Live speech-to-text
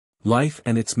Life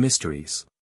and Its Mysteries.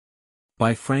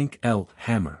 By Frank L.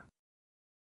 Hammer.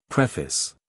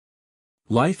 Preface.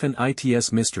 Life and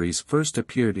Its Mysteries first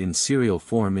appeared in serial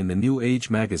form in the New Age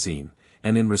magazine,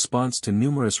 and in response to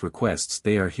numerous requests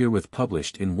they are herewith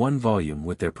published in one volume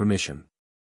with their permission.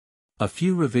 A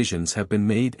few revisions have been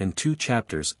made and 2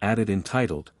 chapters added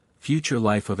entitled, Future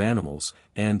Life of Animals,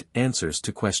 and Answers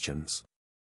to Questions.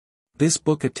 This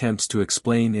book attempts to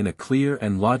explain in a clear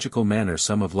and logical manner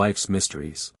some of life's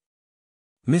mysteries.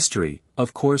 Mystery,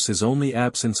 of course, is only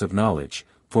absence of knowledge,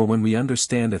 for when we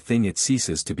understand a thing it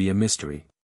ceases to be a mystery.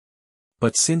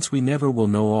 But since we never will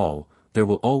know all, there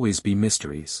will always be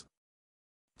mysteries.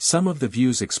 Some of the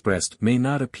views expressed may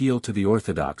not appeal to the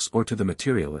orthodox or to the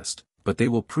materialist, but they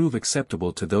will prove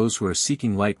acceptable to those who are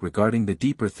seeking light regarding the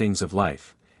deeper things of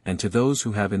life, and to those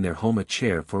who have in their home a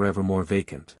chair forevermore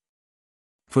vacant.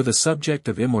 For the subject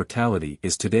of immortality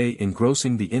is today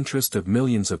engrossing the interest of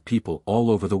millions of people all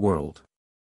over the world.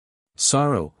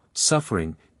 Sorrow,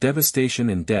 suffering, devastation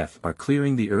and death are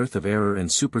clearing the earth of error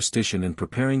and superstition and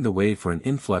preparing the way for an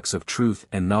influx of truth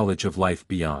and knowledge of life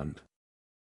beyond.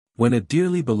 When a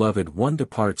dearly beloved one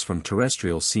departs from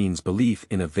terrestrial scenes, belief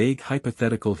in a vague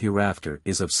hypothetical hereafter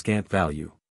is of scant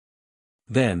value.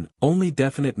 Then, only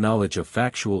definite knowledge of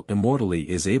factual immortality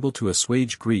is able to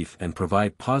assuage grief and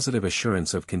provide positive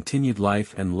assurance of continued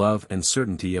life and love and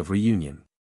certainty of reunion.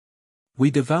 We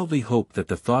devoutly hope that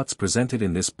the thoughts presented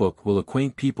in this book will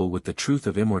acquaint people with the truth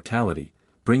of immortality,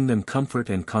 bring them comfort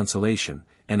and consolation,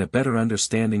 and a better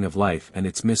understanding of life and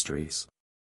its mysteries.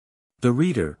 The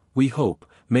reader, we hope,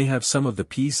 may have some of the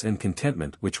peace and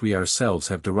contentment which we ourselves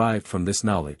have derived from this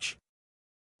knowledge.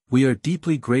 We are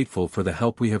deeply grateful for the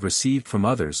help we have received from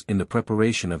others in the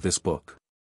preparation of this book.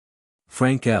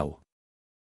 Frank L.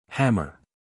 Hammer.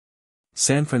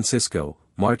 San Francisco,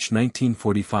 March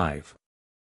 1945.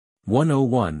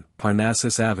 101,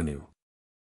 Parnassus Avenue.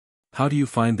 How do you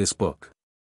find this book?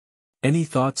 Any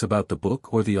thoughts about the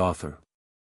book or the author?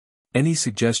 Any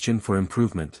suggestion for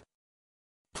improvement?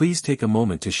 Please take a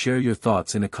moment to share your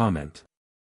thoughts in a comment.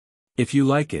 If you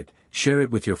like it, share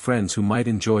it with your friends who might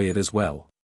enjoy it as well.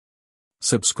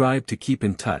 Subscribe to keep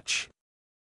in touch.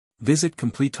 Visit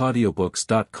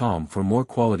CompleteAudiobooks.com for more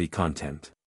quality content.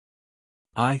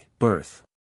 Birth.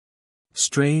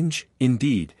 Strange,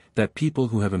 indeed, that people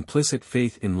who have implicit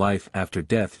faith in life after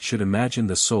death should imagine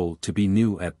the soul to be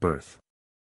new at birth.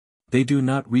 They do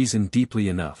not reason deeply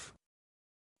enough.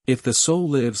 If the soul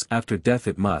lives after death,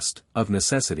 it must, of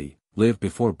necessity, live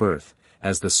before birth,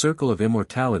 as the circle of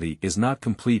immortality is not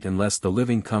complete unless the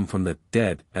living come from the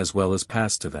dead as well as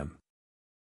pass to them.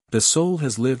 The soul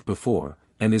has lived before,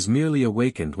 and is merely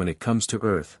awakened when it comes to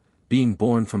earth, being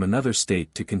born from another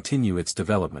state to continue its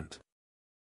development.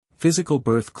 Physical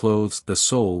birth clothes the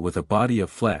soul with a body of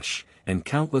flesh, and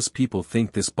countless people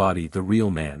think this body the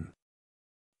real man.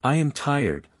 I am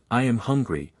tired, I am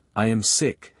hungry, I am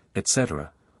sick,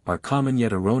 etc., are common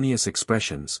yet erroneous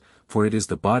expressions, for it is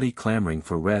the body clamoring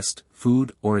for rest,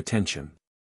 food or attention.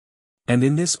 And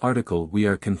in this article we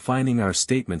are confining our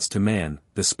statements to man,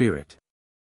 the spirit.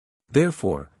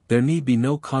 Therefore, there need be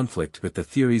no conflict with the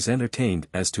theories entertained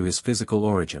as to his physical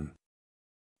origin.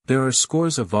 There are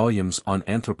scores of volumes on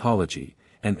anthropology,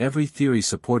 and every theory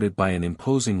supported by an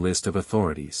imposing list of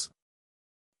authorities.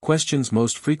 Questions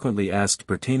most frequently asked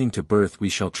pertaining to birth we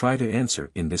shall try to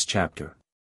answer in this chapter.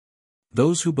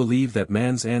 Those who believe that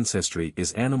man's ancestry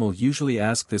is animal usually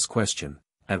ask this question: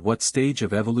 at what stage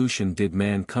of evolution did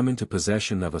man come into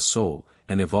possession of a soul,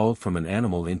 and evolve from an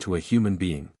animal into a human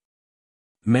being?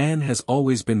 Man has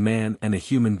always been man and a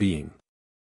human being.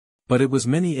 But it was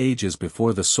many ages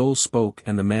before the soul spoke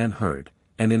and the man heard,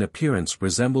 and in appearance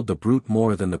resembled the brute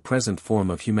more than the present form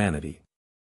of humanity.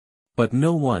 But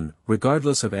no one,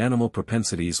 regardless of animal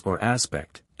propensities or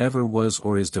aspect, ever was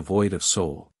or is devoid of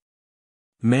soul.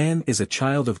 Man is a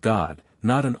child of God,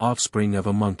 not an offspring of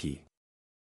a monkey.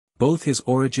 Both his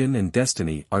origin and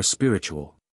destiny are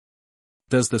spiritual.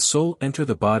 Does the soul enter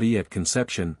the body at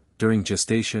conception, during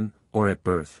gestation, or at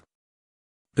birth?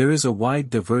 There is a wide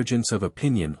divergence of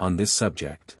opinion on this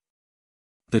subject.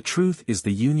 The truth is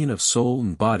the union of soul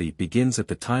and body begins at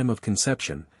the time of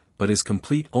conception, but is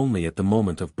complete only at the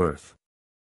moment of birth.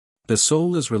 The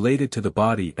soul is related to the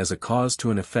body as a cause to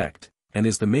an effect, and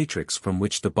is the matrix from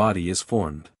which the body is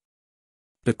formed.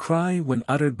 The cry when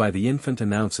uttered by the infant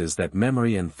announces that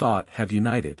memory and thought have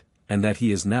united, and that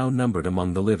he is now numbered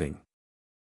among the living.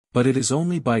 But it is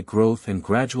only by growth and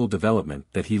gradual development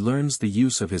that he learns the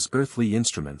use of his earthly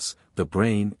instruments, the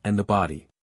brain and the body.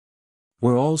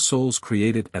 Were all souls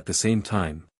created at the same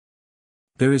time?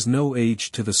 There is no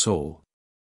age to the soul.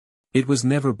 It was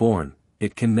never born,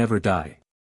 it can never die.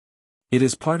 It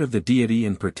is part of the deity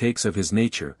and partakes of his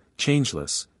nature,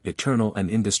 changeless, eternal and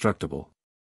indestructible.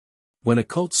 When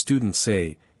occult students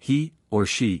say, he, or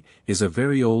she, is a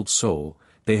very old soul,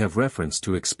 they have reference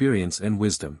to experience and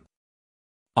wisdom.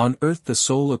 On earth the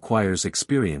soul acquires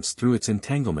experience through its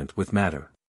entanglement with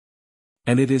matter.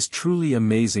 And it is truly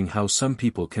amazing how some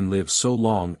people can live so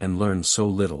long and learn so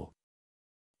little.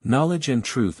 Knowledge and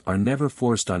truth are never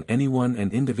forced on anyone,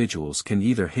 and individuals can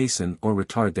either hasten or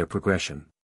retard their progression.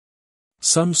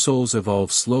 Some souls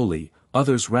evolve slowly,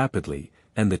 others rapidly,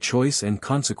 and the choice and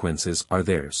consequences are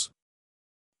theirs.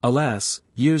 Alas,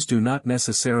 years do not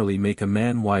necessarily make a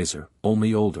man wiser,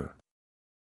 only older.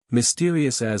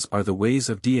 Mysterious as are the ways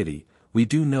of deity, we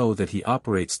do know that he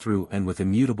operates through and with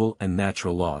immutable and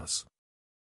natural laws.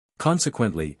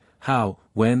 Consequently, how,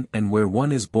 when and where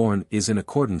one is born is in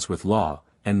accordance with law,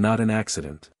 and not an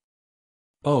accident.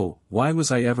 Oh, why was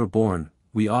I ever born,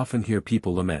 we often hear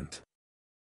people lament.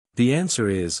 The answer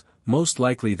is, most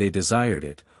likely they desired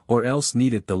it, or else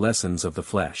needed the lessons of the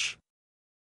flesh.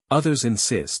 Others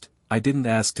insist, I didn't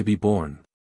ask to be born.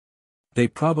 They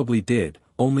probably did,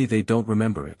 only they don't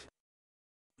remember it.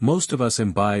 Most of us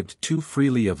imbibed too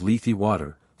freely of lethe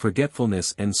water,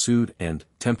 forgetfulness ensued and,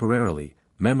 temporarily,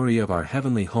 memory of our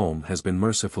heavenly home has been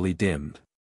mercifully dimmed.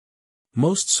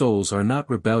 Most souls are not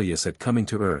rebellious at coming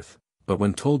to earth, but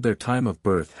when told their time of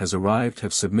birth has arrived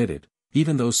have submitted,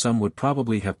 even though some would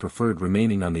probably have preferred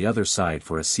remaining on the other side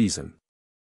for a season.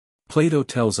 Plato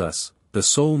tells us, the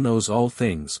soul knows all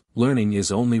things, learning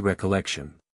is only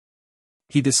recollection.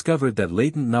 He discovered that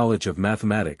latent knowledge of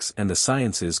mathematics and the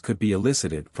sciences could be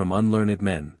elicited from unlearned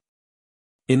men.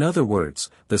 In other words,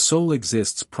 the soul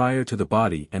exists prior to the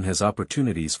body and has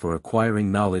opportunities for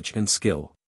acquiring knowledge and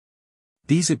skill.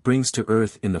 These it brings to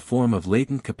earth in the form of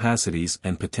latent capacities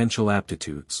and potential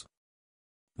aptitudes.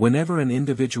 Whenever an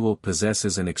individual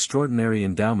possesses an extraordinary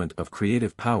endowment of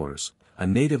creative powers, a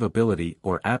native ability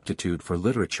or aptitude for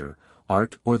literature,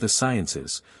 art or the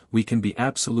sciences, we can be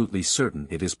absolutely certain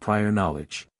it is prior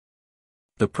knowledge.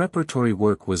 The preparatory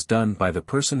work was done by the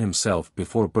person himself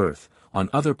before birth, on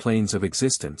other planes of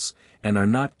existence, and are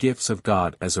not gifts of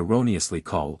God as erroneously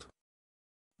called.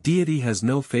 Deity has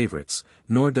no favorites,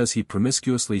 nor does he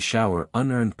promiscuously shower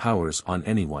unearned powers on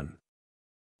anyone.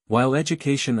 While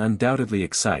education undoubtedly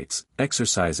excites,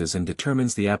 exercises and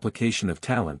determines the application of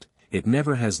talent, it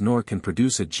never has nor can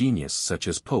produce a genius such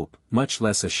as Pope, much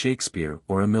less a Shakespeare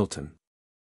or a Milton.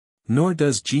 Nor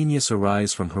does genius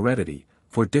arise from heredity,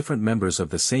 for different members of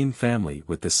the same family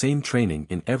with the same training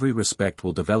in every respect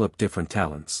will develop different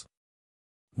talents.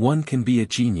 One can be a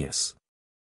genius.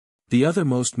 The other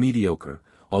most mediocre,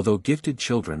 although gifted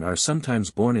children are sometimes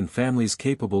born in families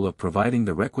capable of providing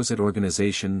the requisite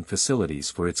organization and facilities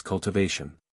for its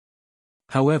cultivation.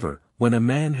 However, when a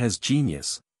man has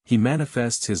genius, he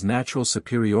manifests his natural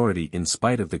superiority in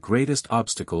spite of the greatest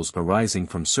obstacles arising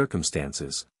from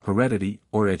circumstances, heredity,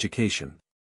 or education.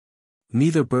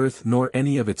 Neither birth nor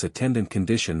any of its attendant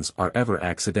conditions are ever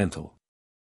accidental.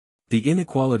 The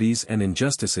inequalities and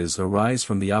injustices arise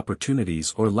from the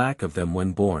opportunities or lack of them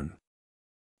when born.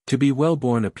 To be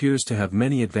well-born appears to have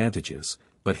many advantages,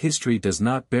 but history does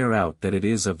not bear out that it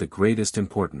is of the greatest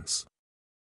importance.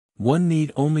 One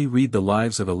need only read the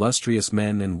lives of illustrious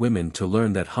men and women to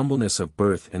learn that humbleness of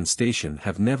birth and station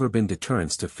have never been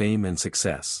deterrents to fame and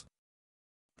success.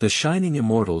 The shining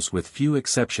immortals with few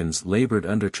exceptions labored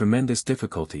under tremendous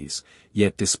difficulties,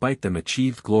 yet despite them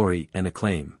achieved glory and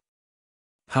acclaim.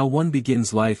 How one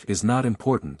begins life is not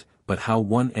important, but how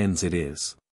one ends it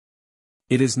is.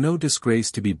 It is no disgrace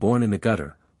to be born in a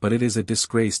gutter, but it is a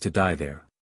disgrace to die there.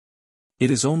 It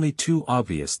is only too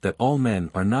obvious that all men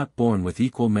are not born with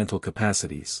equal mental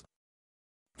capacities.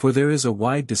 For there is a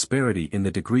wide disparity in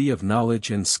the degree of knowledge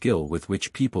and skill with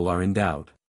which people are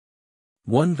endowed.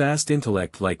 One vast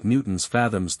intellect like Newton's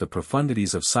fathoms the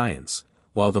profundities of science,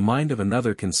 while the mind of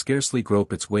another can scarcely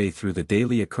grope its way through the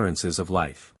daily occurrences of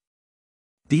life.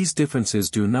 These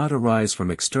differences do not arise from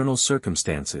external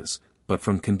circumstances, but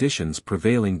from conditions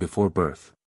prevailing before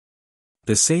birth.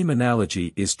 The same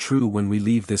analogy is true when we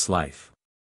leave this life.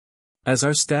 As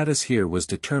our status here was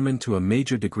determined to a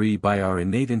major degree by our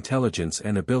innate intelligence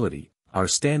and ability, our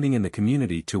standing in the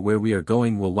community to where we are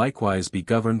going will likewise be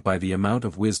governed by the amount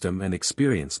of wisdom and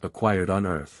experience acquired on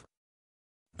earth.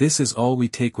 This is all we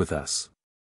take with us.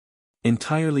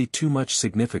 Entirely too much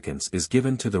significance is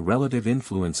given to the relative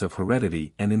influence of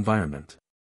heredity and environment.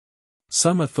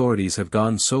 Some authorities have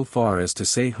gone so far as to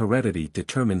say heredity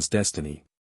determines destiny.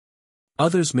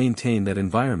 Others maintain that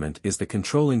environment is the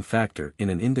controlling factor in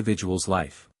an individual's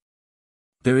life.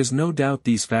 There is no doubt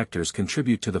these factors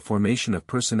contribute to the formation of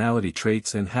personality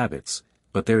traits and habits,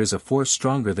 but there is a force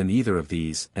stronger than either of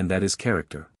these, and that is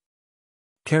character.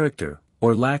 Character,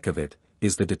 or lack of it,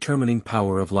 is the determining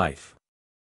power of life.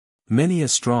 Many a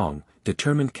strong,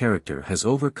 determined character has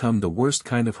overcome the worst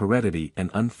kind of heredity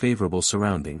and unfavorable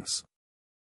surroundings.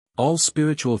 All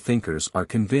spiritual thinkers are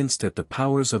convinced that the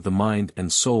powers of the mind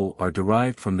and soul are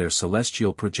derived from their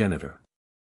celestial progenitor.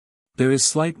 There is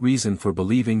slight reason for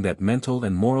believing that mental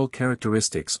and moral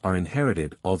characteristics are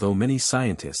inherited, although many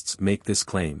scientists make this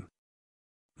claim.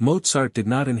 Mozart did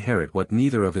not inherit what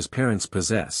neither of his parents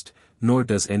possessed, nor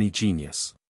does any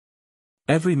genius.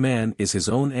 Every man is his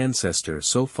own ancestor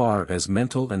so far as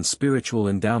mental and spiritual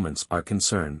endowments are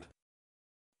concerned.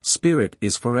 Spirit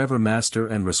is forever master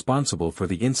and responsible for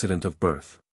the incident of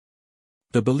birth.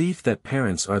 The belief that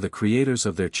parents are the creators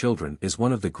of their children is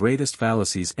one of the greatest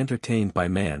fallacies entertained by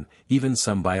man, even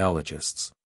some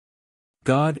biologists.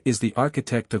 God is the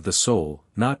architect of the soul,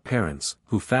 not parents,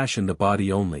 who fashion the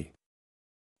body only.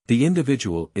 The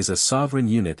individual is a sovereign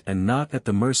unit and not at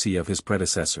the mercy of his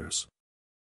predecessors.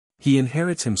 He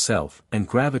inherits himself and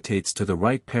gravitates to the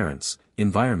right parents,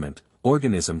 environment,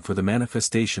 organism for the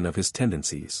manifestation of his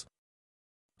tendencies.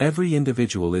 Every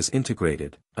individual is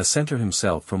integrated, a center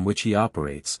himself from which he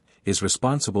operates, is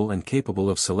responsible and capable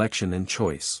of selection and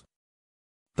choice.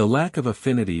 The lack of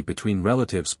affinity between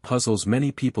relatives puzzles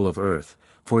many people of Earth,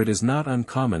 for it is not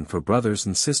uncommon for brothers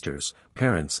and sisters,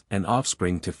 parents and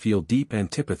offspring to feel deep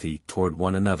antipathy toward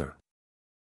one another.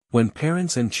 When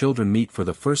parents and children meet for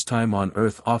the first time on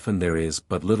Earth, often there is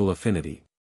but little affinity.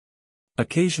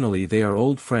 Occasionally they are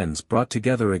old friends brought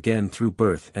together again through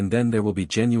birth, and then there will be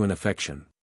genuine affection.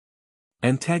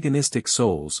 Antagonistic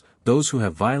souls, those who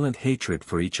have violent hatred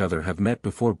for each other, have met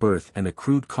before birth and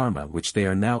accrued karma which they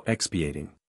are now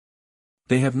expiating.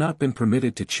 They have not been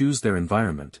permitted to choose their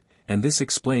environment, and this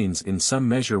explains in some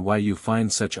measure why you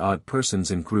find such odd persons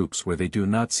in groups where they do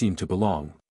not seem to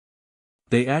belong.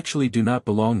 They actually do not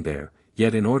belong there,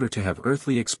 yet in order to have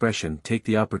earthly expression take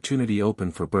the opportunity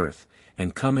open for birth,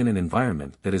 and come in an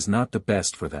environment that is not the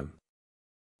best for them.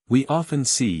 We often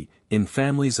see, in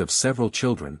families of several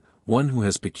children, one who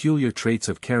has peculiar traits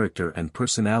of character and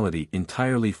personality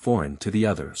entirely foreign to the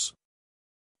others.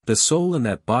 The soul in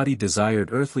that body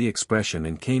desired earthly expression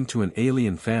and came to an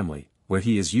alien family, where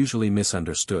he is usually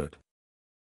misunderstood.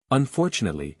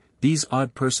 Unfortunately, these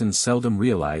odd persons seldom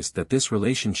realize that this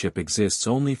relationship exists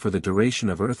only for the duration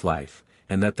of earth life,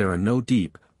 and that there are no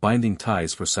deep, binding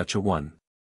ties for such a one.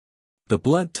 The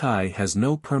blood tie has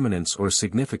no permanence or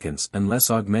significance unless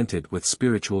augmented with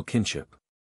spiritual kinship.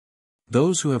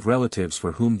 Those who have relatives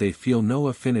for whom they feel no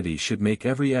affinity should make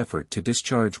every effort to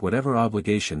discharge whatever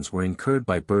obligations were incurred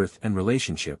by birth and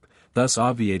relationship, thus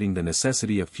obviating the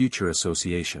necessity of future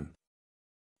association.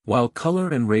 While color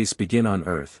and race begin on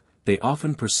earth, they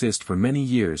often persist for many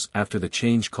years after the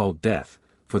change called death,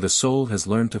 for the soul has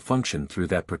learned to function through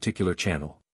that particular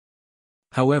channel.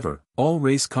 However, all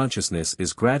race consciousness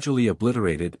is gradually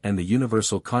obliterated and the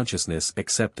universal consciousness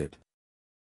accepted.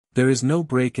 There is no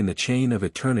break in the chain of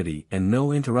eternity and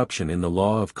no interruption in the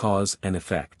law of cause and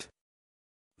effect.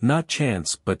 Not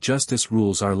chance but justice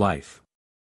rules our life.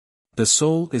 The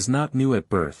soul is not new at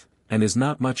birth, and is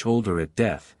not much older at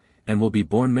death, and will be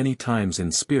born many times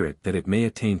in spirit that it may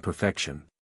attain perfection.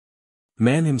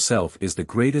 Man himself is the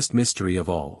greatest mystery of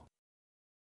all.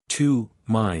 2.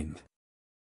 Mind.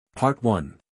 Part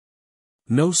 1.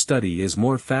 No study is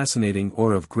more fascinating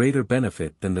or of greater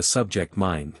benefit than the subject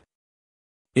mind.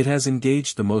 It has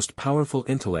engaged the most powerful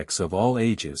intellects of all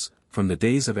ages, from the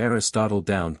days of Aristotle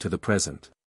down to the present.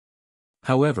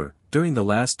 However, during the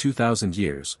last 2,000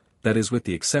 years, that is with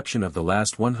the exception of the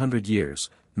last 100 years,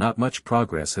 not much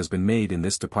progress has been made in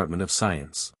this department of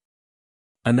science.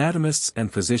 Anatomists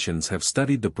and physicians have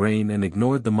studied the brain and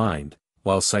ignored the mind,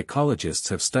 while psychologists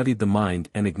have studied the mind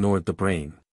and ignored the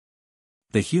brain.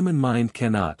 The human mind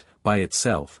cannot, by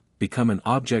itself, become an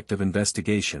object of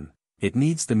investigation. It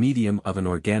needs the medium of an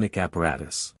organic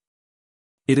apparatus.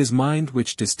 It is mind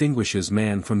which distinguishes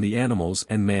man from the animals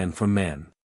and man from man.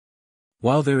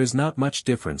 While there is not much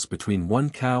difference between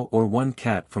one cow or one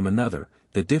cat from another,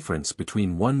 the difference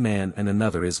between one man and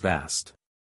another is vast.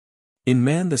 In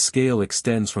man the scale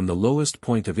extends from the lowest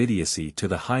point of idiocy to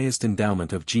the highest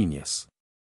endowment of genius.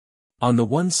 On the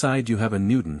one side you have a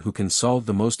Newton who can solve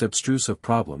the most abstruse of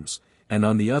problems, and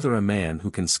on the other a man who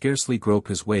can scarcely grope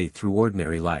his way through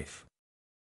ordinary life.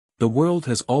 The world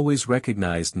has always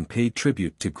recognized and paid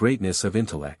tribute to greatness of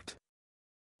intellect.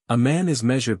 A man is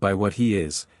measured by what he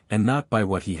is, and not by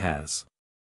what he has.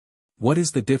 What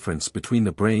is the difference between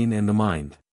the brain and the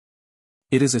mind?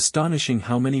 It is astonishing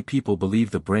how many people believe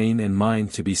the brain and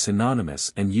mind to be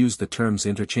synonymous and use the terms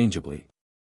interchangeably.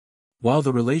 While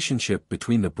the relationship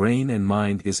between the brain and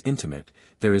mind is intimate,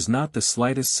 there is not the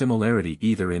slightest similarity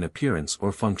either in appearance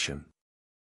or function.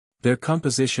 Their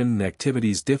composition and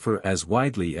activities differ as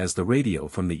widely as the radio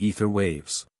from the ether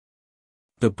waves.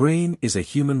 The brain is a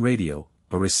human radio,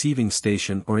 a receiving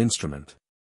station or instrument.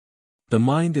 The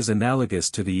mind is analogous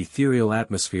to the ethereal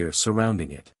atmosphere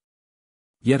surrounding it.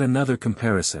 Yet another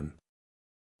comparison.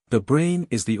 The brain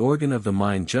is the organ of the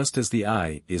mind just as the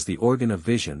eye is the organ of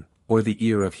vision, or the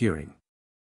ear of hearing.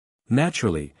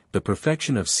 Naturally, the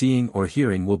perfection of seeing or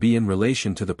hearing will be in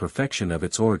relation to the perfection of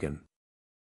its organ.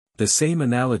 The same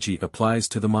analogy applies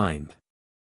to the mind.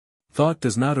 Thought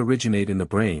does not originate in the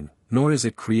brain, nor is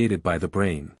it created by the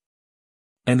brain.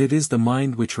 And it is the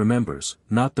mind which remembers,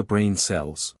 not the brain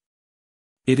cells.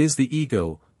 It is the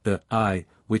ego, the I,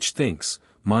 which thinks,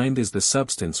 mind is the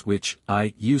substance which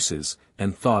I uses,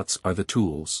 and thoughts are the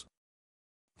tools.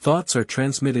 Thoughts are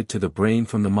transmitted to the brain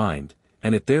from the mind,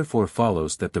 and it therefore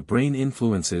follows that the brain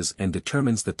influences and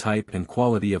determines the type and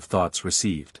quality of thoughts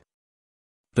received.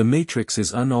 The matrix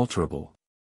is unalterable.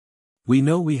 We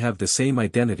know we have the same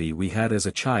identity we had as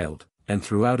a child, and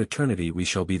throughout eternity we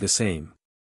shall be the same.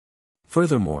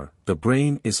 Furthermore, the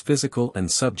brain is physical and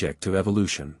subject to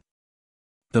evolution.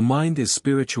 The mind is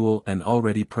spiritual and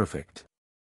already perfect.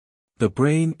 The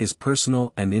brain is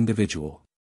personal and individual.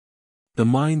 The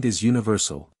mind is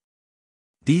universal.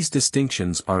 These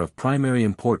distinctions are of primary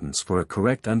importance for a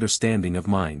correct understanding of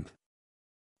mind.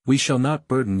 We shall not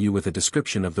burden you with a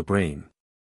description of the brain.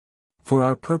 For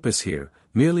our purpose here,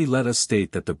 merely let us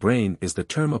state that the brain is the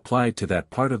term applied to that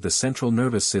part of the central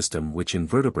nervous system which in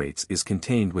vertebrates is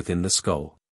contained within the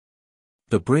skull.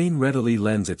 The brain readily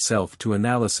lends itself to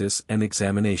analysis and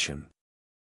examination.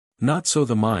 Not so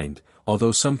the mind,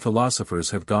 although some philosophers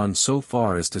have gone so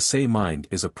far as to say mind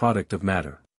is a product of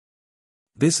matter.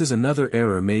 This is another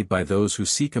error made by those who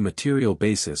seek a material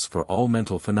basis for all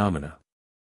mental phenomena.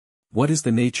 What is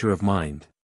the nature of mind?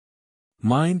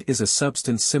 Mind is a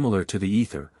substance similar to the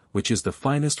ether, which is the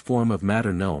finest form of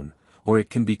matter known, or it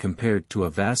can be compared to a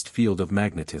vast field of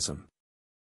magnetism.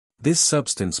 This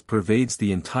substance pervades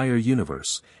the entire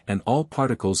universe, and all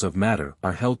particles of matter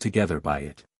are held together by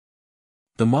it.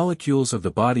 The molecules of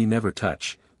the body never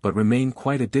touch, but remain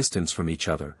quite a distance from each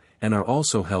other, and are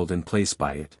also held in place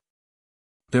by it.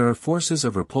 There are forces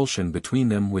of repulsion between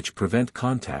them which prevent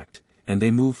contact, and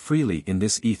they move freely in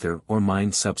this ether or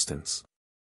mind substance.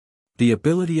 The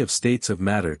ability of states of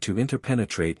matter to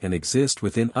interpenetrate and exist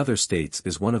within other states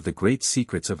is one of the great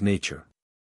secrets of nature.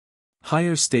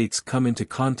 Higher states come into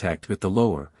contact with the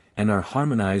lower, and are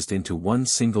harmonized into one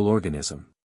single organism.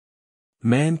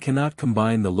 Man cannot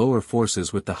combine the lower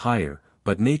forces with the higher,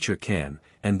 but nature can,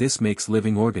 and this makes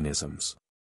living organisms.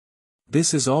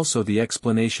 This is also the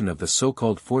explanation of the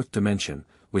so-called fourth dimension,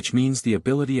 which means the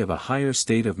ability of a higher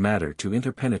state of matter to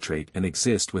interpenetrate and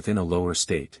exist within a lower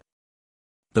state.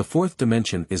 The fourth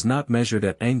dimension is not measured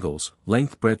at angles,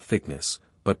 length, breadth, thickness,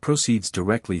 but proceeds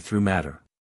directly through matter.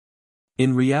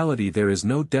 In reality there is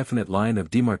no definite line of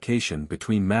demarcation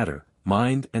between matter,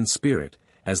 mind and spirit,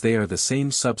 as they are the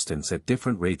same substance at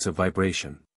different rates of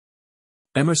vibration.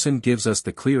 Emerson gives us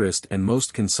the clearest and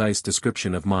most concise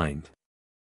description of mind.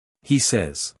 He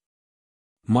says,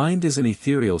 "Mind is an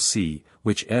ethereal sea,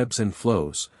 which ebbs and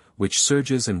flows, which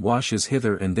surges and washes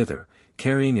hither and thither,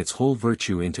 carrying its whole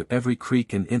virtue into every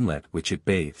creek and inlet which it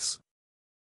bathes.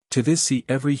 To this sea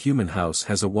every human house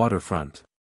has a waterfront.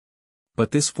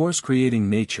 But this force-creating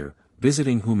nature,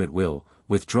 visiting whom it will,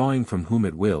 withdrawing from whom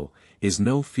it will, is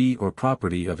no fee or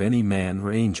property of any man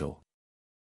or angel.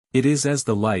 It is as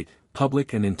the light,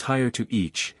 public and entire to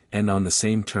each, and on the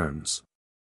same terms.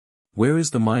 Where is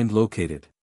the mind located?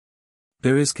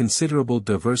 There is considerable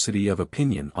diversity of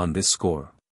opinion on this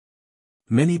score.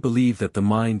 Many believe that the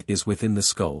mind is within the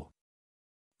skull.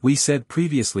 We said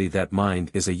previously that mind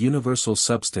is a universal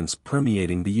substance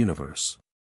permeating the universe.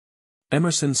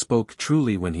 Emerson spoke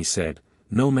truly when he said,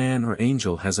 "No man or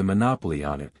angel has a monopoly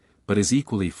on it, but is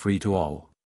equally free to all."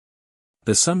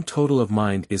 The sum total of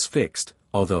mind is fixed,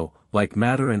 although, like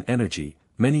matter and energy,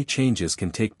 many changes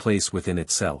can take place within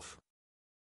itself.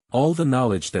 All the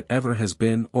knowledge that ever has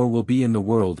been or will be in the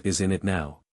world is in it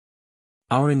now.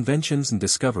 Our inventions and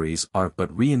discoveries are but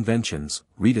reinventions,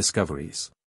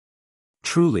 rediscoveries.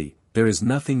 Truly, there is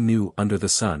nothing new under the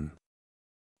sun.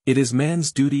 It is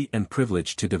man's duty and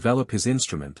privilege to develop his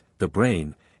instrument, the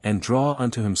brain, and draw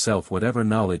unto himself whatever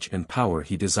knowledge and power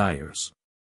he desires.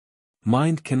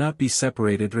 Mind cannot be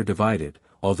separated or divided,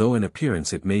 although in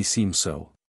appearance it may seem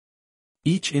so.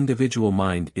 Each individual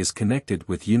mind is connected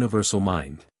with universal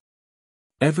mind.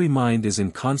 Every mind is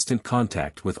in constant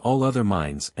contact with all other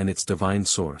minds and its divine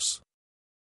source.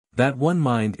 That one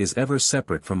mind is ever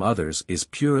separate from others is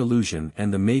pure illusion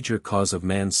and the major cause of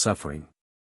man's suffering.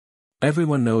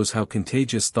 Everyone knows how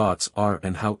contagious thoughts are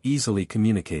and how easily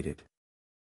communicated.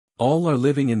 All are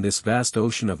living in this vast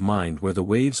ocean of mind where the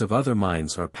waves of other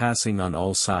minds are passing on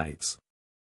all sides.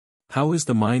 How is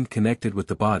the mind connected with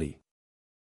the body?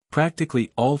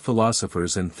 Practically all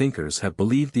philosophers and thinkers have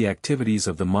believed the activities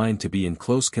of the mind to be in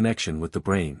close connection with the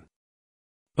brain.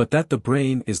 But that the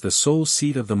brain is the sole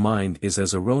seat of the mind is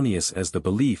as erroneous as the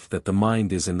belief that the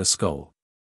mind is in the skull.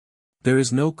 There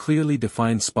is no clearly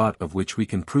defined spot of which we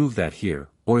can prove that here,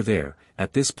 or there,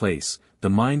 at this place, the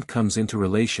mind comes into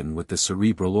relation with the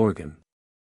cerebral organ.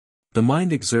 The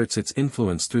mind exerts its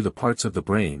influence through the parts of the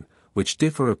brain, which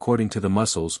differ according to the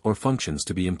muscles or functions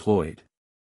to be employed.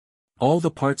 All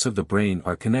the parts of the brain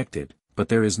are connected, but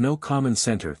there is no common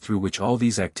center through which all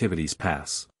these activities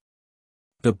pass.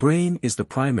 The brain is the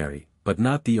primary, but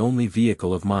not the only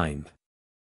vehicle of mind.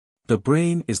 The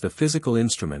brain is the physical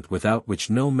instrument without which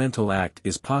no mental act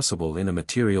is possible in a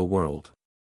material world.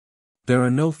 There are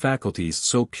no faculties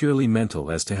so purely mental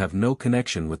as to have no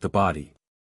connection with the body.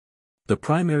 The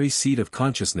primary seat of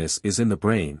consciousness is in the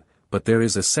brain, but there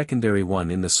is a secondary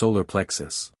one in the solar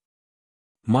plexus.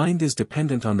 Mind is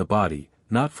dependent on the body,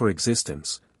 not for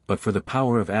existence, but for the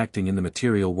power of acting in the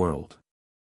material world.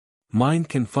 Mind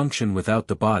can function without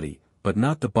the body, but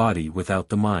not the body without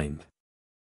the mind.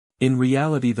 In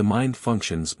reality, the mind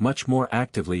functions much more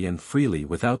actively and freely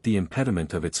without the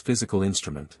impediment of its physical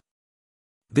instrument.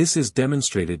 This is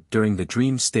demonstrated during the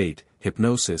dream state,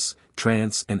 hypnosis,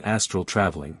 trance and astral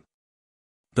traveling.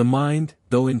 The mind,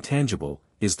 though intangible,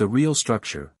 is the real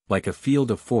structure, like a field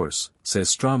of force, says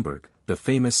Stromberg, the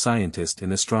famous scientist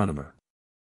and astronomer.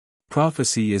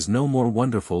 Prophecy is no more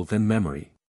wonderful than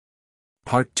memory.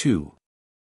 Part 2.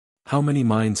 How many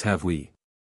minds have we?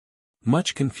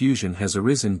 Much confusion has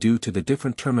arisen due to the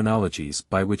different terminologies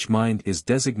by which mind is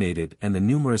designated and the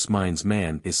numerous minds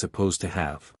man is supposed to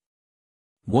have.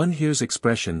 One hears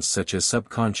expressions such as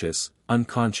subconscious,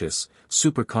 unconscious,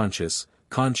 superconscious,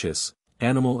 conscious,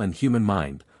 animal and human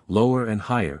mind, lower and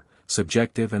higher,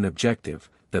 subjective and objective,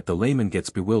 that the layman gets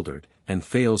bewildered, and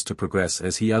fails to progress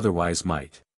as he otherwise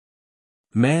might.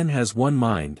 Man has one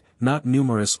mind, not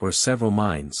numerous or several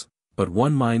minds, but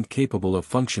one mind capable of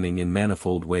functioning in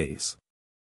manifold ways.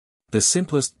 The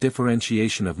simplest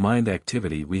differentiation of mind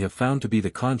activity we have found to be the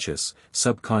conscious,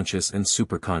 subconscious and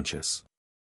superconscious.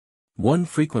 One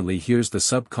frequently hears the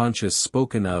subconscious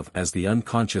spoken of as the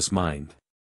unconscious mind.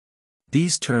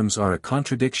 These terms are a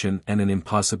contradiction and an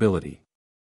impossibility.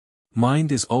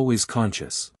 Mind is always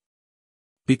conscious.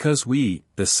 Because we,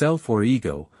 the self or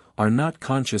ego, are not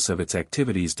conscious of its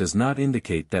activities does not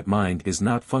indicate that mind is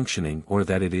not functioning or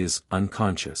that it is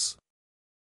unconscious.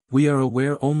 We are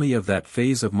aware only of that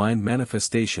phase of mind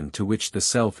manifestation to which the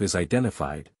self is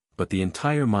identified, but the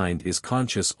entire mind is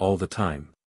conscious all the time.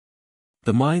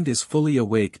 The mind is fully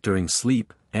awake during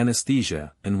sleep,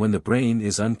 anesthesia, and when the brain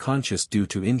is unconscious due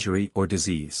to injury or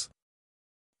disease.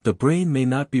 The brain may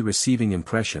not be receiving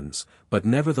impressions, but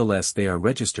nevertheless they are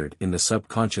registered in the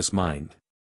subconscious mind.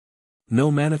 No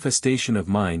manifestation of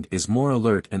mind is more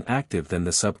alert and active than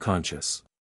the subconscious.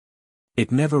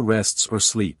 It never rests or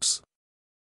sleeps.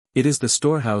 It is the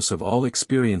storehouse of all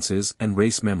experiences and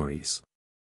race memories.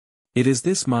 It is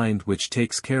this mind which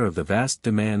takes care of the vast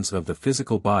demands of the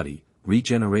physical body,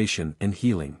 regeneration and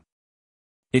healing.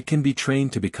 It can be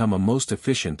trained to become a most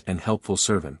efficient and helpful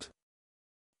servant.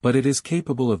 But it is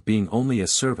capable of being only a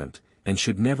servant, and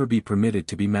should never be permitted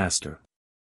to be master.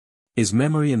 Is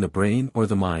memory in the brain or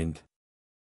the mind?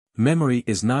 Memory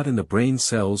is not in the brain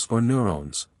cells or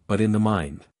neurons, but in the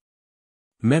mind.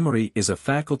 Memory is a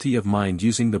faculty of mind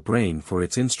using the brain for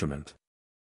its instrument.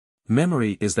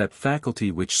 Memory is that faculty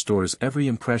which stores every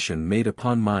impression made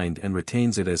upon mind and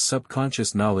retains it as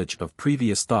subconscious knowledge of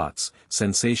previous thoughts,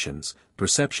 sensations,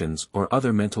 perceptions or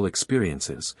other mental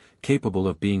experiences, capable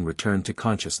of being returned to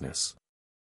consciousness.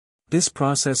 This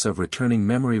process of returning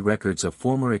memory records of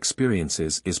former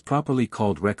experiences is properly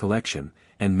called recollection,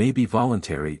 and may be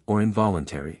voluntary or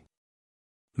involuntary.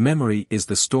 Memory is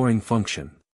the storing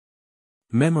function.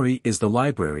 Memory is the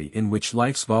library in which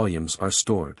life's volumes are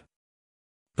stored.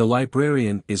 The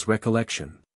librarian is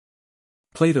recollection.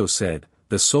 Plato said,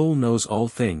 "The soul knows all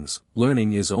things,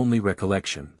 learning is only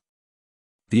recollection."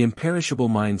 The imperishable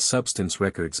mind substance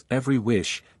records every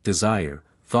wish, desire,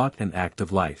 thought and act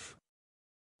of life.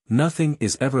 Nothing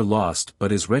is ever lost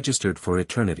but is registered for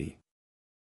eternity.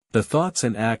 The thoughts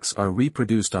and acts are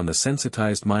reproduced on the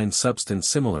sensitized mind substance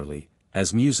similarly,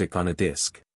 as music on a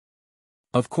disc.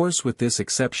 Of course, with this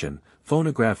exception,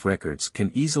 phonograph records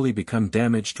can easily become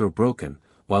damaged or broken,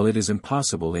 while it is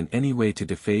impossible in any way to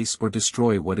deface or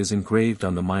destroy what is engraved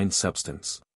on the mind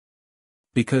substance.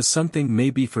 Because something may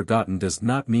be forgotten does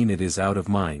not mean it is out of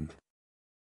mind.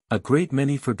 A great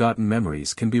many forgotten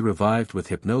memories can be revived with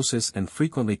hypnosis and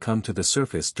frequently come to the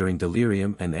surface during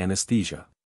delirium and anesthesia.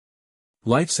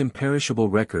 Life's imperishable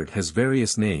record has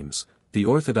various names, the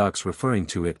Orthodox referring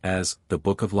to it as the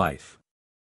Book of Life.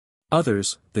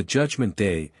 Others, the Judgment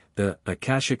Day, the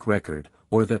Akashic Record,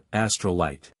 or the Astral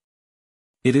Light.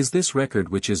 It is this record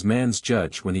which is man's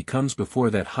judge when he comes before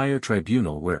that higher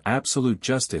tribunal where absolute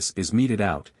justice is meted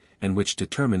out, and which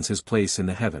determines his place in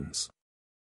the heavens.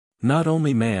 Not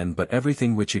only man but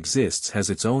everything which exists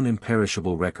has its own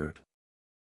imperishable record.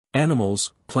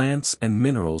 Animals, plants and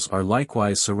minerals are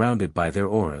likewise surrounded by their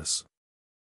auras.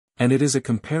 And it is a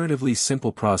comparatively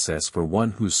simple process for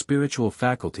one whose spiritual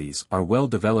faculties are well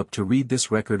developed to read this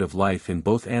record of life in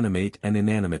both animate and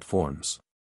inanimate forms.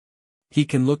 He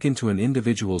can look into an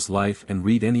individual's life and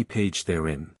read any page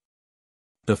therein.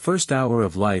 The first hour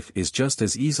of life is just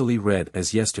as easily read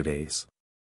as yesterday's.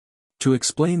 To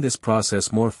explain this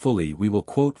process more fully we will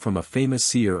quote from a famous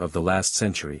seer of the last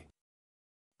century.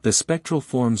 The spectral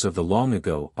forms of the long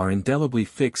ago are indelibly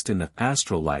fixed in the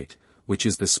astral light, which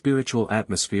is the spiritual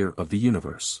atmosphere of the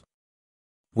universe.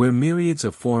 Where myriads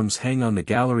of forms hang on the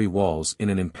gallery walls in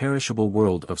an imperishable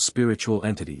world of spiritual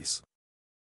entities.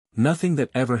 Nothing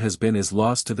that ever has been is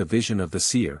lost to the vision of the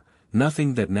seer,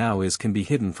 nothing that now is can be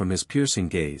hidden from his piercing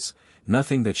gaze,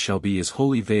 nothing that shall be is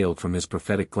wholly veiled from his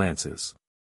prophetic glances.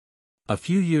 A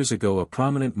few years ago a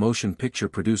prominent motion picture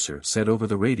producer said over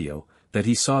the radio, that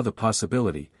he saw the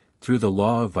possibility, through the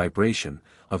law of vibration,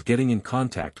 of getting in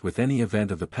contact with any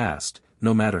event of the past,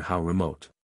 no matter how remote.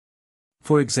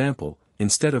 For example,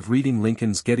 instead of reading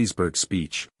Lincoln's Gettysburg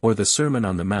speech, or the Sermon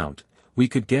on the Mount, we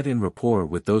could get in rapport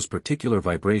with those particular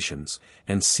vibrations,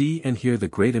 and see and hear the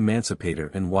great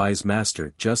emancipator and wise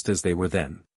master just as they were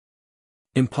then.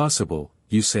 Impossible,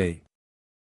 you say?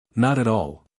 Not at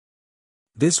all.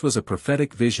 This was a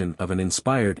prophetic vision of an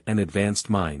inspired and advanced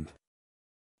mind.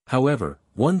 However,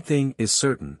 one thing is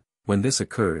certain, when this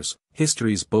occurs,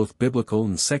 histories both biblical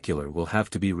and secular will have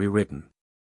to be rewritten.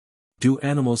 Do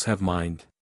animals have mind?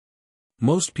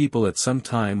 Most people at some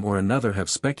time or another have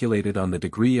speculated on the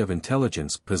degree of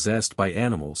intelligence possessed by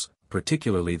animals,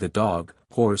 particularly the dog,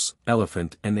 horse,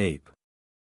 elephant and ape.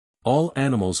 All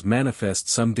animals manifest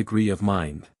some degree of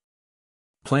mind.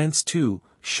 Plants too,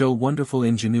 show wonderful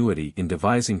ingenuity in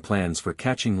devising plans for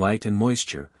catching light and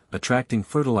moisture, attracting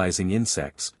fertilizing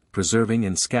insects, preserving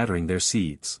and scattering their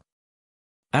seeds.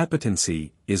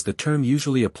 Appetency is the term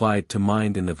usually applied to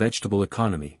mind in the vegetable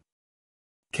economy.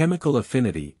 Chemical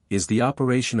affinity is the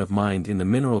operation of mind in the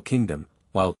mineral kingdom,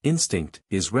 while instinct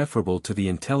is referable to the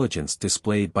intelligence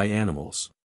displayed by animals.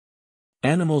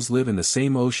 Animals live in the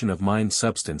same ocean of mind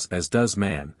substance as does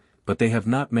man, but they have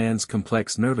not man's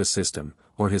complex nervous system,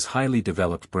 or his highly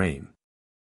developed brain.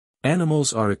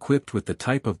 Animals are equipped with the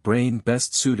type of brain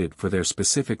best suited for their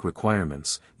specific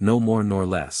requirements, no more nor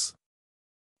less.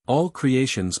 All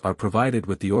creations are provided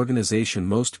with the organization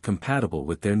most compatible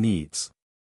with their needs.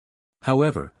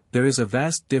 However, there is a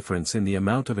vast difference in the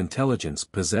amount of intelligence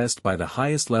possessed by the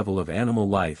highest level of animal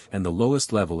life and the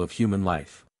lowest level of human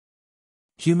life.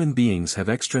 Human beings have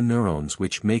extra neurons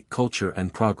which make culture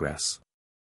and progress.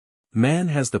 Man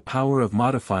has the power of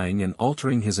modifying and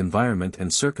altering his environment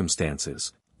and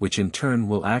circumstances, which in turn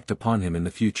will act upon him in the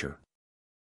future.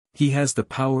 He has the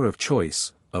power of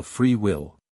choice, of free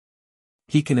will.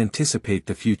 He can anticipate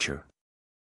the future.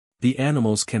 The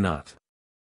animals cannot.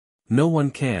 No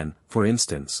one can, for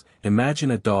instance,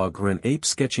 imagine a dog or an ape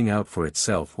sketching out for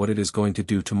itself what it is going to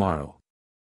do tomorrow.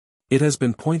 It has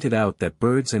been pointed out that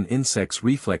birds and insects'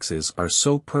 reflexes are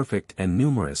so perfect and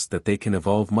numerous that they can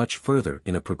evolve much further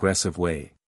in a progressive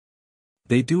way.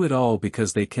 They do it all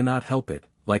because they cannot help it,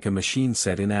 like a machine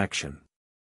set in action.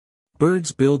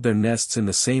 Birds build their nests in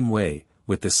the same way,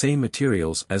 with the same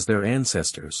materials as their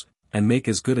ancestors, and make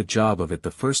as good a job of it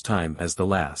the first time as the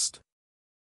last.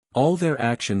 All their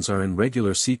actions are in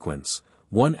regular sequence,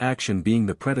 one action being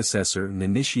the predecessor and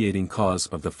initiating cause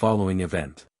of the following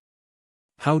event.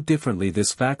 How differently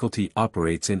this faculty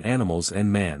operates in animals and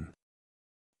man.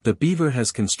 The beaver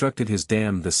has constructed his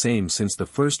dam the same since the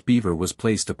first beaver was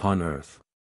placed upon earth.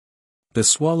 The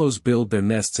swallows build their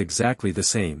nests exactly the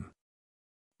same.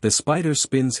 The spider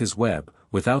spins his web,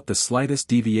 without the slightest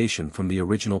deviation from the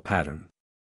original pattern.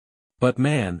 But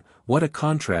man, what a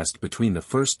contrast between the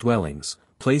first dwellings,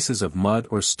 places of mud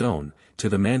or stone, to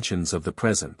the mansions of the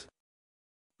present.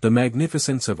 The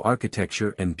magnificence of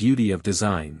architecture and beauty of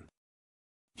design.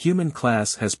 Human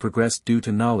class has progressed due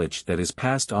to knowledge that is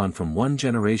passed on from one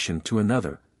generation to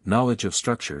another, knowledge of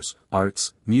structures,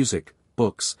 arts, music,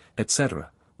 books,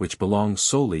 etc., which belong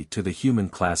solely to the human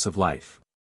class of life.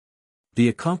 The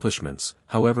accomplishments,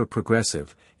 however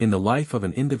progressive, in the life of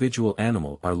an individual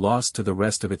animal are lost to the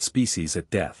rest of its species at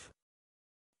death.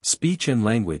 Speech and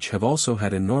language have also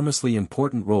had enormously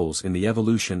important roles in the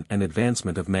evolution and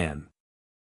advancement of man.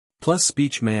 Plus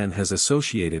speech man has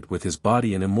associated with his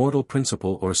body an immortal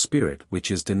principle or spirit which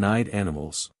is denied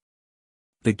animals.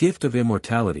 The gift of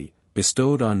immortality,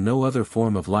 bestowed on no other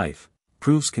form of life,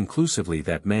 proves conclusively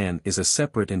that man is a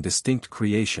separate and distinct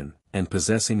creation, and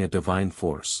possessing a divine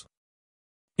force.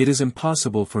 It is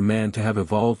impossible for man to have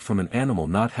evolved from an animal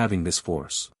not having this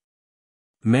force.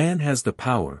 Man has the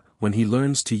power, when he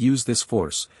learns to use this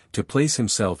force, to place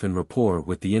himself in rapport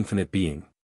with the infinite being.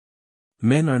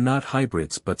 Men are not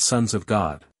hybrids but sons of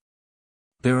God.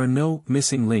 There are no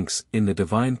missing links in the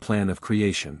divine plan of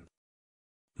creation.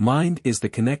 Mind is the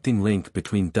connecting link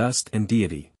between dust and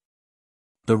deity.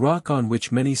 The rock on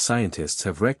which many scientists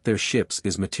have wrecked their ships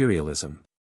is materialism.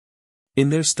 In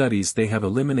their studies they have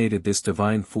eliminated this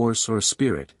divine force or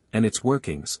spirit, and its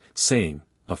workings, saying,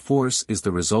 a force is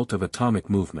the result of atomic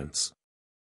movements.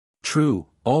 True,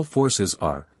 all forces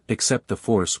are, except the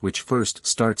force which first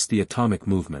starts the atomic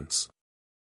movements.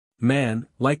 Man,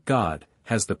 like God,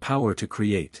 has the power to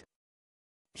create.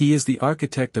 He is the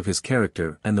architect of his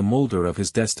character and the molder of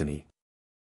his destiny.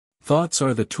 Thoughts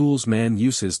are the tools man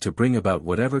uses to bring about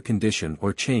whatever condition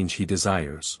or change he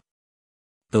desires.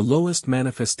 The lowest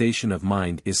manifestation of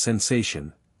mind is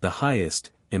sensation, the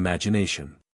highest,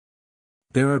 imagination.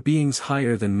 There are beings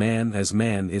higher than man as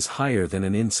man is higher than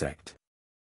an insect.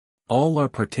 All are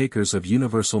partakers of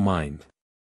universal mind.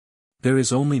 There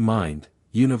is only mind,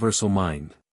 universal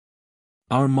mind.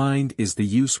 Our mind is the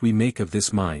use we make of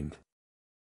this mind.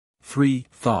 3.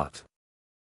 Thought.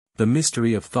 The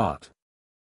mystery of thought.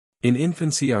 In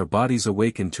infancy our bodies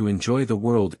awaken to enjoy the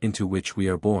world into which we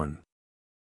are born.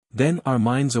 Then our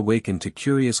minds awaken to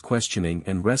curious questioning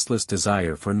and restless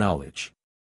desire for knowledge.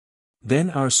 Then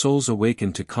our souls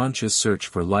awaken to conscious search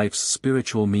for life's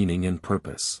spiritual meaning and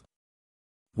purpose.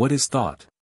 What is thought?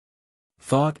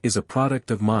 Thought is a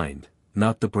product of mind,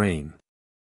 not the brain.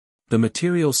 The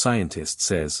material scientist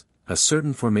says, a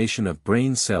certain formation of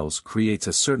brain cells creates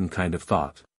a certain kind of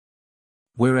thought.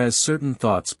 Whereas certain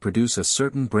thoughts produce a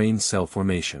certain brain cell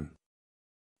formation.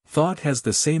 Thought has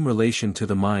the same relation to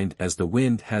the mind as the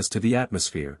wind has to the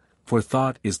atmosphere, for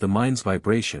thought is the mind's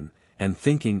vibration, and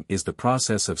thinking is the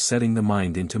process of setting the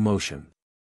mind into motion.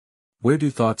 Where do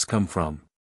thoughts come from?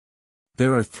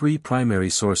 There are 3 primary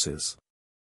sources.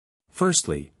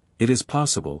 Firstly, it is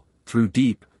possible, through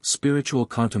deep, spiritual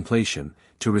contemplation,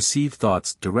 to receive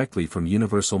thoughts directly from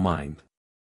universal mind.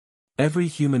 Every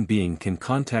human being can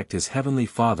contact his heavenly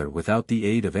Father without the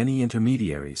aid of any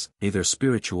intermediaries, either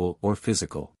spiritual or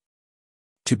physical.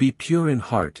 To be pure in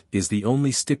heart is the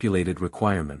only stipulated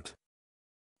requirement.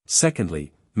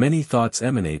 Secondly, many thoughts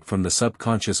emanate from the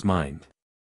subconscious mind.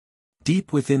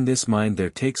 Deep within this mind there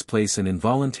takes place an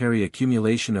involuntary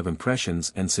accumulation of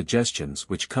impressions and suggestions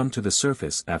which come to the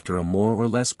surface after a more or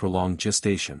less prolonged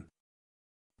gestation.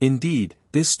 Indeed,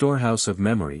 this storehouse of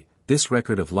memory, this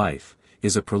record of life,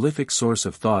 is a prolific source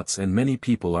of thoughts and many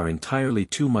people are entirely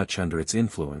too much under its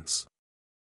influence.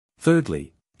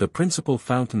 Thirdly, the principal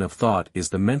fountain of thought is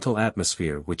the mental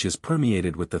atmosphere which is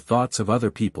permeated with the thoughts of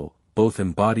other people, both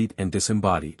embodied and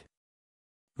disembodied.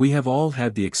 We have all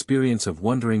had the experience of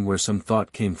wondering where some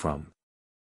thought came from.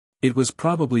 It was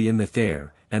probably in the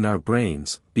air, and our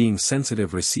brains, being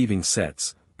sensitive receiving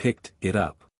sets, picked it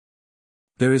up.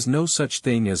 There is no such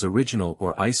thing as original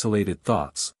or isolated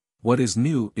thoughts. What is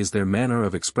new is their manner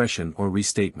of expression or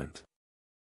restatement.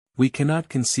 We cannot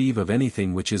conceive of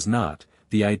anything which is not,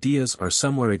 the ideas are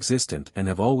somewhere existent and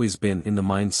have always been in the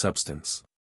mind's substance.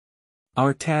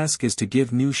 Our task is to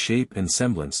give new shape and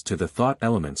semblance to the thought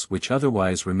elements which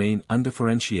otherwise remain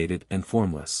undifferentiated and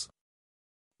formless.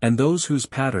 And those whose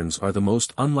patterns are the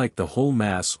most unlike the whole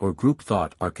mass or group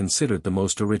thought are considered the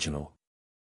most original.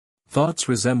 Thoughts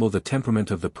resemble the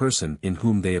temperament of the person in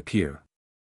whom they appear.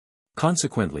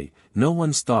 Consequently, no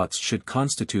one's thoughts should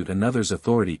constitute another's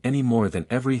authority any more than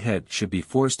every head should be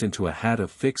forced into a hat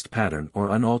of fixed pattern or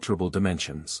unalterable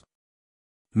dimensions.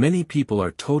 Many people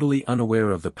are totally unaware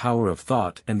of the power of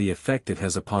thought and the effect it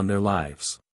has upon their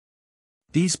lives.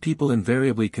 These people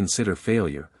invariably consider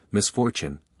failure,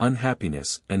 misfortune,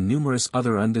 unhappiness, and numerous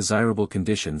other undesirable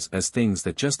conditions as things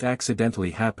that just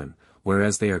accidentally happen,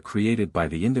 whereas they are created by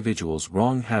the individual's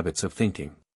wrong habits of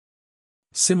thinking.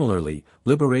 Similarly,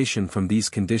 liberation from these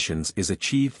conditions is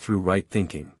achieved through right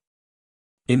thinking.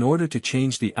 In order to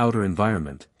change the outer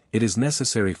environment, it is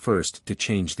necessary first to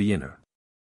change the inner.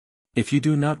 If you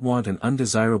do not want an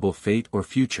undesirable fate or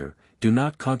future, do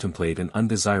not contemplate an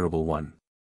undesirable one.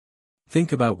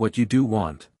 Think about what you do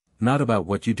want, not about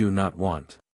what you do not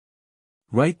want.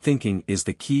 Right thinking is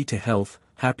the key to health,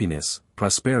 happiness,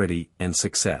 prosperity, and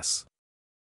success.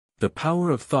 The power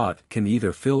of thought can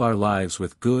either fill our lives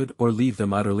with good or leave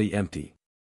them utterly empty.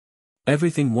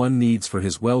 Everything one needs for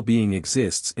his well-being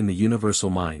exists in the universal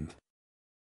mind.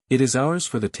 It is ours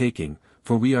for the taking,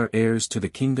 for we are heirs to the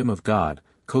kingdom of God,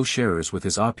 co-sharers with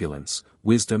his opulence,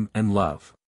 wisdom and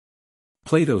love.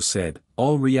 Plato said,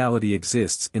 all reality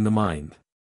exists in the mind.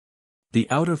 The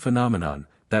outer phenomenon,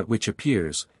 that which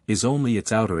appears, is only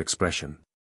its outer expression.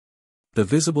 The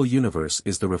visible universe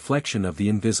is the reflection of the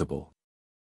invisible.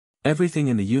 Everything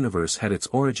in the universe had its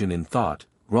origin in thought,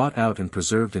 wrought out and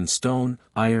preserved in stone,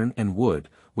 iron and wood,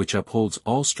 which upholds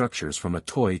all structures from a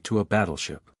toy to a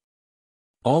battleship.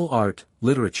 All art,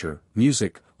 literature,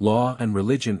 music, law and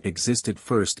religion existed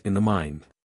first in the mind.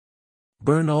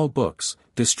 Burn all books,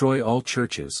 destroy all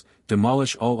churches,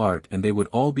 demolish all art and they would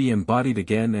all be embodied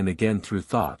again and again through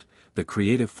thought, the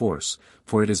creative force,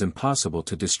 for it is impossible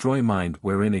to destroy mind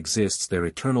wherein exists their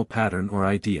eternal pattern or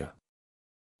idea.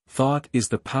 Thought is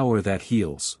the power that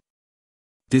heals.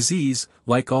 Disease,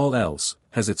 like all else,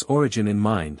 has its origin in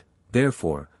mind,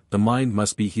 therefore, the mind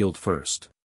must be healed first.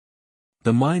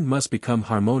 The mind must become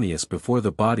harmonious before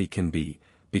the body can be,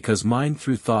 because mind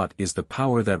through thought is the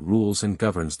power that rules and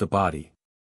governs the body.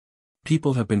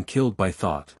 People have been killed by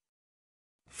thought.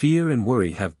 Fear and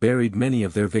worry have buried many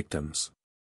of their victims.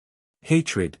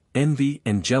 Hatred, envy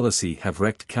and jealousy have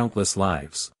wrecked countless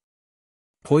lives.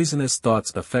 Poisonous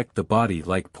thoughts affect the body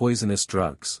like poisonous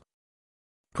drugs.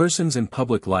 Persons in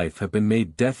public life have been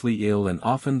made deathly ill and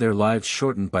often their lives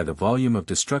shortened by the volume of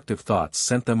destructive thoughts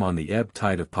sent them on the ebb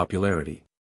tide of popularity.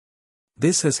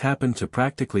 This has happened to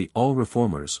practically all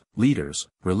reformers, leaders,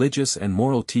 religious and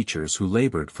moral teachers who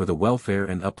labored for the welfare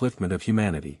and upliftment of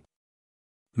humanity.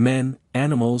 Men,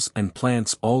 animals and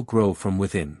plants all grow from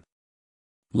within.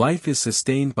 Life is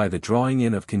sustained by the drawing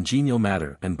in of congenial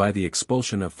matter and by the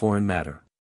expulsion of foreign matter.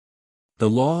 The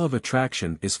law of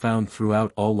attraction is found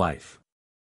throughout all life.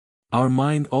 Our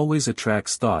mind always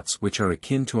attracts thoughts which are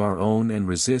akin to our own and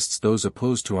resists those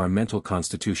opposed to our mental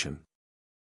constitution.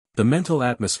 The mental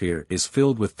atmosphere is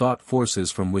filled with thought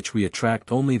forces from which we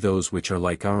attract only those which are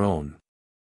like our own.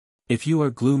 If you are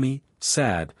gloomy,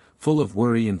 sad, full of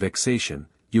worry and vexation,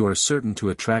 you are certain to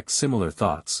attract similar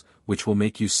thoughts, which will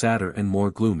make you sadder and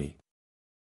more gloomy.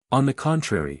 On the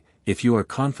contrary, if you are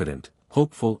confident,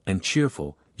 hopeful and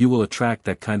cheerful, you will attract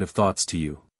that kind of thoughts to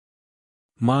you.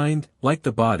 Mind, like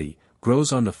the body,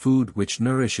 grows on the food which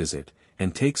nourishes it,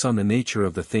 and takes on the nature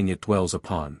of the thing it dwells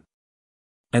upon.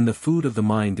 And the food of the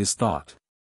mind is thought.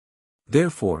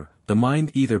 Therefore, the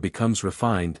mind either becomes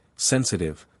refined,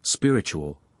 sensitive,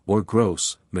 spiritual, or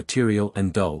gross, material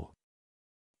and dull.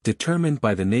 Determined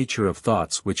by the nature of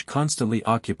thoughts which constantly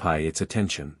occupy its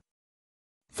attention.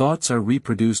 Thoughts are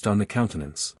reproduced on the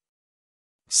countenance.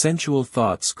 Sensual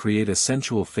thoughts create a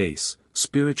sensual face,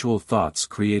 spiritual thoughts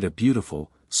create a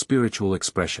beautiful, spiritual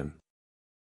expression.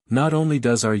 Not only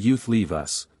does our youth leave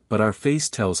us, but our face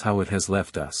tells how it has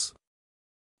left us.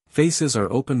 Faces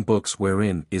are open books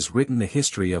wherein is written the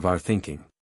history of our thinking.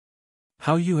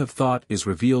 How you have thought is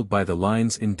revealed by the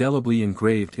lines indelibly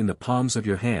engraved in the palms of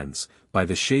your hands, by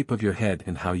the shape of your head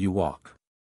and how you walk.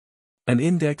 An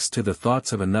index to the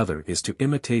thoughts of another is to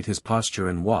imitate his posture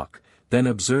and walk, then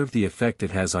observe the effect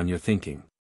it has on your thinking.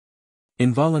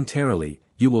 Involuntarily,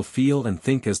 you will feel and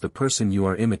think as the person you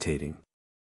are imitating.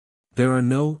 There are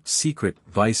no secret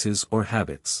vices or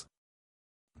habits.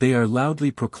 They are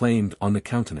loudly proclaimed on the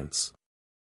countenance.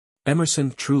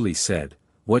 Emerson truly said,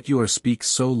 "What you are speaks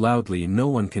so loudly no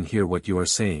one can hear what you are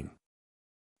saying."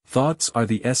 Thoughts are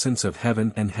the essence of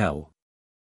heaven and hell.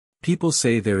 People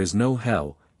say there is no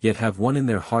hell, yet have one in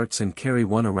their hearts and carry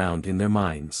one around in their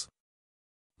minds.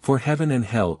 For heaven and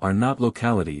hell are not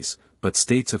localities, but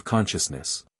states of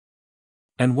consciousness.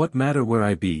 And what matter where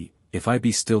I be, if I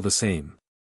be still the same?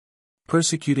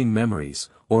 Persecuting memories,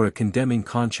 or a condemning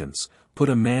conscience, put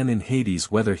a man in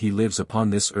Hades whether he lives upon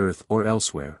this earth or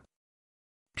elsewhere.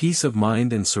 Peace of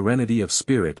mind and serenity of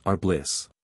spirit are bliss.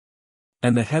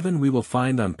 And the heaven we will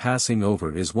find on passing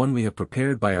over is one we have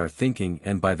prepared by our thinking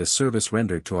and by the service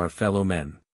rendered to our fellow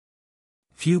men.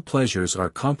 Few pleasures are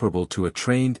comparable to a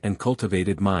trained and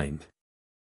cultivated mind.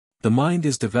 The mind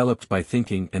is developed by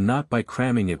thinking and not by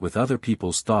cramming it with other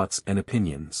people's thoughts and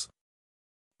opinions.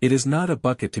 It is not a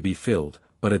bucket to be filled,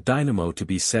 but a dynamo to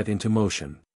be set into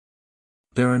motion.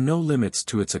 There are no limits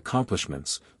to its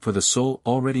accomplishments, for the soul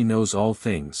already knows all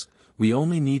things, we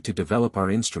only need to develop our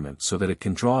instrument so that it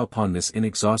can draw upon this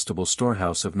inexhaustible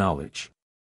storehouse of knowledge.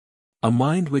 A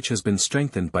mind which has been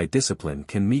strengthened by discipline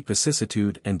can meet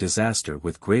vicissitude and disaster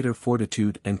with greater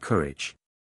fortitude and courage.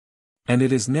 And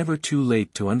it is never too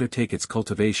late to undertake its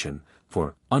cultivation,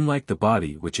 for, unlike the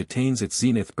body which attains its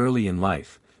zenith early in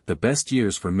life, the best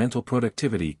years for mental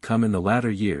productivity come in the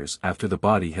latter years after the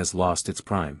body has lost its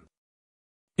prime.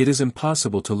 It is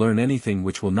impossible to learn anything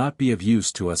which will not be of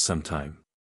use to us sometime.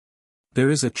 There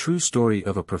is a true story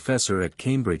of a professor at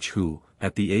Cambridge who,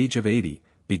 at the age of 80,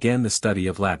 began the study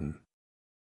of Latin.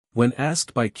 When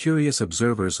asked by curious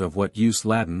observers of what use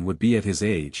Latin would be at his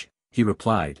age, he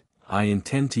replied, "I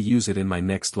intend to use it in my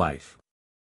next life."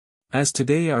 As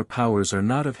today our powers are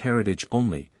not of heritage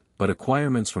only, but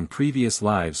acquirements from previous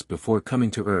lives before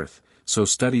coming to earth, so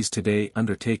studies today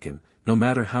undertaken, no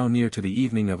matter how near to the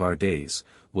evening of our days,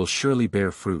 will surely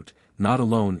bear fruit, not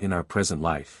alone in our present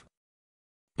life,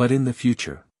 but in the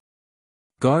future.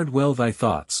 Guard well thy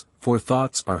thoughts, for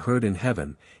thoughts are heard in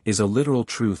heaven, is a literal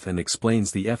truth and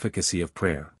explains the efficacy of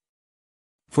prayer.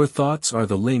 For thoughts are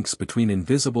the links between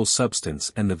invisible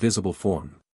substance and the visible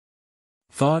form.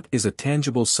 Thought is a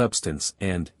tangible substance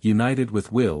and, united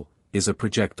with will, is a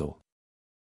projectile.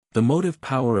 The motive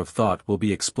power of thought will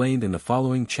be explained in the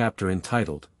following chapter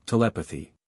entitled,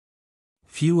 Telepathy.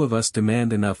 Few of us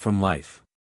demand enough from life.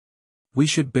 We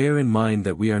should bear in mind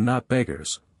that we are not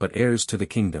beggars, but heirs to the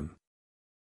kingdom.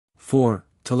 4.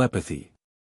 Telepathy.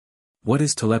 What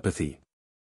is telepathy?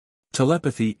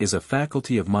 Telepathy is a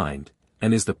faculty of mind,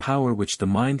 and is the power which the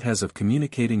mind has of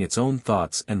communicating its own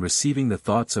thoughts and receiving the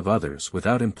thoughts of others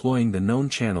without employing the known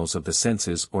channels of the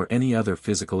senses or any other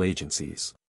physical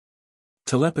agencies.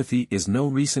 Telepathy is no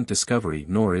recent discovery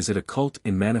nor is it occult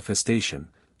in manifestation,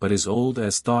 but is old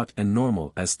as thought and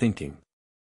normal as thinking.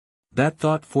 That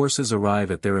thought forces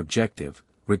arrive at their objective,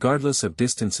 regardless of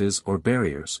distances or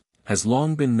barriers, has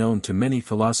long been known to many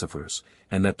philosophers,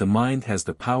 and that the mind has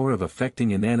the power of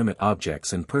affecting inanimate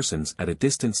objects and persons at a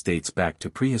distance dates back to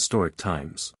prehistoric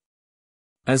times.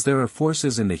 As there are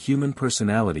forces in the human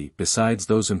personality besides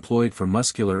those employed for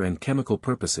muscular and chemical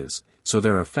purposes, so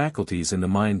there are faculties in the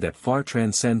mind that far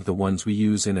transcend the ones we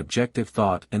use in objective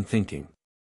thought and thinking.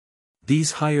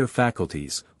 These higher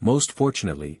faculties, most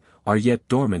fortunately, are yet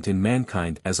dormant in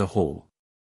mankind as a whole.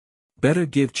 Better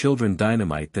give children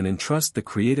dynamite than entrust the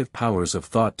creative powers of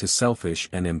thought to selfish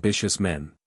and ambitious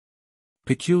men.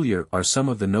 Peculiar are some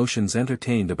of the notions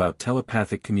entertained about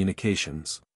telepathic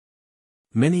communications.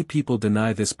 Many people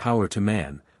deny this power to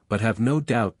man, but have no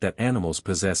doubt that animals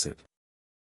possess it.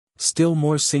 Still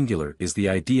more singular is the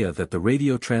idea that the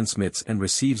radio transmits and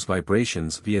receives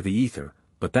vibrations via the ether,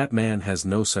 but that man has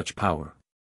no such power.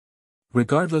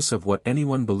 Regardless of what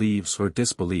anyone believes or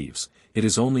disbelieves, it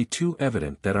is only too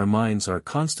evident that our minds are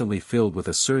constantly filled with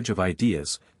a surge of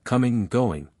ideas, coming and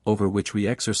going, over which we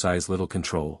exercise little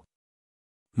control.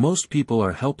 Most people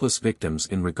are helpless victims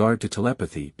in regard to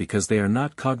telepathy because they are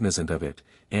not cognizant of it,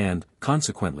 and,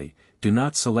 consequently, do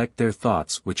not select their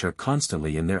thoughts which are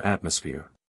constantly in their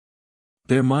atmosphere.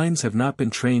 Their minds have not been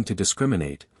trained to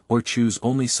discriminate, or choose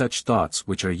only such thoughts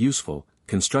which are useful,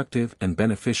 constructive and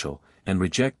beneficial, and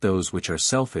reject those which are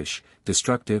selfish,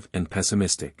 destructive and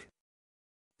pessimistic.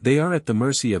 They are at the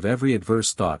mercy of every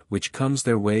adverse thought which comes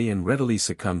their way and readily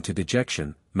succumb to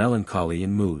dejection, melancholy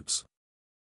and moods.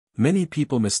 Many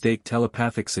people mistake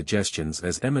telepathic suggestions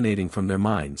as emanating from their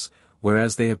minds,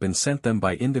 whereas they have been sent them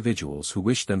by individuals who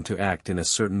wish them to act in a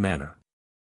certain manner.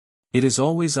 It is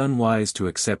always unwise to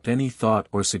accept any thought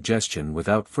or suggestion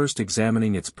without first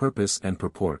examining its purpose and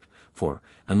purport, for,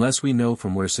 unless we know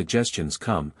from where suggestions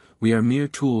come, we are mere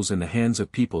tools in the hands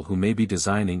of people who may be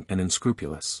designing and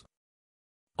unscrupulous.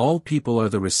 All people are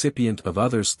the recipient of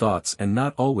others' thoughts and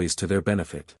not always to their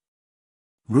benefit.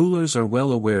 Rulers are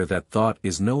well aware that thought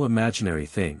is no imaginary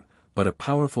thing, but a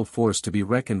powerful force to be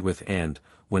reckoned with and,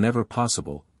 whenever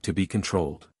possible, to be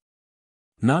controlled.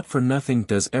 Not for nothing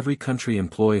does every country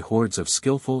employ hordes of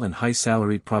skillful and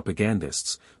high-salaried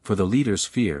propagandists, for the leaders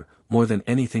fear, more than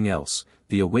anything else,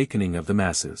 the awakening of the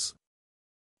masses.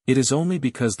 It is only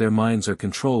because their minds are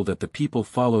controlled that the people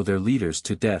follow their leaders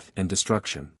to death and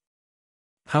destruction.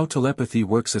 How telepathy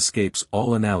works escapes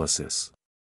all analysis.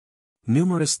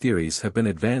 Numerous theories have been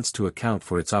advanced to account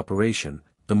for its operation,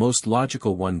 the most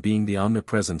logical one being the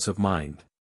omnipresence of mind.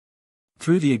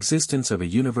 Through the existence of a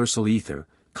universal ether,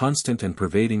 constant and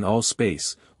pervading all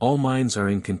space, all minds are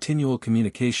in continual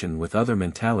communication with other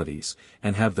mentalities,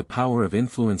 and have the power of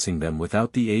influencing them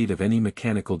without the aid of any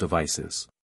mechanical devices.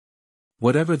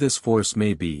 Whatever this force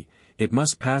may be, it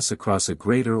must pass across a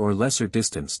greater or lesser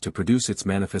distance to produce its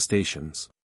manifestations.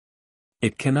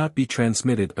 It cannot be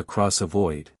transmitted across a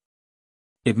void.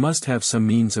 It must have some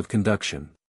means of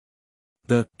conduction.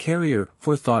 The carrier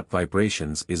for thought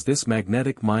vibrations is this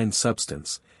magnetic mind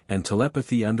substance, and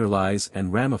telepathy underlies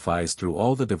and ramifies through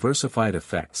all the diversified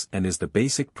effects and is the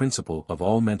basic principle of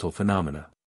all mental phenomena.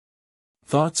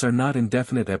 Thoughts are not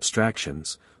indefinite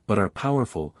abstractions, but are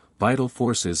powerful, vital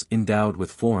forces endowed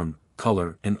with form,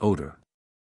 color and odor.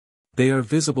 They are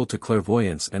visible to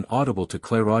clairvoyants and audible to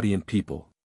clairaudient people.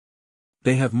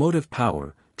 They have motive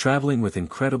power, traveling with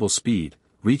incredible speed,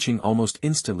 reaching almost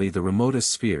instantly the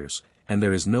remotest spheres, and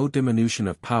there is no diminution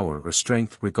of power or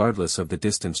strength regardless of the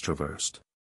distance traversed.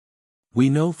 We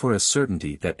know for a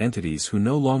certainty that entities who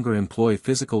no longer employ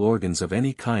physical organs of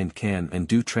any kind can and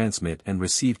do transmit and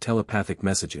receive telepathic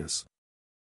messages.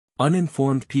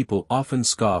 Uninformed people often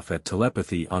scoff at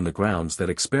telepathy on the grounds that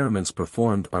experiments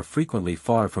performed are frequently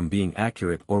far from being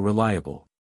accurate or reliable.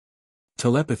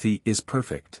 Telepathy is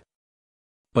perfect.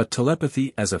 But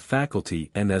telepathy as a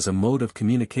faculty and as a mode of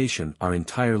communication are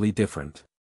entirely different.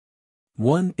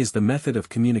 One is the method of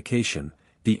communication,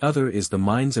 the other is the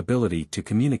mind's ability to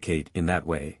communicate in that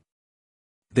way.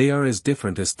 They are as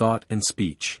different as thought and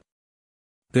speech.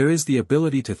 There is the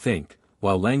ability to think,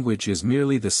 while language is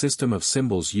merely the system of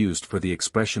symbols used for the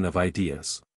expression of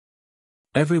ideas.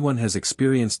 Everyone has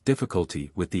experienced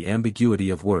difficulty with the ambiguity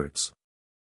of words.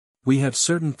 We have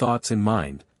certain thoughts in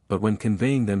mind, but when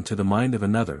conveying them to the mind of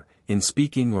another, in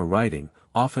speaking or writing,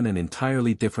 often an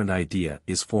entirely different idea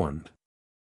is formed.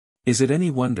 Is it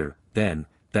any wonder, then,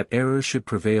 that error should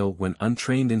prevail when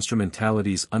untrained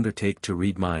instrumentalities undertake to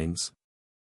read minds?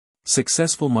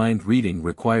 Successful mind reading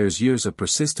requires years of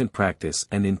persistent practice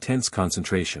and intense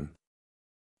concentration.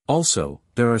 Also,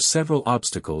 there are several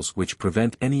obstacles which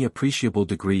prevent any appreciable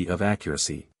degree of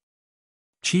accuracy.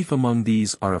 Chief among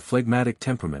these are a phlegmatic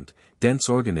temperament, dense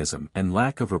organism and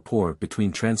lack of rapport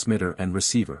between transmitter and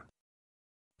receiver.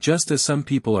 Just as some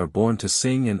people are born to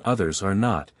sing and others are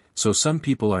not, so some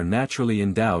people are naturally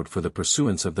endowed for the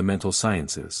pursuance of the mental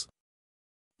sciences.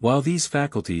 While these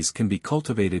faculties can be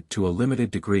cultivated to a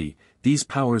limited degree, these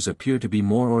powers appear to be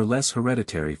more or less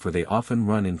hereditary, for they often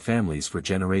run in families for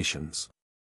generations.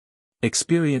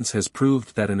 Experience has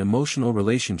proved that an emotional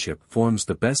relationship forms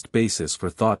the best basis for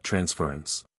thought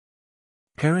transference.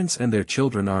 Parents and their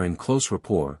children are in close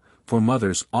rapport, for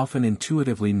mothers often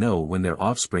intuitively know when their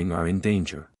offspring are in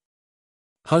danger.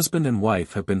 Husband and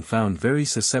wife have been found very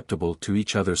susceptible to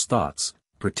each other's thoughts,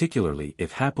 particularly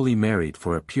if happily married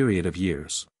for a period of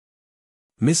years.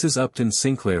 Mrs. Upton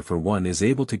Sinclair for one is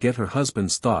able to get her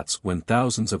husband's thoughts when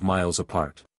thousands of miles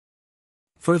apart.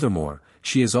 Furthermore,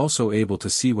 she is also able to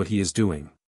see what he is doing.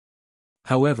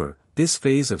 However, this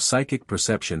phase of psychic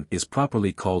perception is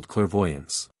properly called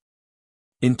clairvoyance.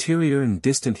 Interior and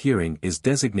distant hearing is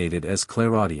designated as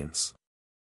clairaudience.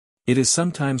 It is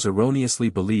sometimes erroneously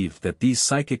believed that these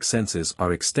psychic senses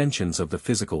are extensions of the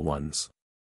physical ones.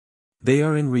 They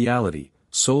are in reality,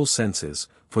 soul senses,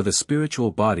 for the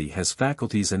spiritual body has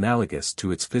faculties analogous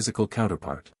to its physical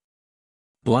counterpart.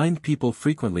 Blind people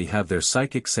frequently have their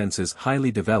psychic senses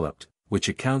highly developed, which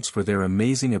accounts for their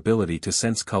amazing ability to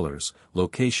sense colors,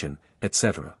 location,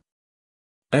 etc.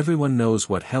 Everyone knows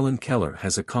what Helen Keller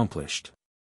has accomplished.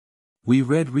 We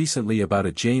read recently about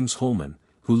a James Holman,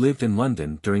 who lived in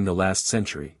London during the last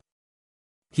century.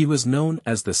 He was known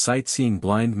as the sightseeing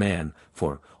blind man,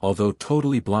 for, although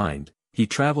totally blind, he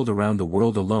traveled around the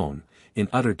world alone, in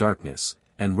utter darkness,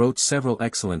 and wrote several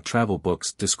excellent travel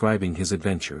books describing his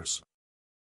adventures.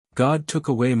 God took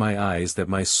away my eyes that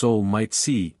my soul might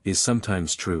see is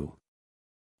sometimes true.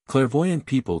 Clairvoyant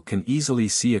people can easily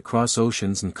see across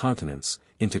oceans and continents,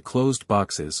 into closed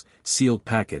boxes, sealed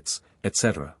packets,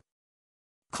 etc.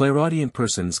 Clairaudient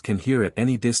persons can hear at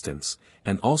any distance,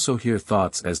 and also hear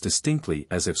thoughts as distinctly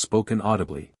as if spoken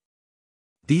audibly.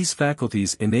 These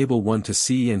faculties enable one to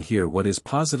see and hear what is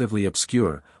positively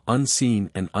obscure,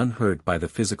 unseen and unheard by the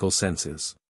physical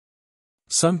senses.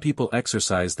 Some people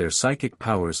exercise their psychic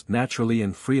powers naturally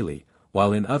and freely,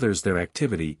 while in others their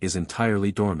activity is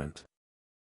entirely dormant.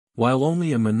 While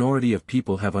only a minority of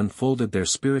people have unfolded their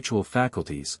spiritual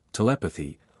faculties,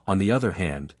 telepathy, on the other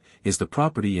hand, is the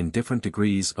property in different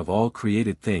degrees of all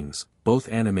created things, both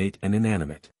animate and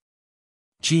inanimate.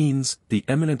 Jeans, the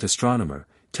eminent astronomer,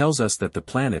 tells us that the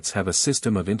planets have a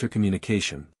system of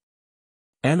intercommunication.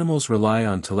 Animals rely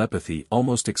on telepathy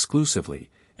almost exclusively,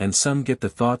 and some get the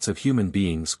thoughts of human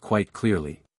beings quite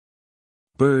clearly.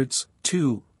 Birds,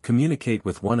 too, communicate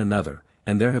with one another,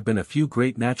 and there have been a few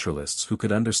great naturalists who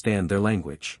could understand their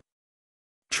language.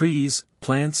 Trees,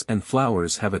 plants and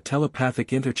flowers have a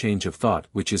telepathic interchange of thought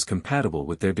which is compatible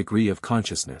with their degree of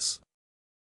consciousness.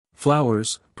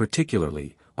 Flowers,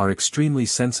 particularly, are extremely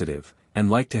sensitive, and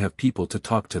like to have people to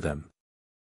talk to them.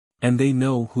 And they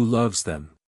know who loves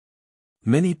them.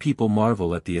 Many people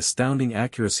marvel at the astounding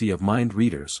accuracy of mind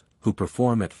readers, who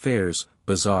perform at fairs,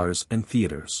 bazaars and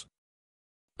theaters.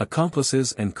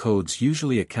 Accomplices and codes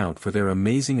usually account for their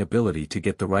amazing ability to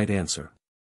get the right answer.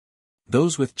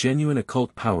 Those with genuine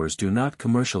occult powers do not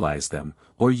commercialize them,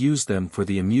 or use them for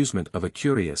the amusement of a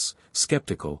curious,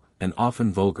 skeptical, and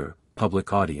often vulgar,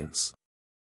 public audience.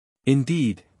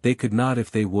 Indeed, they could not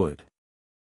if they would.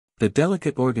 The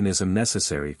delicate organism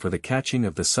necessary for the catching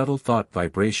of the subtle thought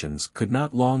vibrations could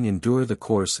not long endure the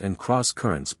coarse and cross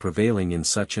currents prevailing in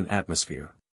such an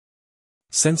atmosphere.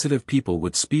 Sensitive people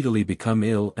would speedily become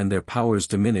ill and their powers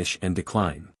diminish and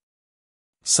decline.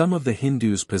 Some of the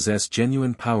Hindus possess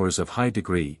genuine powers of high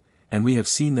degree, and we have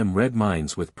seen them read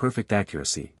minds with perfect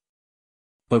accuracy.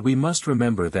 But we must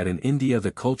remember that in India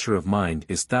the culture of mind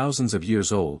is thousands of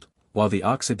years old, while the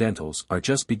Occidentals are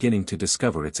just beginning to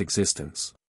discover its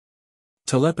existence.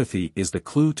 Telepathy is the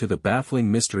clue to the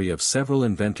baffling mystery of several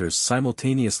inventors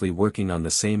simultaneously working on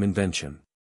the same invention.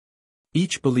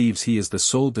 Each believes he is the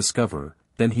sole discoverer,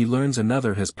 then he learns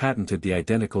another has patented the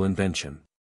identical invention.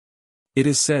 It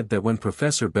is said that when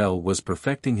Professor Bell was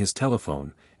perfecting his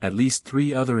telephone, at least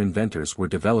 3 other inventors were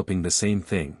developing the same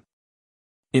thing.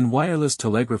 In wireless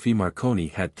telegraphy Marconi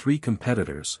had 3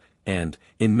 competitors, and,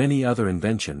 in many other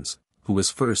inventions, who was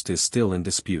first is still in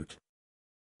dispute.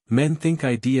 Men think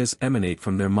ideas emanate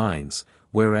from their minds,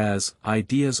 whereas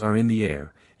ideas are in the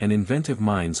air, and inventive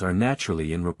minds are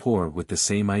naturally in rapport with the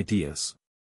same ideas.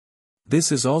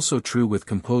 This is also true with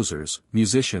composers,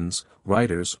 musicians,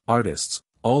 writers, artists,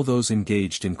 all those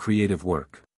engaged in creative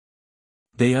work.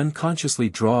 They unconsciously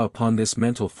draw upon this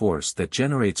mental force that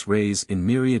generates rays in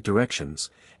myriad directions,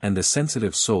 and the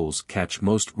sensitive souls catch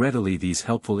most readily these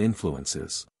helpful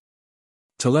influences.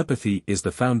 Telepathy is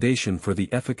the foundation for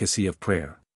the efficacy of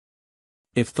prayer.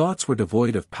 If thoughts were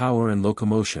devoid of power and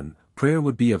locomotion, prayer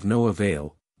would be of no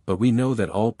avail, but we know that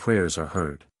all prayers are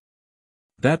heard.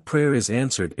 That prayer is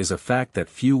answered is a fact that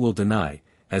few will deny,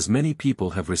 as many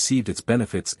people have received its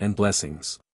benefits and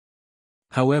blessings.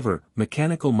 However,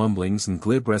 mechanical mumblings and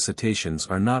glib recitations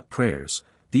are not prayers,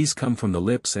 these come from the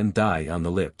lips and die on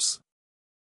the lips.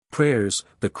 Prayers,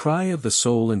 the cry of the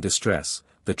soul in distress,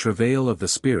 the travail of the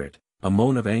spirit, a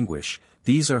moan of anguish,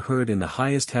 these are heard in the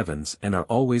highest heavens and are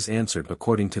always answered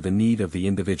according to the need of the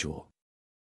individual.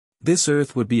 This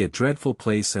earth would be a dreadful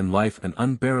place and life an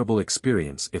unbearable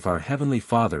experience if our Heavenly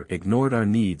Father ignored our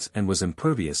needs and was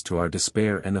impervious to our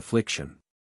despair and affliction.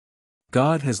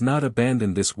 God has not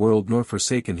abandoned this world nor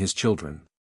forsaken His children.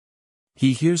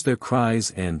 He hears their cries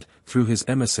and, through His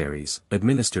emissaries,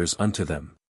 administers unto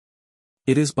them.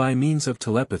 It is by means of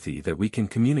telepathy that we can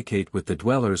communicate with the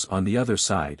dwellers on the other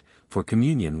side, for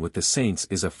communion with the saints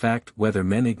is a fact whether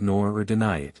men ignore or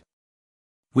deny it.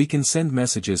 We can send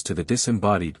messages to the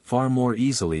disembodied far more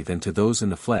easily than to those in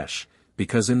the flesh,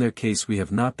 because in their case we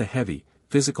have not the heavy,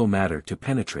 physical matter to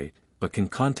penetrate, but can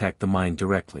contact the mind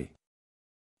directly.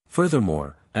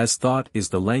 Furthermore, as thought is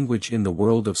the language in the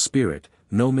world of spirit,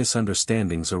 no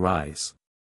misunderstandings arise.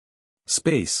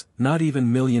 Space, not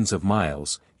even millions of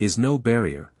miles, is no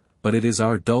barrier, but it is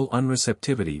our dull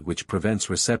unreceptivity which prevents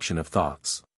reception of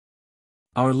thoughts.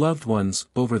 Our loved ones,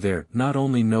 over there, not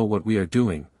only know what we are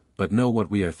doing, but know what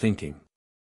we are thinking.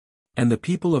 And the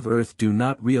people of earth do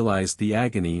not realize the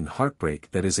agony and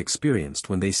heartbreak that is experienced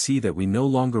when they see that we no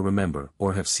longer remember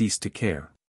or have ceased to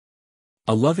care.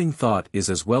 A loving thought is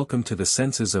as welcome to the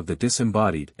senses of the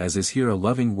disembodied as is here a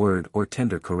loving word or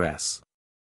tender caress.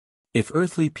 If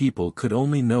earthly people could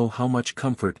only know how much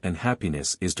comfort and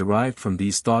happiness is derived from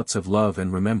these thoughts of love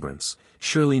and remembrance,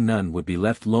 surely none would be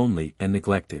left lonely and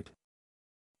neglected.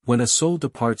 When a soul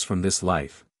departs from this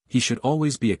life, he should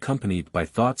always be accompanied by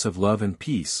thoughts of love and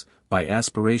peace, by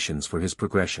aspirations for his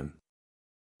progression.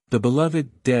 The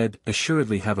beloved dead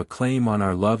assuredly have a claim on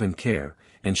our love and care,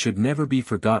 and should never be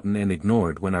forgotten and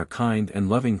ignored when our kind and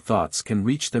loving thoughts can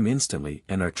reach them instantly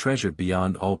and are treasured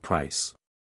beyond all price.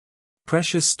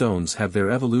 Precious stones have their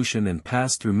evolution and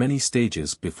pass through many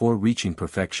stages before reaching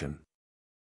perfection.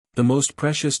 The most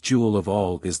precious jewel of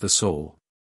all is the soul.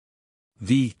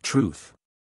 The truth.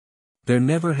 There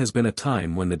never has been a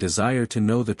time when the desire to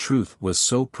know the truth was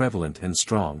so prevalent and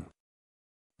strong.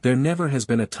 There never has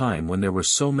been a time when there were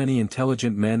so many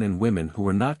intelligent men and women who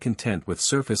were not content with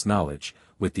surface knowledge,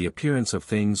 with the appearance of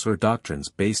things or doctrines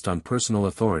based on personal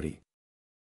authority.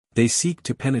 They seek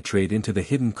to penetrate into the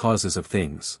hidden causes of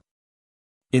things.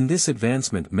 In this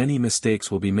advancement many mistakes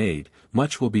will be made,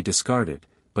 much will be discarded,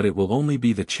 but it will only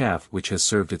be the chaff which has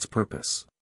served its purpose.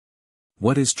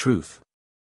 What is truth?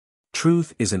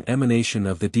 Truth is an emanation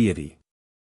of the deity.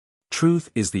 Truth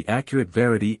is the accurate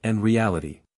verity and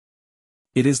reality.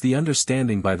 It is the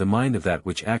understanding by the mind of that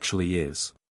which actually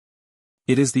is.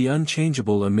 It is the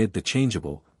unchangeable amid the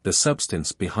changeable, the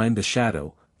substance behind the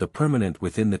shadow, the permanent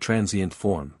within the transient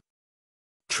form.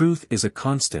 Truth is a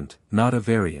constant, not a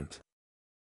variant.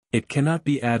 It cannot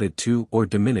be added to or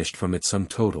diminished from its sum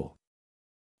total.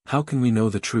 How can we know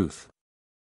the truth?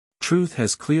 Truth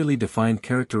has clearly defined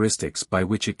characteristics by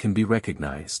which it can be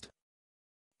recognized.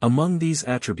 Among these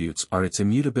attributes are its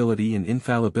immutability and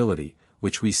infallibility,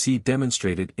 which we see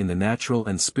demonstrated in the natural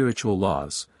and spiritual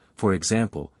laws, for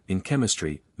example, in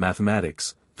chemistry,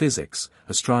 mathematics, physics,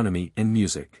 astronomy and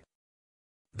music.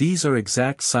 These are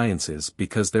exact sciences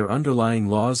because their underlying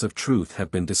laws of truth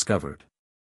have been discovered.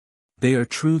 They are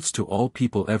truths to all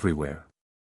people everywhere.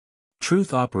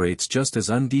 Truth operates just as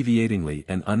undeviatingly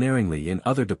and unerringly in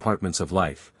other departments of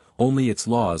life, only its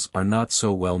laws are not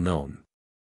so well known.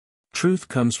 Truth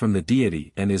comes from the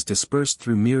deity and is dispersed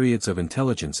through myriads of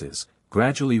intelligences,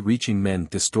 gradually reaching men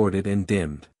distorted and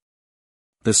dimmed.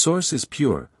 The source is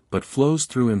pure, but flows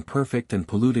through imperfect and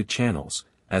polluted channels,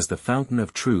 as the fountain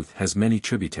of truth has many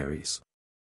tributaries.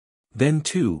 Then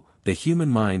too, the human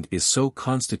mind is so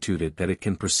constituted that it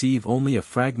can perceive only a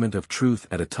fragment of truth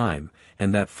at a time,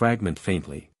 and that fragment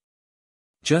faintly.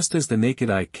 Just as the naked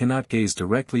eye cannot gaze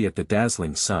directly at the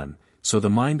dazzling sun, so the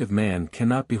mind of man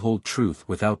cannot behold truth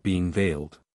without being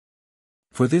veiled.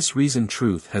 For this reason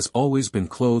truth has always been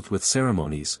clothed with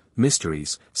ceremonies,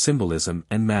 mysteries, symbolism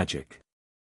and magic.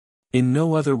 In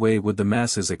no other way would the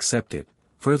masses accept it,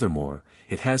 furthermore,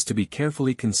 it has to be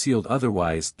carefully concealed,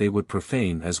 otherwise they would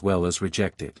profane as well as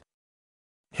reject it.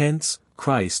 Hence,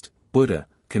 Christ, Buddha,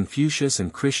 Confucius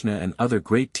and Krishna and other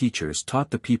great teachers taught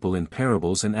the people in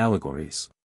parables and allegories.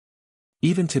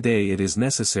 Even today it is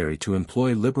necessary to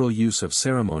employ liberal use of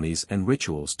ceremonies and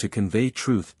rituals to convey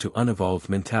truth to unevolved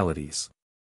mentalities.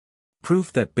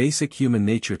 Proof that basic human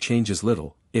nature changes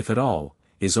little, if at all,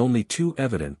 is only too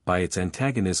evident by its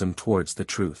antagonism towards the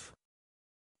truth.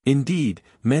 Indeed,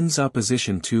 men's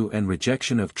opposition to and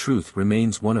rejection of truth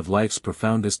remains one of life's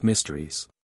profoundest mysteries.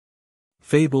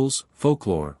 Fables,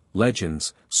 folklore,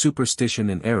 legends, superstition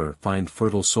and error find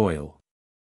fertile soil.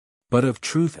 But of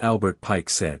truth Albert Pike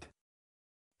said,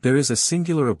 "There is a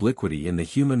singular obliquity in the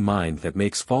human mind that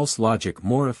makes false logic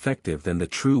more effective than the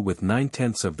true with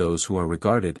 9/10 of those who are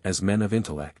regarded as men of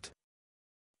intellect.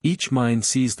 Each mind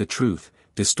sees the truth,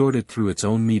 distorted through its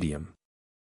own medium.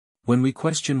 When we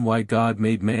question why God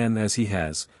made man as he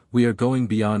has, we are going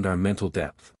beyond our mental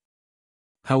depth.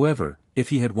 However, if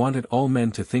he had wanted all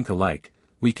men to think alike,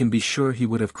 we can be sure he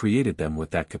would have created them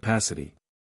with that capacity.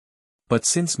 But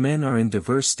since men are in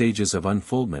diverse stages of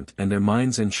unfoldment and their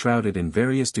minds enshrouded in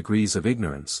various degrees of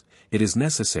ignorance, it is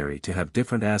necessary to have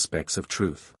different aspects of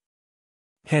truth.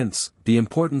 Hence, the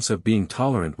importance of being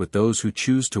tolerant with those who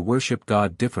choose to worship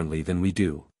God differently than we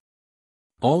do.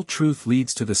 All truth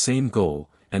leads to the same goal,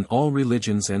 and all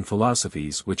religions and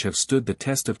philosophies which have stood the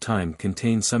test of time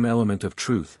contain some element of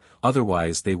truth,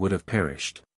 otherwise they would have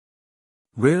perished.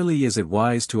 Rarely is it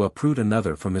wise to uproot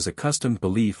another from his accustomed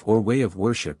belief or way of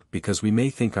worship because we may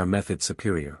think our method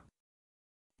superior.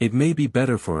 It may be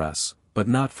better for us, but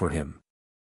not for him.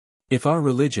 If our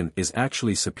religion is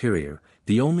actually superior,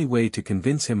 the only way to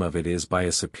convince him of it is by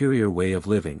a superior way of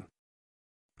living.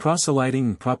 Proselyting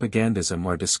and propagandism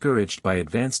are discouraged by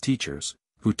advanced teachers,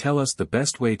 who tell us the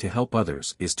best way to help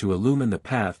others is to illumine the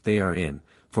path they are in,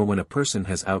 for when a person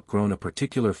has outgrown a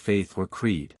particular faith or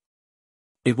creed,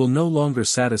 it will no longer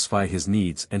satisfy his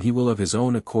needs and he will of his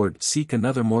own accord seek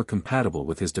another more compatible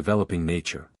with his developing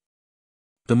nature.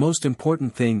 The most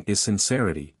important thing is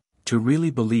sincerity, to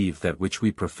really believe that which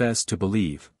we profess to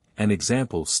believe. An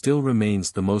example still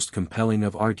remains the most compelling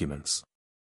of arguments.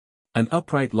 An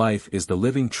upright life is the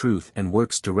living truth and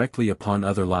works directly upon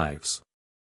other lives.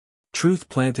 Truth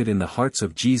planted in the hearts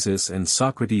of Jesus and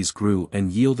Socrates grew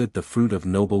and yielded the fruit of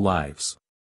noble lives.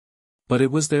 But it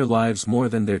was their lives more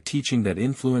than their teaching that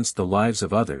influenced the lives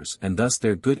of others, and thus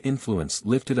their good influence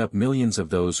lifted up millions of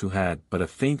those who had but a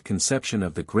faint conception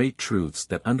of the great truths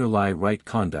that underlie right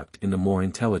conduct in the more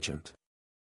intelligent.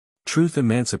 Truth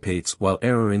emancipates while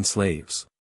error enslaves.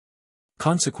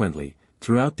 Consequently,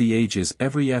 throughout the ages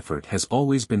every effort has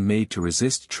always been made to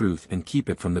resist truth and keep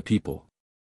it from the people.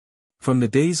 From the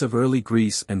days of early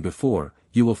Greece and before,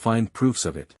 you will find proofs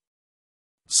of it.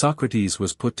 Socrates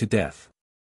was put to death.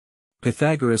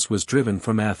 Pythagoras was driven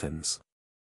from Athens.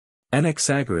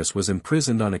 Anaxagoras was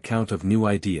imprisoned on account of new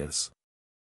ideas.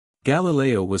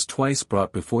 Galileo was twice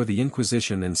brought before the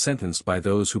Inquisition and sentenced by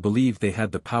those who believed they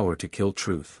had the power to kill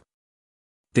truth.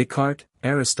 Descartes,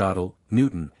 Aristotle,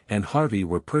 Newton, and Harvey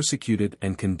were persecuted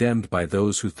and condemned by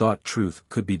those who thought truth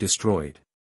could be destroyed.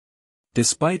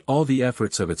 Despite all the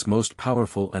efforts of its most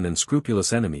powerful and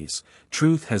unscrupulous enemies,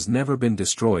 truth has never been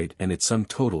destroyed and its sum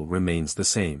total remains the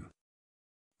same.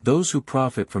 Those who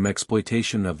profit from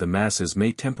exploitation of the masses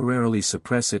may temporarily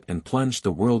suppress it and plunge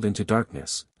the world into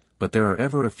darkness, but there are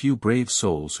ever a few brave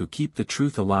souls who keep the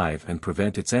truth alive and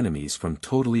prevent its enemies from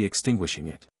totally extinguishing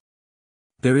it.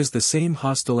 There is the same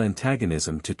hostile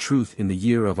antagonism to truth in the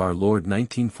year of our Lord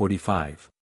 1945.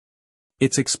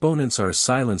 Its exponents are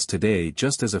silenced today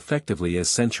just as effectively as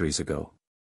centuries ago.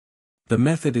 The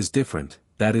method is different,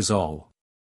 that is all.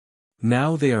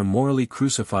 Now they are morally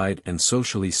crucified and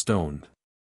socially stoned.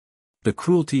 The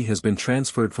cruelty has been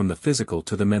transferred from the physical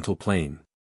to the mental plane.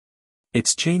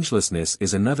 Its changelessness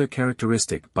is another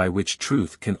characteristic by which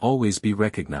truth can always be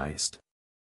recognized.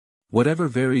 Whatever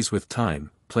varies with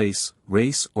time, place,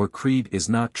 race or creed is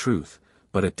not truth,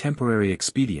 but a temporary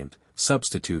expedient,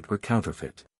 substitute or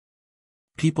counterfeit.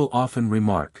 People often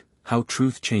remark how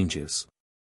truth changes.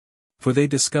 For they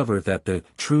discover that the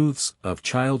truths of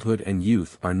childhood and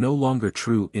youth are no longer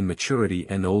true in maturity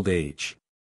and old age.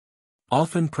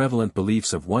 Often prevalent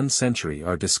beliefs of one century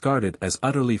are discarded as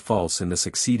utterly false in the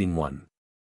succeeding one.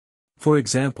 For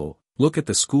example, look at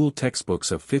the school textbooks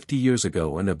of 50 years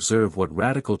ago and observe what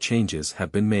radical changes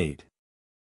have been made.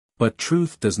 But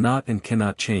truth does not and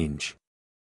cannot change.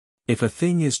 If a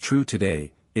thing is true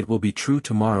today, it will be true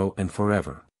tomorrow and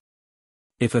forever.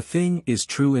 If a thing is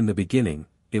true in the beginning,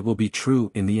 it will be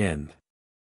true in the end.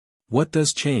 What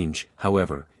does change,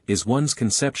 however, is one's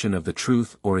conception of the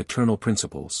truth or eternal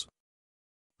principles.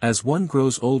 As one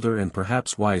grows older and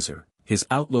perhaps wiser, his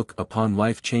outlook upon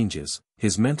life changes,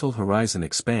 his mental horizon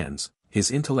expands,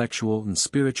 his intellectual and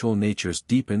spiritual natures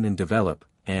deepen and develop,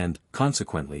 and,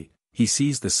 consequently, he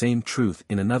sees the same truth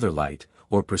in another light,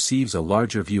 or perceives a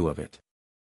larger view of it.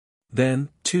 Then,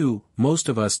 too, most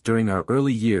of us during our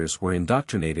early years were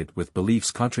indoctrinated with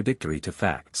beliefs contradictory to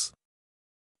facts.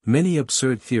 Many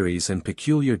absurd theories and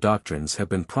peculiar doctrines have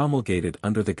been promulgated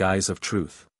under the guise of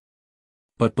truth.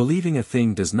 But believing a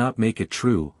thing does not make it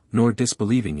true, nor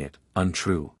disbelieving it,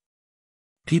 untrue.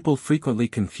 People frequently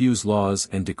confuse laws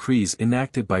and decrees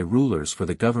enacted by rulers for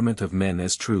the government of men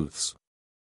as truths.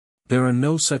 There are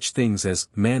no such things as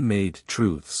man-made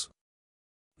truths.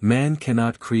 Man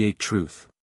cannot create truth.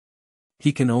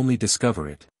 He can only discover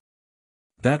it.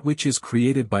 That which is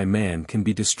created by man can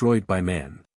be destroyed by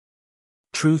man.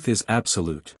 Truth is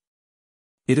absolute.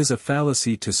 It is a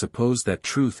fallacy to suppose that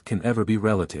truth can ever be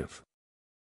relative.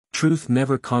 Truth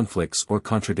never conflicts or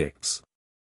contradicts.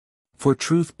 For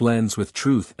truth blends with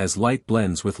truth as light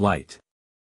blends with light.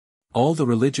 All the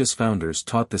religious founders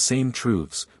taught the same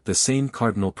truths, the same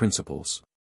cardinal principles.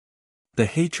 The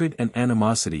hatred and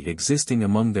animosity existing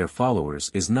among their followers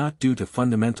is not due to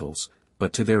fundamentals,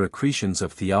 but to their accretions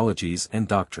of theologies and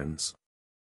doctrines.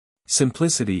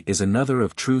 Simplicity is another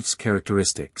of truth's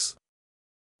characteristics.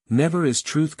 Never is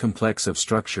truth complex of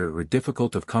structure or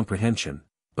difficult of comprehension,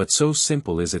 but so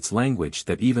simple is its language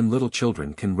that even little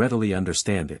children can readily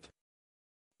understand it.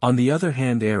 On the other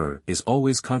hand, error is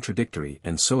always contradictory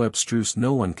and so abstruse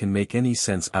no one can make any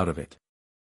sense out of it.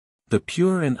 The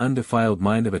pure and undefiled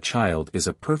mind of a child is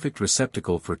a perfect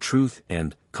receptacle for truth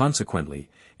and, consequently,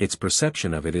 its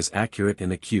perception of it is accurate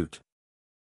and acute.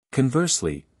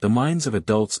 Conversely, the minds of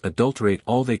adults adulterate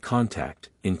all they contact,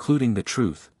 including the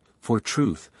truth, for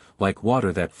truth, like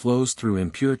water that flows through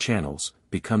impure channels,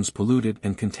 becomes polluted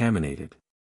and contaminated.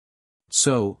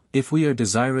 So, if we are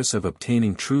desirous of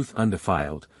obtaining truth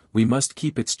undefiled, we must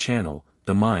keep its channel,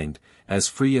 the mind, as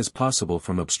free as possible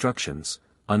from obstructions,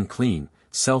 unclean,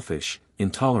 selfish,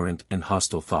 intolerant and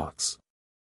hostile thoughts.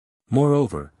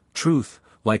 Moreover, truth,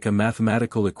 like a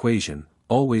mathematical equation,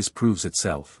 always proves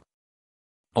itself.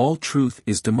 All truth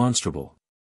is demonstrable.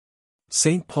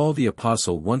 St. Paul the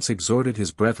Apostle once exhorted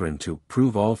his brethren to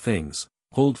prove all things,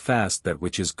 hold fast that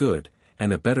which is good,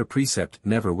 and a better precept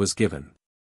never was given.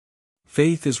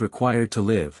 Faith is required to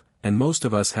live, and most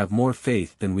of us have more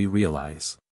faith than we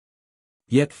realize.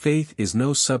 Yet faith is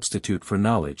no substitute for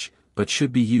knowledge, but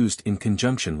should be used in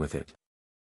conjunction with it.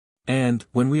 And,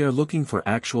 when we are looking for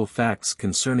actual facts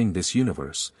concerning this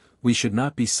universe, we should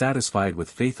not be satisfied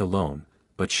with faith alone,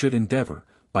 but should endeavor,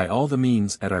 by all the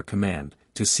means at our command,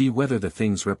 to see whether the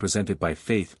things represented by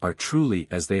faith are truly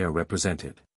as they are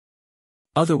represented.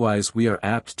 Otherwise we are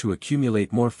apt to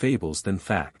accumulate more fables than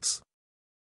facts.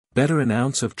 Better an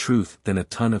ounce of truth than a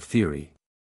ton of theory.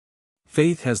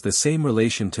 Faith has the same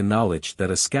relation to knowledge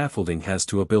that a scaffolding has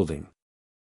to a building.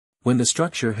 When the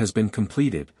structure has been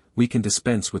completed, we can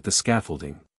dispense with the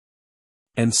scaffolding.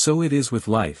 And so it is with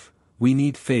life, we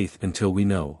need faith until we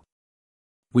know.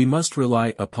 We must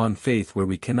rely upon faith where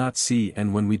we cannot see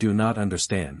and when we do not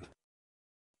understand.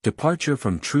 Departure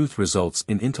from truth results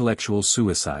in intellectual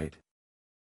suicide.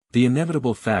 The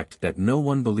inevitable fact that no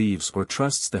one believes or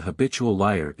trusts the habitual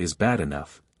liar is bad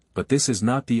enough, but this is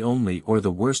not the only or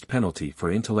the worst penalty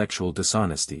for intellectual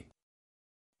dishonesty.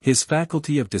 His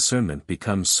faculty of discernment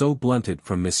becomes so blunted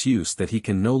from misuse that he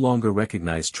can no longer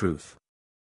recognize truth.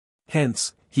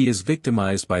 Hence, he is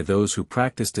victimized by those who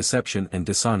practice deception and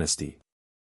dishonesty.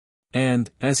 And,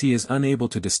 as he is unable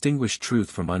to distinguish truth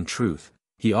from untruth,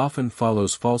 he often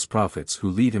follows false prophets who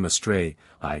lead him astray,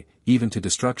 even to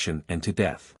destruction and to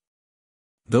death.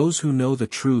 Those who know the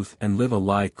truth and live a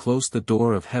lie close the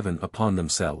door of heaven upon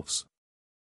themselves.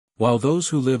 While those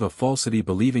who live a falsity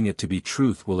believing it to be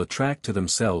truth will attract to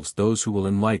themselves those who will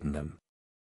enlighten them.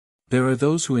 There are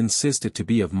those who insist it to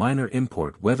be of minor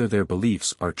import whether their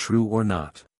beliefs are true or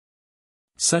not.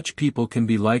 Such people can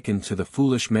be likened to the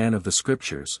foolish man of the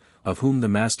Scriptures, of whom the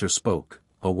Master spoke,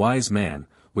 a wise man,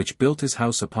 which built his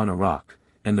house upon a rock,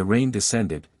 and the rain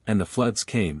descended, and the floods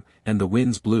came, and the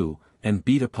winds blew, and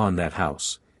beat upon that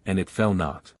house, and it fell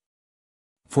not.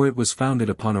 For it was founded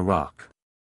upon a rock.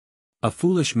 A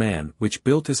foolish man which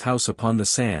built his house upon the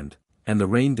sand, and the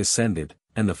rain descended,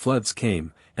 and the floods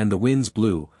came, and the winds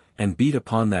blew, and beat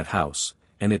upon that house,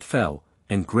 and it fell,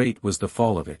 and great was the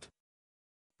fall of it.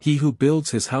 He who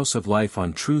builds his house of life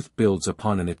on truth builds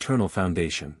upon an eternal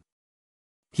foundation.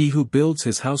 He who builds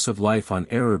his house of life on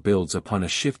error builds upon a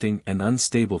shifting and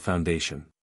unstable foundation.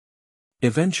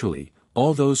 Eventually,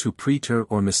 all those who preter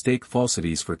or mistake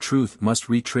falsities for truth must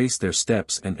retrace their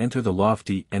steps and enter the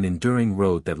lofty and enduring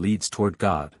road that leads toward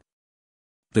God.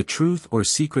 The truth or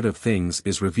secret of things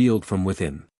is revealed from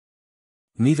within.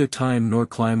 Neither time nor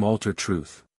clime alter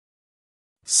truth.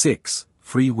 6.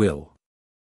 Free will.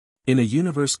 In a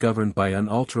universe governed by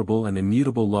unalterable and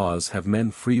immutable laws, have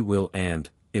men free will, and,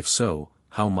 if so,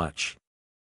 how much?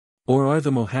 Or are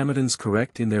the Mohammedans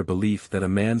correct in their belief that a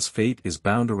man's fate is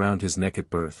bound around his neck at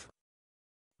birth?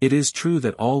 It is true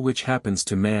that all which happens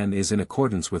to man is in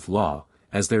accordance with law,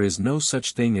 as there is no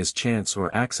such thing as chance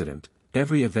or accident.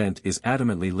 Every event is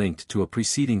adamantly linked to a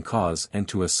preceding cause and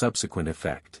to a subsequent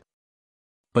effect.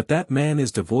 But that man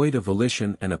is devoid of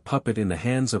volition and a puppet in the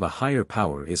hands of a higher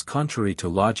power is contrary to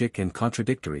logic and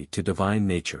contradictory to divine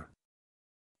nature.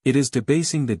 It is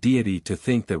debasing the deity to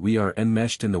think that we are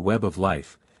enmeshed in the web of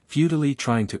life, futilely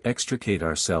trying to extricate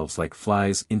ourselves like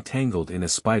flies entangled in a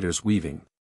spider's weaving.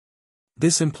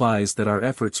 This implies that our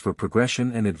efforts for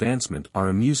progression and advancement are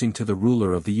amusing to the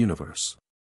ruler of the universe.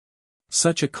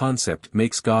 Such a concept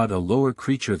makes God a lower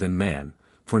creature than man,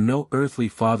 for no earthly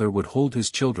father would hold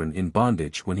his children in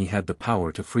bondage when he had the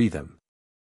power to free them.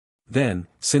 Then,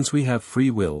 since we have free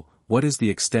will, what is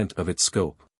the extent of its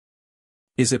scope?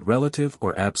 Is it relative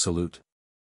or absolute?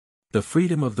 The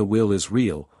freedom of the will is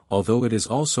real, although it is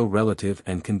also relative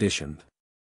and conditioned.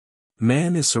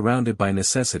 Man is surrounded by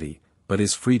necessity, but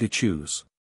is free to choose.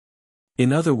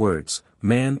 In other words,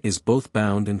 man is both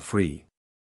bound and free.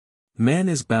 Man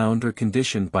is bound or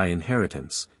conditioned by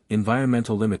inheritance,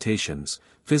 environmental limitations,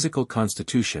 physical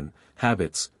constitution,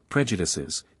 habits,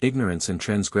 prejudices, ignorance and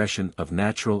transgression of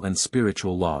natural and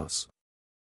spiritual laws.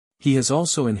 He has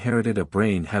also inherited a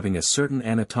brain having a certain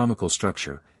anatomical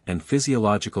structure, and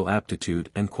physiological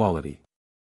aptitude and quality.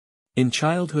 In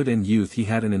childhood and youth he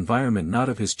had an environment not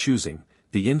of his choosing,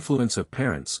 the influence of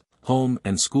parents, home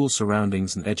and school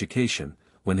surroundings and education,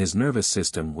 when his nervous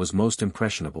system was most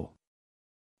impressionable.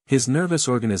 His nervous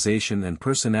organization and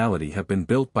personality have been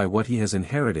built by what he has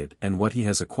inherited and what he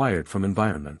has acquired from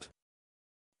environment.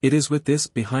 It is with this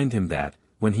behind him that,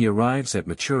 when he arrives at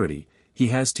maturity, he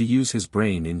has to use his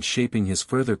brain in shaping his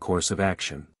further course of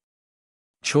action.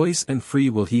 Choice and free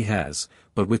will he has,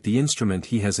 but with the instrument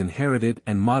he has inherited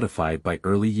and modified by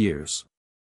early years.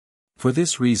 For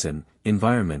this reason,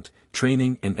 environment,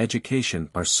 training and education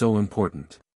are so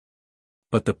important.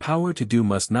 But the power to do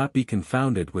must not be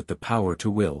confounded with the power to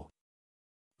will.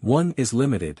 One is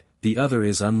limited, the other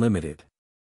is unlimited.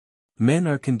 Men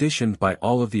are conditioned by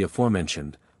all of the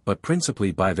aforementioned, but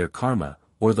principally by their karma,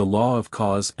 or the law of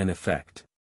cause and effect.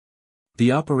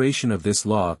 The operation of this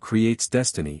law creates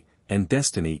destiny, and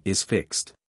destiny is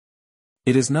fixed.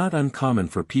 It is not uncommon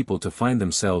for people to find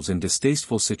themselves in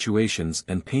distasteful situations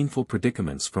and painful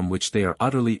predicaments from which they are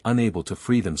utterly unable to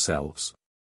free themselves.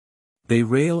 They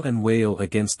rail and wail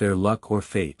against their luck or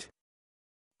fate.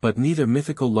 But neither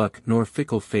mythical luck nor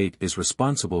fickle fate is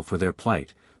responsible for their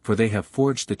plight, for they have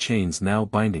forged the chains now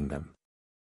binding them.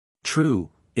 True,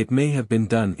 it may have been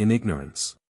done in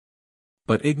ignorance.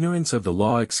 But ignorance of the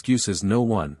law excuses no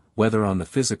one, whether on the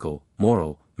physical,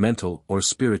 moral, mental or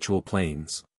spiritual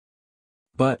planes.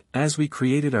 But, as we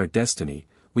created our destiny,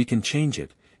 we can change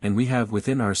it, and we have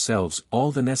within ourselves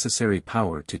all the necessary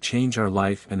power to change our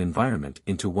life and environment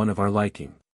into one of our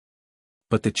liking.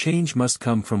 But the change must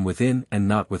come from within and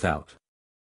not without.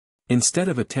 Instead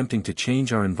of attempting to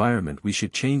change our environment, we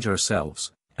should change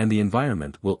ourselves, and the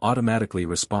environment will automatically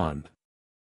respond.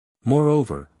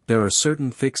 Moreover, there are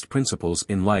certain fixed principles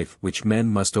in life which men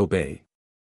must obey.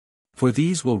 For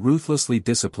these will ruthlessly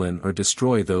discipline or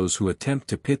destroy those who attempt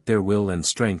to pit their will and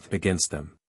strength against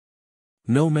them.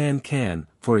 No man can,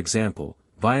 for example,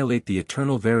 violate the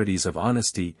eternal verities of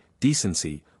honesty,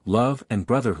 decency, love and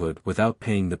brotherhood without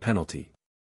paying the penalty.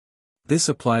 This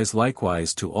applies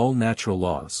likewise to all natural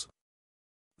laws.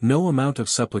 No amount of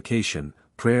supplication,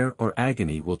 prayer or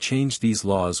agony will change these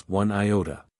laws one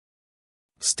iota.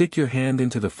 Stick your hand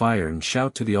into the fire and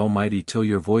shout to the Almighty till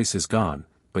your voice is gone,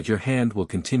 but your hand will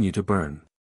continue to burn.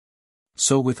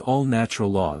 So with all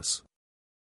natural laws.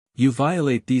 You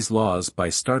violate these laws by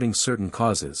starting certain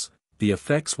causes, the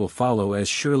effects will follow as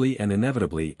surely and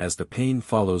inevitably as the pain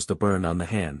follows the burn on the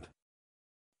hand.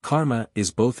 Karma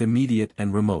is both immediate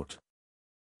and remote.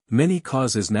 Many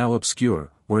causes now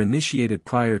obscure, were initiated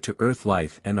prior to earth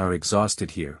life and are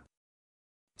exhausted here.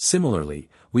 Similarly,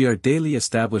 we are daily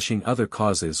establishing other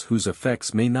causes whose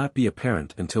effects may not be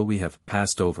apparent until we have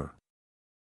passed over.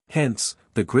 Hence,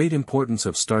 the great importance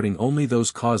of starting only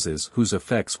those causes whose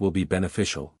effects will be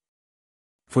beneficial.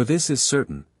 For this is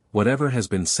certain, whatever has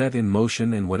been set in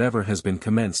motion and whatever has been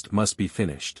commenced must be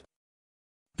finished.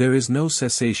 There is no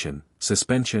cessation,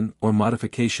 suspension or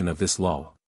modification of this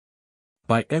law.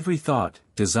 By every thought,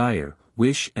 desire,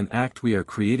 wish and act we are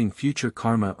creating future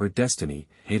karma or destiny,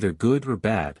 either good or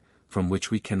bad, from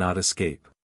which we cannot escape.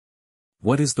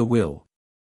 What is the will?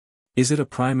 Is it a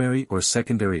primary or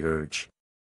secondary urge?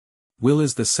 Will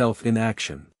is the self in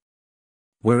action.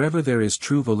 Wherever there is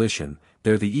true volition,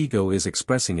 there the ego is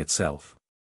expressing itself.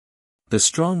 The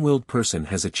strong-willed person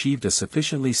has achieved a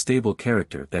sufficiently stable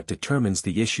character that determines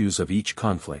the issues of each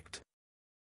conflict.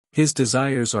 His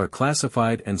desires are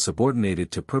classified and subordinated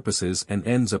to purposes and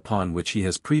ends upon which he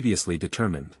has previously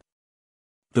determined.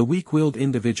 The weak-willed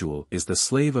individual is the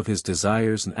slave of his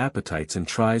desires and appetites and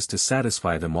tries to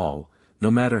satisfy them all, no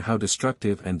matter how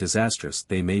destructive and disastrous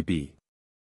they may be.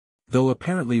 Though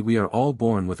apparently we are all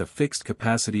born with a fixed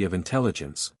capacity of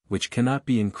intelligence, which cannot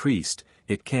be increased,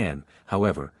 it can,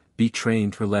 however, be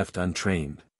trained or left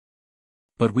untrained.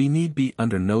 But we need be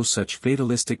under no such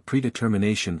fatalistic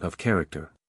predetermination of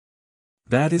character.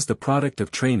 That is the product of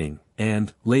training,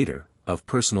 and, later, of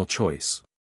personal choice.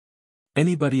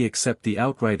 Anybody except the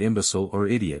outright imbecile or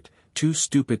idiot, too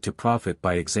stupid to profit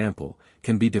by example,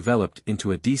 can be developed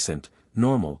into a decent,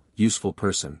 normal, useful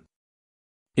person.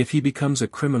 If he becomes a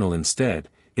criminal instead,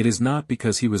 it is not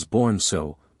because he was born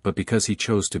so, but because he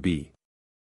chose to be.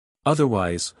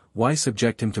 Otherwise, why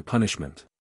subject him to punishment?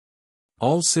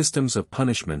 All systems of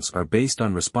punishments are based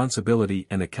on responsibility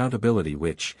and accountability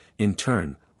which, in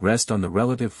turn, rest on the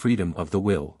relative freedom of the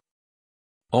will.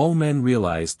 All men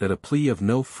realize that a plea of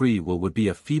no free will would be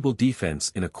a feeble defense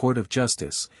in a court of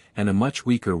justice, and a much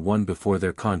weaker one before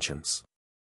their conscience.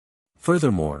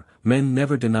 Furthermore, men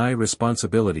never deny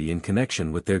responsibility in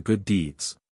connection with their good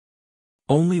deeds.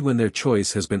 Only when their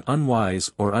choice has been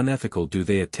unwise or unethical do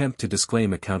they attempt to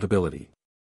disclaim accountability.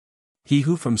 He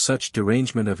who from such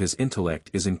derangement of his intellect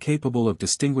is incapable of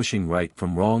distinguishing right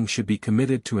from wrong should be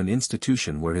committed to an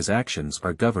institution where his actions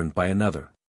are governed by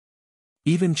another.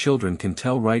 Even children can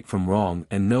tell right from wrong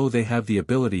and know they have the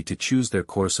ability to choose their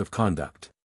course of conduct.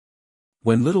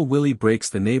 When little Willie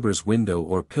breaks the neighbor's window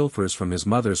or pilfers from his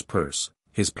mother's purse,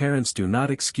 his parents do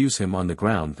not excuse him on the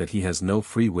ground that he has no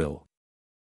free will.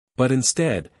 But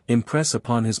instead, impress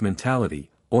upon his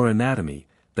mentality, or anatomy,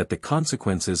 that the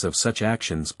consequences of such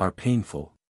actions are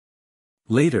painful.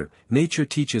 Later, nature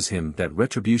teaches him that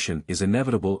retribution is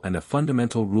inevitable and a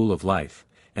fundamental rule of life,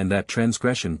 and that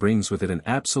transgression brings with it an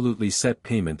absolutely set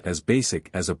payment as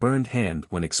basic as a burned hand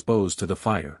when exposed to the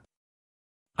fire.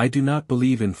 I do not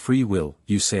believe in free will,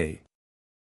 you say.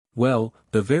 Well,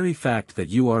 the very fact that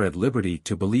you are at liberty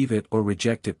to believe it or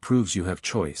reject it proves you have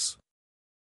choice.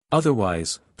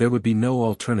 Otherwise, there would be no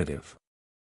alternative.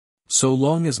 So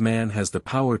long as man has the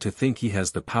power to think, he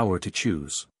has the power to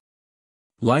choose.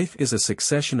 Life is a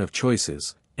succession of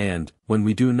choices, and, when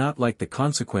we do not like the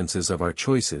consequences of our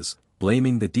choices,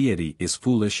 blaming the deity is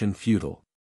foolish and futile.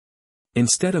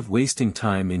 Instead of wasting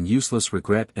time in useless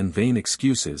regret and vain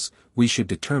excuses, we should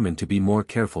determine to be more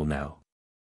careful now.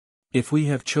 If we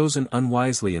have chosen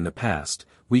unwisely in the past,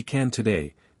 we can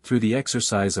today, through the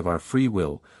exercise of our free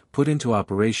will, put into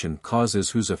operation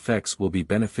causes whose effects will be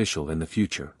beneficial in the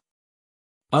future.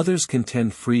 Others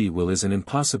contend free will is an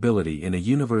impossibility in a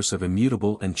universe of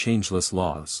immutable and changeless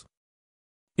laws.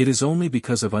 It is only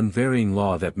because of unvarying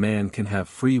law that man can have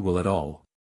free will at all.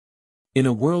 In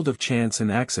a world of chance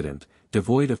and accident,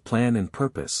 devoid of plan and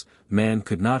purpose, man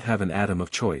could not have an atom of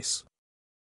choice.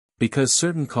 Because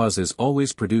certain causes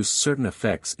always produce certain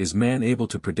effects, is man able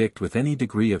to predict with any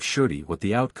degree of surety what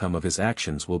the outcome of his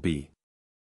actions will be.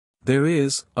 There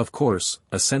is, of course,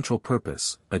 a central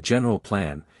purpose, a general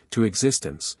plan, to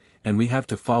existence, and we have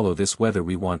to follow this whether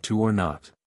we want to or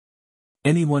not.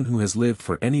 Anyone who has lived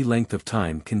for any length of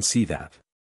time can see that.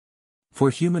 For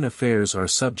human affairs are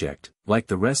subject, like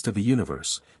the rest of the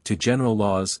universe, to general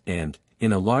laws and,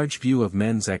 in a large view of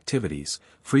men's activities,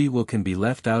 free will can be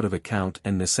left out of account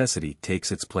and necessity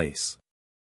takes its place.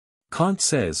 Kant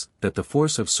says that the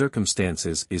force of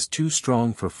circumstances is too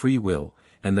strong for free will,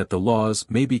 and that the laws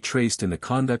may be traced in the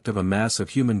conduct of a mass of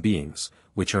human beings,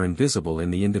 which are invisible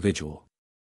in the individual.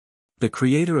 The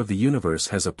Creator of the universe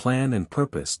has a plan and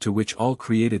purpose to which all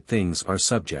created things are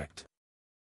subject.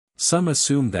 Some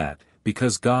assume that,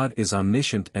 because God is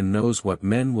omniscient and knows what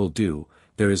men will do,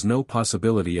 there is no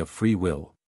possibility of free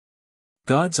will.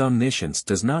 God's omniscience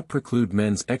does not preclude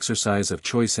men's exercise of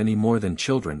choice any more than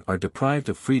children are deprived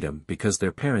of freedom because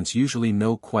their parents usually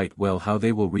know quite well how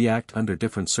they will react under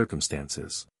different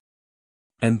circumstances.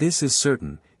 And this is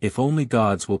certain, if only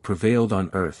God's will prevailed on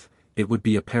earth, it would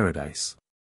be a paradise.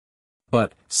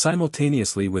 But,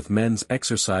 simultaneously with men's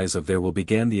exercise of their will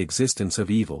began the existence of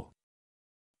evil.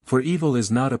 For evil is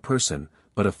not a person,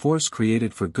 but a force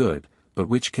created for good, but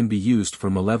which can be used for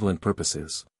malevolent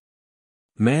purposes.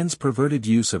 Man's perverted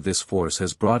use of this force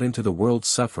has brought into the world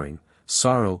suffering,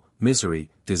 sorrow, misery,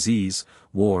 disease,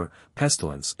 war,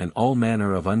 pestilence and all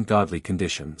manner of ungodly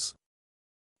conditions.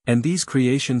 And these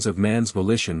creations of man's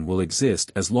volition will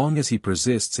exist as long as he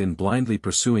persists in blindly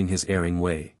pursuing his erring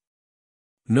way.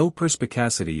 No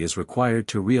perspicacity is required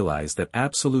to realize that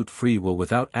absolute free will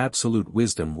without absolute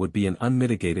wisdom would be an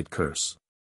unmitigated curse.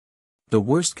 The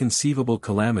worst conceivable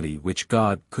calamity which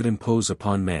God could impose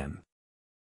upon man.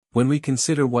 When we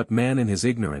consider what man in his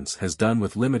ignorance has done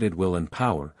with limited will and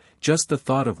power, just the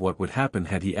thought of what would happen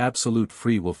had he absolute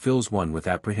free will fills one with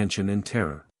apprehension and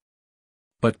terror.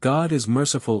 But God is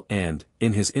merciful and,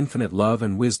 in his infinite love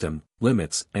and wisdom,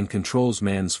 limits and controls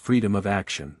man's freedom of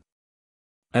action.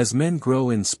 As men grow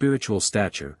in spiritual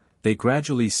stature, they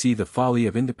gradually see the folly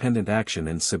of independent action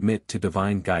and submit to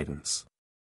divine guidance.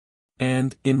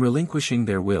 And, in relinquishing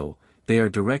their will, they are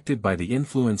directed by the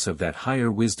influence of that higher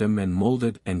wisdom and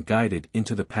molded and guided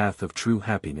into the path of true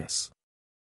happiness.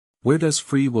 Where does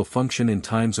free will function in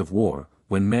times of war,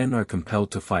 when men are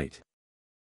compelled to fight?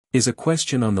 Is a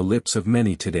question on the lips of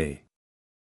many today.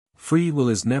 Free will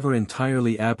is never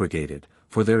entirely abrogated,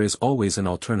 for there is always an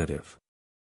alternative.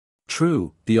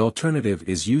 True, the alternative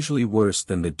is usually worse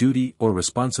than the duty or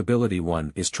responsibility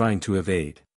one is trying to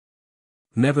evade.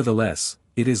 Nevertheless,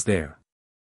 it is there.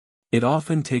 It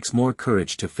often takes more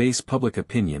courage to face public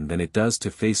opinion than it does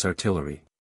to face artillery.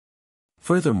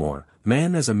 Furthermore,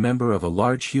 man as a member of a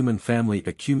large human family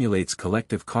accumulates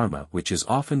collective karma which is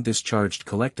often discharged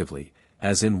collectively,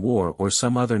 as in war or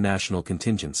some other national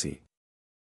contingency.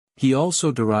 He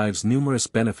also derives numerous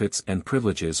benefits and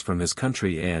privileges from his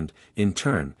country and, in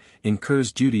turn,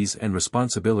 incurs duties and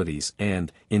responsibilities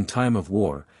and, in time of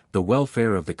war, the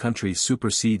welfare of the country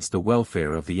supersedes the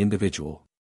welfare of the individual.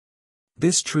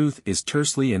 This truth is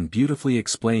tersely and beautifully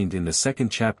explained in the second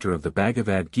chapter of the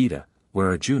Bhagavad Gita, where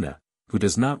Arjuna, who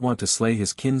does not want to slay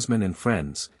his kinsmen and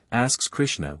friends, asks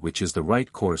Krishna which is the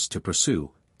right course to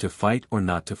pursue, to fight or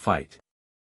not to fight.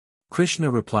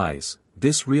 Krishna replies,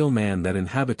 "This real man that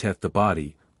inhabiteth the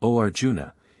body, O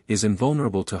Arjuna, is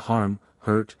invulnerable to harm,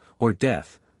 hurt, or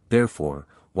death, therefore,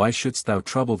 why shouldst thou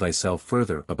trouble thyself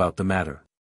further about the matter?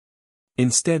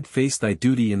 Instead face thy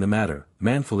duty in the matter,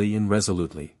 manfully and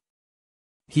resolutely.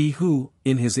 He who,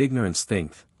 in his ignorance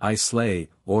thinketh, I slay,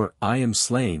 or I am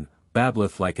slain,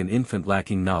 babbleth like an infant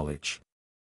lacking knowledge.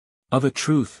 Of a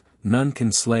truth, none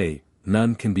can slay,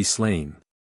 none can be slain.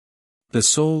 The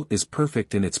soul is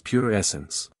perfect in its pure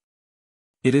essence.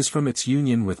 It is from its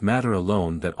union with matter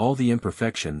alone that all the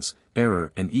imperfections,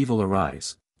 error and evil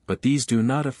arise, but these do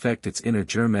not affect its inner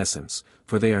germ essence,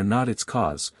 for they are not its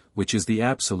cause, which is the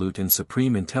absolute and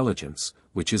supreme intelligence,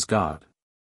 which is God.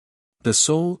 The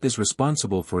soul is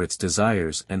responsible for its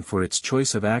desires and for its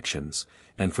choice of actions,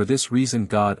 and for this reason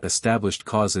God established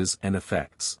causes and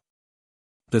effects.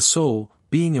 The soul,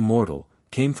 being immortal,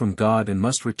 came from God and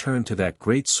must return to that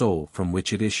great soul from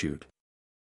which it issued.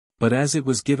 But as it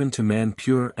was given to man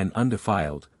pure and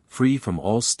undefiled, free from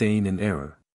all stain and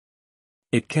error,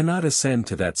 it cannot ascend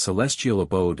to that celestial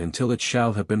abode until it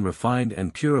shall have been refined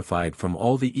and purified from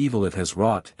all the evil it has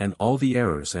wrought and all the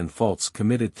errors and faults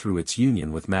committed through its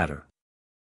union with matter.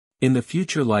 In the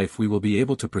future life we will be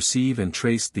able to perceive and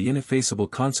trace the ineffaceable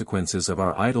consequences of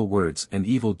our idle words and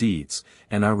evil deeds,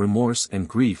 and our remorse and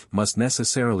grief must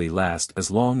necessarily last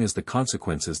as long as the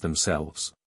consequences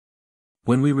themselves.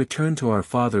 When we return to our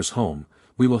Father's home,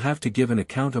 we will have to give an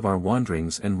account of our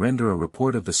wanderings and render a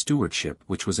report of the stewardship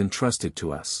which was entrusted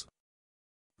to us.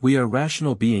 We are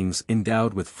rational beings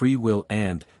endowed with free will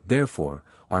and, therefore,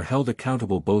 are held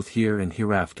accountable both here and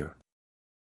hereafter.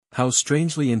 How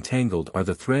strangely entangled are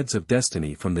the threads of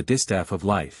destiny from the distaff of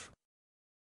life.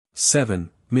 7.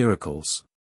 Miracles.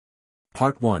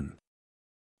 Part 1.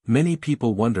 Many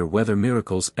people wonder whether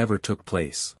miracles ever took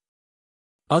place.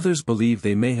 Others believe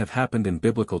they may have happened in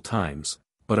biblical times,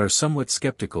 but are somewhat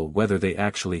skeptical whether they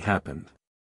actually happened.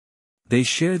 They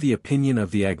share the opinion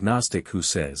of the agnostic who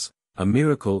says, a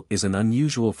miracle is an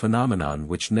unusual phenomenon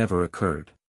which never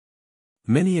occurred.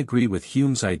 Many agree with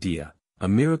Hume's idea. A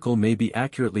miracle may be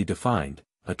accurately defined,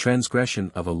 a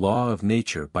transgression of a law of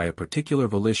nature by a particular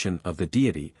volition of the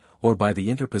deity, or by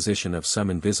the interposition of some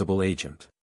invisible agent.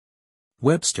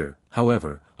 Webster,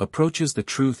 however, approaches the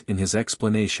truth in his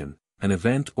explanation, an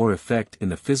event or effect in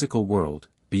the physical world,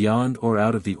 beyond or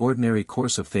out of the ordinary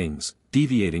course of things,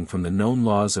 deviating from the known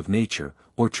laws of nature,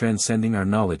 or transcending our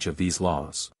knowledge of these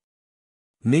laws.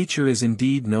 Nature is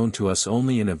indeed known to us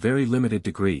only in a very limited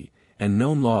degree, and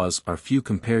known laws are few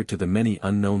compared to the many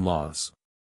unknown laws.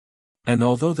 And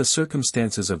although the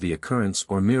circumstances of the occurrence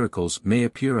or miracles may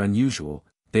appear unusual,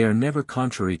 they are never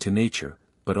contrary to nature,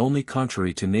 but only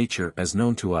contrary to nature as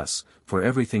known to us, for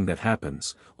everything that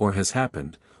happens, or has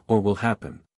happened, or will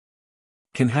happen,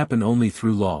 can happen only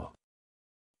through law.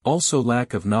 Also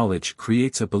lack of knowledge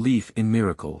creates a belief in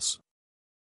miracles.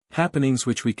 Happenings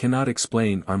which we cannot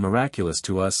explain are miraculous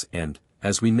to us and,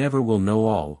 as we never will know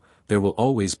all, there will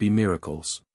always be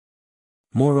miracles.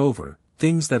 Moreover,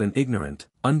 things that an ignorant,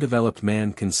 undeveloped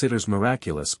man considers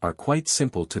miraculous are quite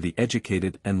simple to the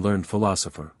educated and learned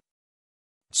philosopher.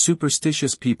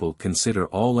 Superstitious people consider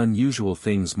all unusual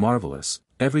things marvelous,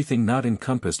 everything not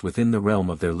encompassed within the realm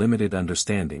of their limited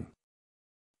understanding.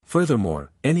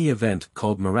 Furthermore, any event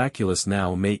called miraculous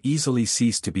now may easily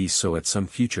cease to be so at some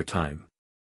future time.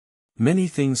 Many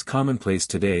things commonplace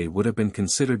today would have been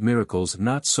considered miracles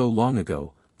not so long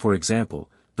ago. For example,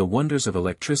 the wonders of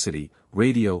electricity,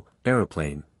 radio,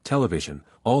 aeroplane, television,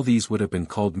 all these would have been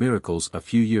called miracles a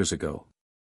few years ago.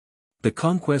 The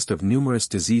conquest of numerous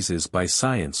diseases by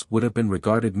science would have been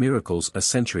regarded miracles a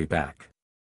century back.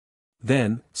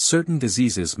 Then, certain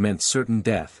diseases meant certain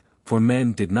death, for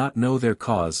men did not know their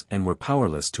cause and were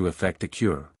powerless to effect a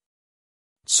cure.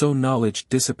 So knowledge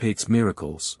dissipates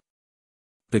miracles.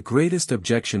 The greatest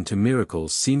objection to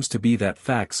miracles seems to be that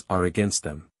facts are against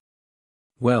them.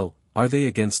 Well, are they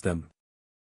against them?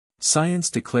 Science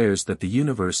declares that the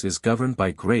universe is governed by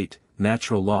great,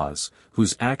 natural laws,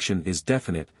 whose action is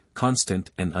definite, constant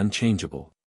and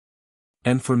unchangeable.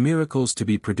 And for miracles to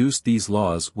be produced these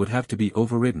laws would have to be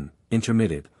overridden,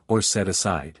 intermitted, or set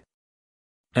aside.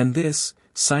 And this,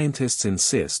 scientists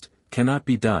insist, cannot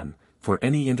be done, for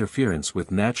any interference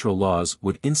with natural laws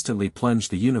would instantly plunge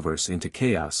the universe into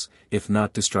chaos, if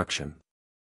not destruction.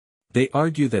 They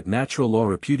argue that natural law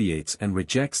repudiates and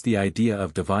rejects the idea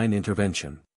of divine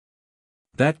intervention.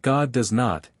 That God does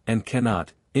not, and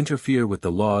cannot, interfere with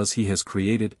the laws he has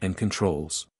created and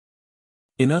controls.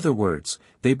 In other words,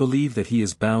 they believe that he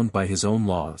is bound by his own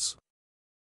laws.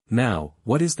 Now,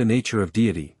 what is the nature of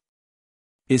deity?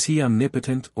 Is he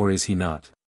omnipotent or is he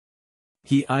not?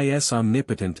 He is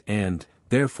omnipotent and,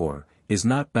 therefore, is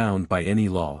not bound by any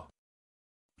law.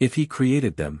 If he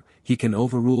created them, he can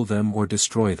overrule them or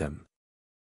destroy them.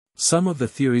 Some of the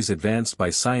theories advanced by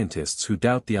scientists who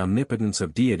doubt the omnipotence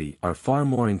of deity are far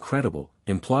more incredible,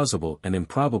 implausible and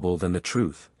improbable than the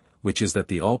truth, which is that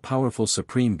the all-powerful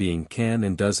Supreme Being can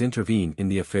and does intervene in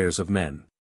the affairs of men.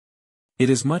 It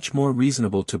is much more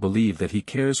reasonable to believe that he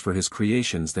cares for his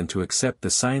creations than to accept the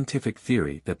scientific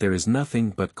theory that there is nothing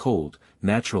but cold,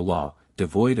 natural law,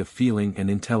 devoid of feeling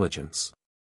and intelligence.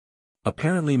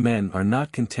 Apparently men are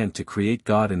not content to create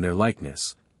God in their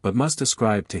likeness, but must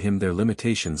ascribe to him their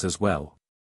limitations as well.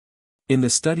 In the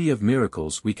study of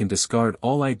miracles we can discard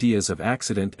all ideas of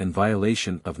accident and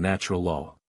violation of natural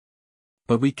law.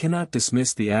 But we cannot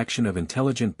dismiss the action of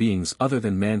intelligent beings other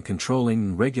than man controlling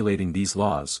and regulating these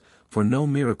laws, for no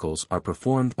miracles are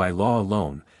performed by law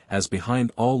alone, as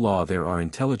behind all law there are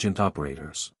intelligent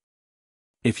operators.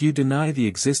 If you deny the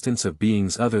existence of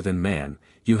beings other than man,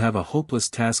 you have a hopeless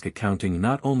task accounting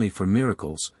not only for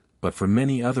miracles, but for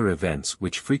many other events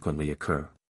which frequently occur.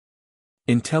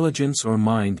 Intelligence or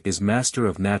mind is master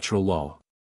of natural law.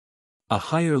 A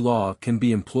higher law can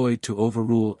be employed to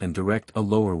overrule and direct a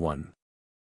lower one.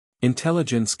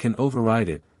 Intelligence can override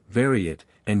it, vary it,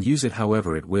 and use it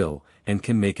however it will, and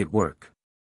can make it work.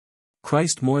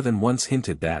 Christ more than once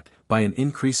hinted that, by an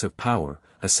increase of power,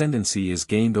 ascendancy is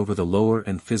gained over the lower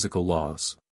and physical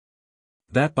laws.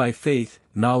 That by faith,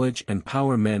 knowledge and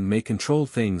power men may control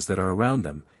things that are around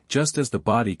them, just as the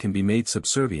body can be made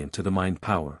subservient to the mind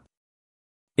power.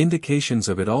 Indications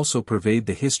of it also pervade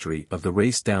the history of the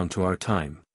race down to our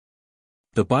time.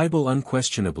 The Bible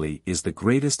unquestionably is the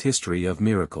greatest history of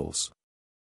miracles.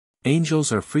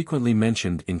 Angels are frequently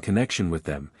mentioned in connection with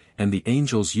them, and the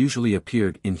angels usually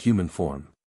appeared in human form.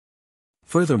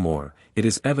 Furthermore, it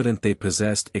is evident they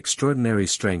possessed extraordinary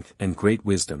strength and great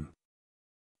wisdom.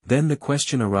 Then the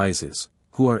question arises,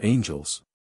 who are angels?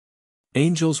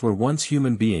 Angels were once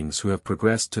human beings who have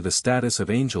progressed to the status of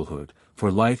angelhood,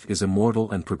 for life is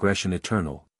immortal and progression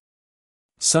eternal.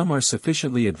 Some are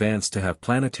sufficiently advanced to have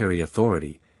planetary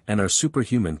authority, and are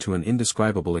superhuman to an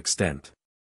indescribable extent.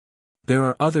 There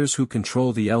are others who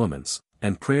control the elements,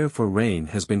 and prayer for rain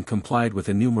has been complied with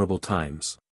innumerable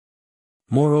times.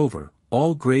 Moreover,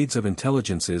 all grades of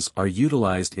intelligences are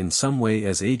utilized in some way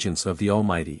as agents of the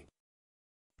Almighty.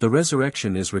 The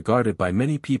resurrection is regarded by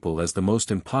many people as the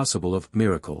most impossible of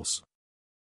miracles.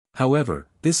 However,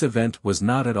 this event was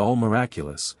not at all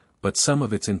miraculous, but some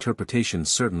of its interpretations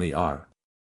certainly are.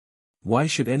 Why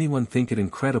should anyone think it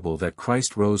incredible that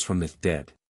Christ rose from the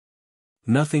dead?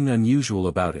 Nothing unusual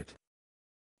about it.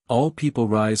 All people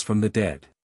rise from the dead.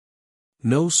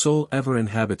 No soul ever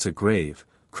inhabits a grave,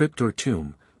 crypt or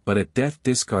tomb, but at death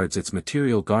discards its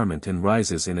material garment and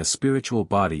rises in a spiritual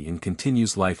body and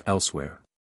continues life elsewhere.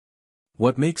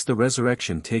 What makes the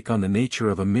resurrection take on the nature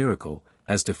of a miracle,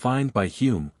 as defined by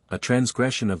Hume, a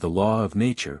transgression of the law of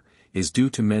nature, is due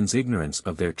to men's ignorance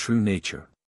of their true nature.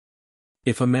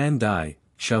 If a man die,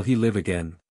 shall he live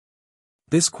again?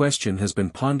 This question has been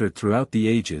pondered throughout the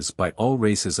ages by all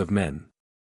races of men.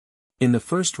 In the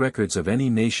first records of any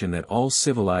nation at all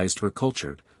civilized or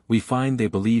cultured, we find they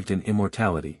believed in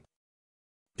immortality.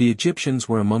 The Egyptians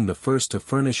were among the first to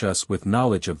furnish us with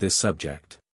knowledge of this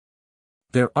subject.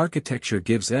 Their architecture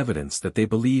gives evidence that they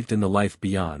believed in the life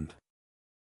beyond.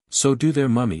 So do their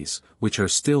mummies, which are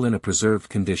still in a preserved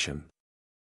condition.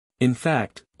 In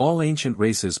fact, all ancient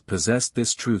races possessed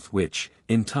this truth which,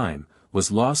 in time, was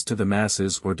lost to the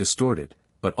masses or distorted,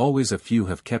 but always a few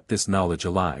have kept this knowledge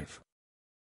alive.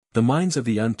 The minds of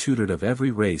the untutored of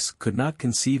every race could not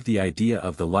conceive the idea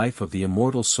of the life of the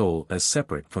immortal soul as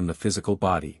separate from the physical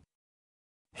body.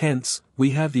 Hence,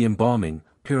 we have the embalming,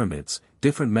 pyramids,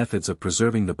 different methods of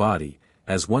preserving the body,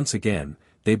 as once again,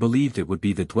 they believed it would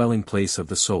be the dwelling place of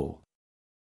the soul.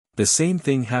 The same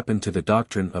thing happened to the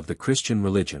doctrine of the Christian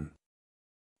religion.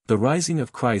 The rising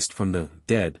of Christ from the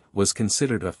dead was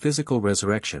considered a physical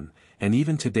resurrection, and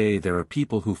even today there are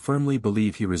people who firmly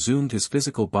believe he resumed his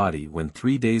physical body when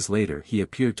 3 days later he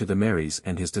appeared to the Marys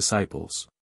and his disciples.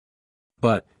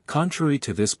 But, contrary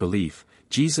to this belief,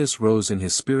 Jesus rose in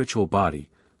his spiritual body,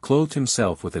 clothed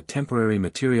himself with a temporary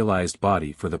materialized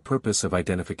body for the purpose of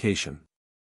identification.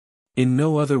 In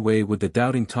no other way would the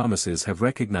doubting Thomases have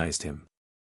recognized him.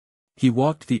 He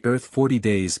walked the earth 40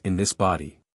 days in this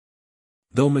body.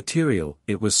 Though material,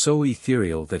 it was so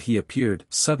ethereal that he appeared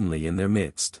suddenly in their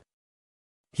midst.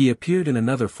 He appeared in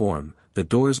another form, the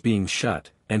doors being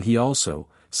shut, and he also,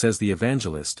 says the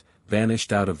evangelist,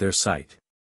 vanished out of their sight.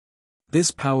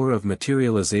 This power of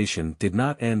materialization did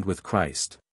not end with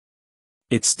Christ.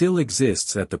 It still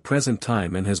exists at the present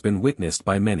time and has been witnessed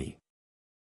by many.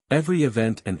 Every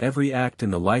event and every act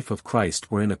in the life of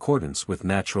Christ were in accordance with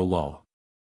natural law.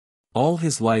 All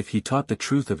his life he taught the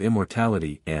truth of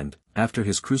immortality and, after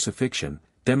his crucifixion,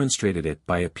 demonstrated it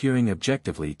by appearing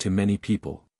objectively to many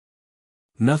people.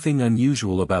 Nothing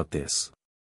unusual about this.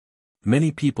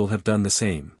 Many people have done the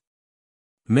same.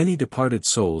 Many departed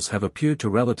souls have appeared to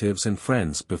relatives and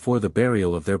friends before the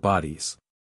burial of their bodies.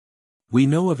 We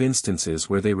know of instances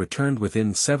where they returned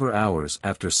within several hours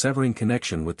after severing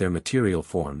connection with their material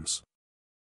forms.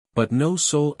 But no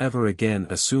soul ever again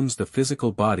assumes the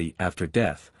physical body after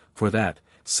death, for that,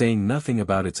 saying nothing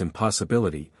about its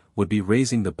impossibility, would be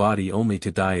raising the body only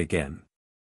to die again.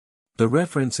 The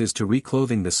reference is to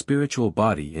reclothing the spiritual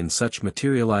body in such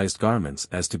materialized garments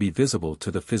as to be visible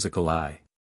to the physical eye.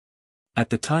 At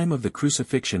the time of the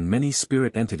crucifixion many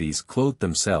spirit entities clothed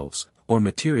themselves, or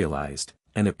materialized,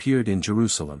 and appeared in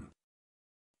Jerusalem.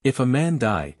 If a man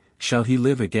die, shall he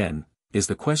live again, is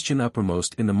the question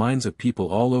uppermost in the minds of people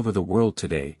all over the world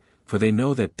today, for they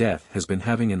know that death has been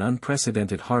having an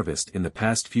unprecedented harvest in the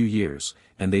past few years,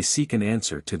 and they seek an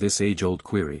answer to this age-old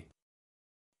query.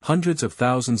 Hundreds of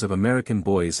thousands of American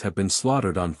boys have been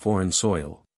slaughtered on foreign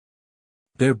soil.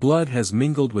 Their blood has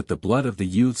mingled with the blood of the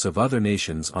youths of other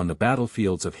nations on the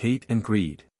battlefields of hate and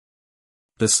greed.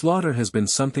 The slaughter has been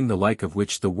something the like of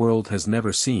which the world has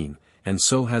never seen, and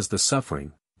so has the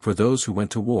suffering, for those who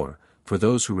went to war, for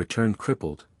those who returned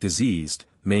crippled, diseased,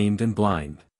 maimed and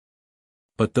blind.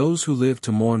 But those who live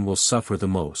to mourn will suffer the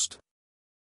most.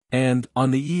 And, on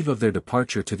the eve of their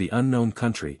departure to the unknown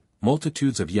country,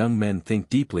 multitudes of young men think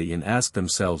deeply and ask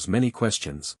themselves many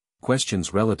questions,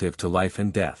 questions relative to life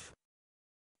and death.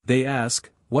 They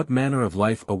ask, what manner of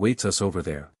life awaits us over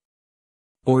there?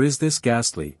 Or is this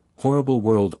ghastly, horrible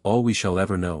world all we shall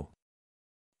ever know?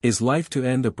 Is life to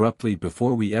end abruptly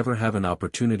before we ever have an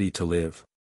opportunity to live?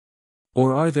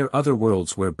 Or are there other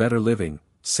worlds where better living,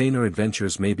 saner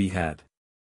adventures may be had?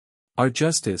 Are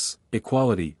justice,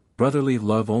 equality, brotherly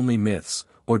love only myths,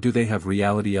 or do they have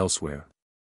reality elsewhere?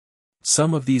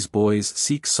 Some of these boys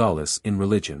seek solace in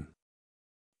religion.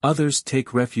 Others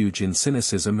take refuge in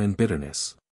cynicism and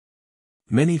bitterness.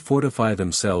 Many fortify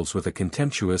themselves with a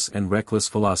contemptuous and reckless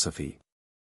philosophy.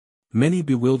 Many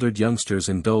bewildered youngsters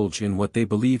indulge in what they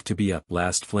believe to be a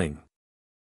last fling.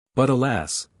 But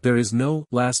alas, there is no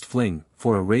last fling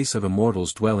for a race of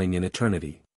immortals dwelling in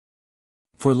eternity.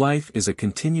 For life is a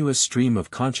continuous stream of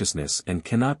consciousness and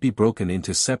cannot be broken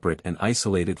into separate and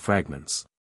isolated fragments.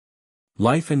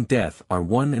 Life and death are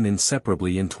one and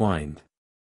inseparably entwined.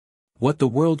 What the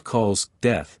world calls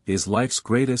death is life's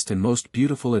greatest and most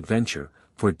beautiful adventure,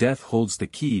 for death holds the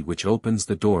key which opens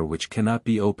the door which cannot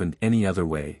be opened any other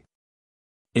way.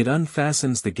 It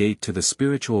unfastens the gate to the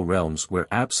spiritual realms where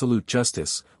absolute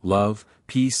justice, love,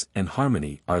 peace and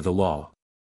harmony are the law.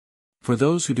 For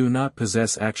those who do not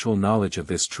possess actual knowledge of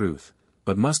this truth,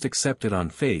 but must accept it on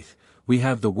faith, we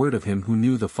have the word of him who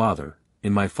knew the Father,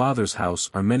 in my Father's house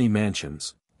are many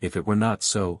mansions, if it were not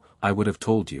so, I would have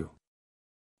told you.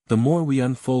 The more we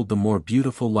unfold the more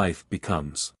beautiful life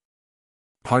becomes.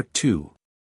 Part 2.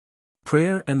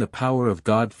 Prayer and the power of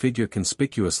God figure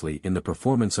conspicuously in the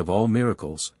performance of all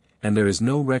miracles, and there is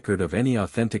no record of any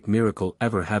authentic miracle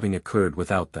ever having occurred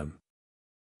without them.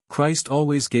 Christ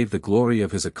always gave the glory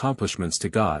of his accomplishments to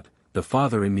God, the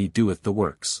Father in me doeth the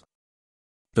works.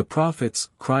 The prophets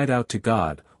cried out to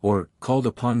God, or called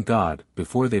upon God,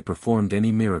 before they performed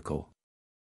any miracle.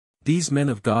 These men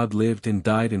of God lived and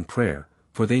died in prayer,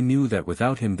 for they knew that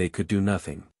without him they could do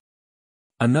nothing.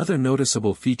 Another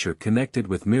noticeable feature connected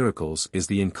with miracles is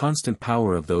the inconstant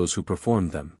power of those who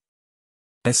performed them.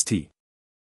 St.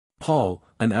 Paul,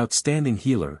 an outstanding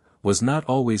healer, was not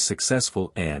always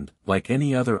successful and, like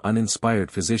any other uninspired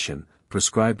physician,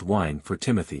 prescribed wine for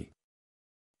Timothy.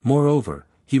 Moreover,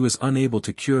 he was unable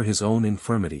to cure his own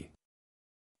infirmity.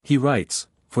 He writes,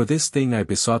 "For this thing I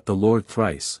besought the Lord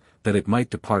thrice, that it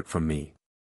might depart from me.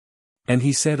 And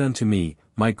he said unto me,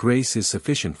 My grace is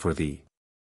sufficient for thee."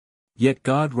 Yet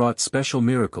God wrought special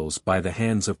miracles by the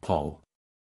hands of Paul.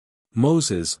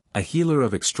 Moses, a healer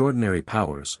of extraordinary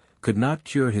powers, could not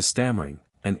cure his stammering,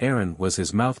 and Aaron was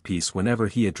his mouthpiece whenever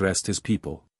he addressed his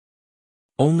people.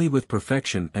 Only with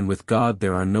perfection and with God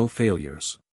there are no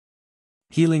failures.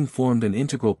 Healing formed an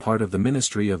integral part of the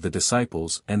ministry of the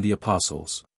disciples and the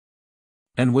apostles.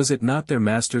 And was it not their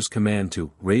master's command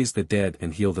to raise the dead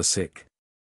and heal the sick?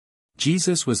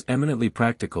 Jesus was eminently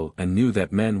practical and knew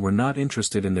that men were not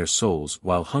interested in their souls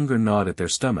while hunger gnawed at their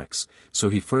stomachs, so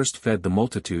he first fed the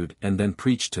multitude and then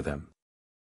preached to them.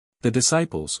 The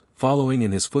disciples, following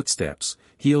in his footsteps,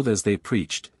 healed as they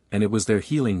preached, and it was their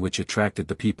healing which attracted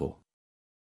the people.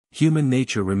 Human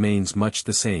nature remains much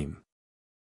the same.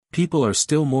 People are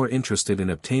still more interested in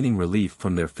obtaining relief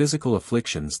from their physical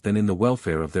afflictions than in the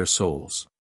welfare of their souls.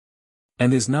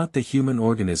 And is not the human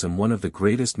organism one of the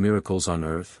greatest miracles on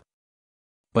earth?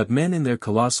 But men in their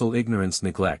colossal ignorance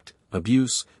neglect,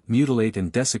 abuse, mutilate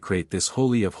and desecrate this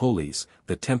holy of holies,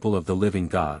 the temple of the living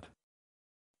God.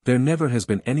 There never has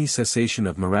been any cessation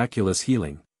of miraculous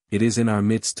healing, it is in our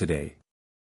midst today.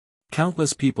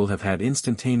 Countless people have had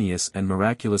instantaneous and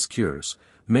miraculous cures,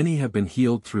 many have been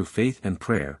healed through faith and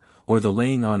prayer, or the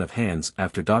laying on of hands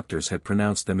after doctors had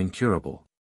pronounced them incurable.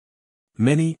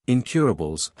 Many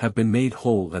incurables have been made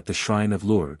whole at the shrine of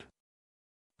Lourdes.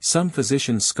 Some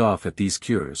physicians scoff at these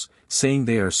cures, saying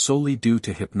they are solely due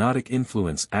to hypnotic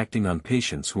influence acting on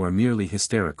patients who are merely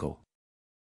hysterical.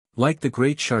 Like the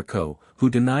great Charcot, who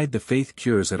denied the faith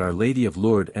cures at Our Lady of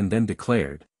Lourdes and then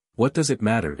declared, "What does it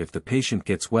matter if the patient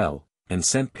gets well," and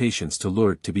sent patients to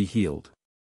Lourdes to be healed.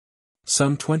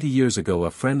 Some 20 years ago a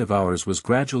friend of ours was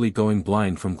gradually going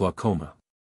blind from glaucoma.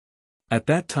 At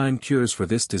that time cures for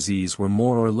this disease were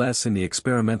more or less in the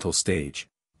experimental stage,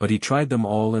 but he tried them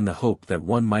all in the hope that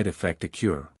one might effect a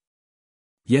cure.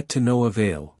 Yet to no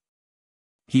avail.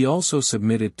 He also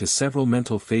submitted to several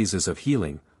mental phases of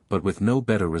healing, but with no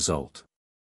better result.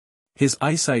 His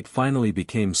eyesight finally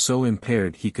became so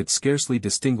impaired he could scarcely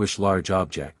distinguish large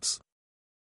objects.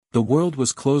 The world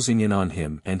was closing in on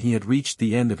him and he had reached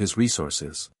the end of his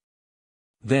resources.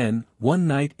 Then, one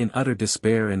night in utter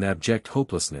despair and abject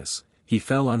hopelessness, he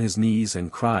fell on his knees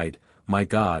and cried, "My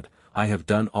God, I have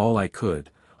done all I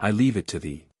could, I leave it to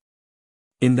thee."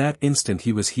 In that instant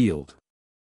he was healed.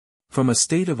 From a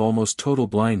state of almost total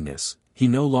blindness, he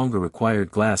no longer required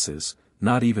glasses,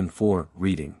 not even for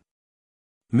reading.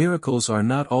 Miracles are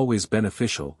not always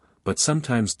beneficial, but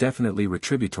sometimes definitely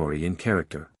retributory in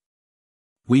character.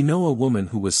 We know a woman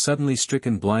who was suddenly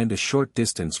stricken blind a short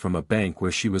distance from a bank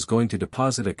where she was going to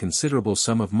deposit a considerable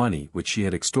sum of money which she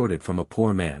had extorted from a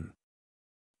poor man.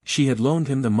 She had loaned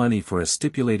him the money for a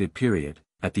stipulated period,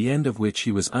 at the end of which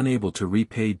he was unable to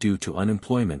repay due to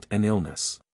unemployment and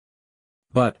illness.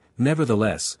 But,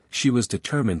 nevertheless, she was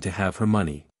determined to have her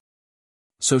money.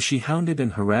 So she hounded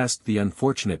and harassed the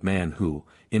unfortunate man who,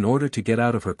 in order to get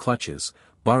out of her clutches,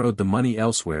 borrowed the money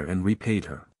elsewhere and repaid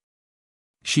her.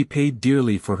 She paid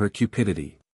dearly for her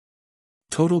cupidity.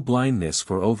 Total blindness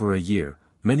for over a year,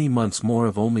 many months more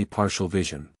of only partial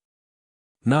vision.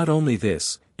 Not only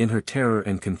this, in her terror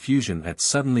and confusion at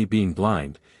suddenly being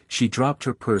blind, she dropped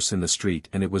her purse in the street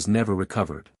and it was never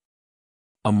recovered.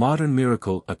 A modern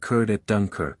miracle occurred at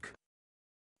Dunkirk.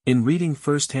 In reading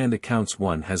first-hand accounts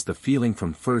one has the feeling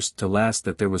from first to last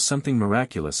that there was something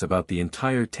miraculous about the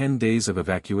entire 10 days of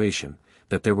evacuation,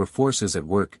 that there were forces at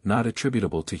work not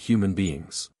attributable to human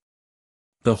beings.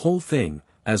 The whole thing,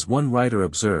 as one writer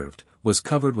observed, was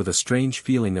covered with a strange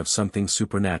feeling of something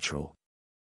supernatural.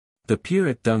 The pier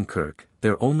at Dunkirk,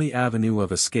 their only avenue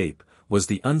of escape, was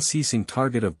the unceasing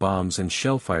target of bombs and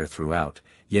shellfire throughout,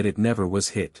 yet it never was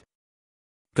hit.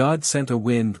 God sent a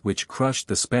wind which crushed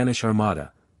the Spanish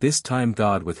Armada. This time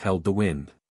God withheld the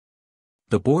wind.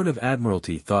 The Board of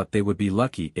Admiralty thought they would be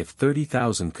lucky if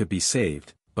 30,000 could be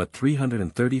saved, but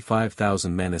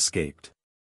 335,000 men escaped.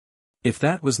 If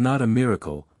that was not a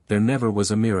miracle, there never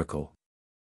was a miracle.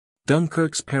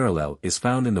 Dunkirk's parallel is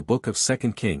found in the book of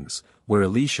 2 Kings, where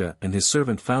Elisha and his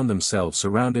servant found themselves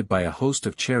surrounded by a host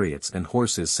of chariots and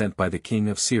horses sent by the king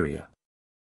of Syria.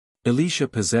 Elisha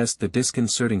possessed the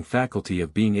disconcerting faculty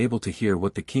of being able to hear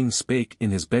what the king spake in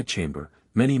his bedchamber,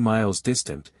 many miles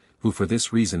distant, who for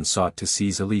this reason sought to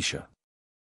seize Elisha.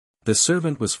 The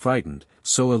servant was frightened,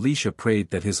 so Elisha prayed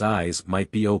that his eyes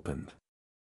might be opened.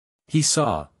 He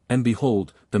saw, and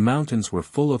behold, the mountains were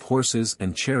full of horses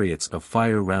and chariots of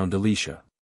fire round Elisha.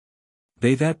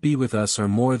 They that be with us are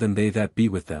more than they that be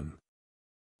with them.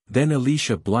 Then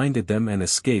Elisha blinded them and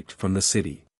escaped from the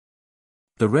city.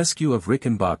 The rescue of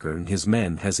Rickenbacker and his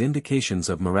men has indications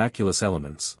of miraculous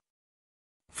elements.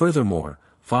 Furthermore,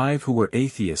 5 who were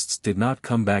atheists did not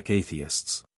come back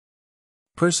atheists.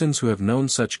 Persons who have known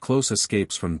such close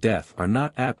escapes from death are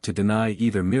not apt to deny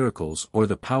either miracles or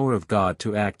the power of God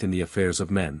to act in the affairs of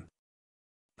men.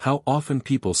 How often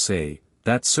people say,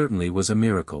 "That certainly was a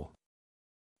miracle."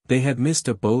 They had missed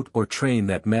a boat or train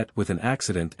that met with an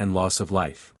accident and loss of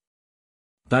life.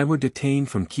 They were detained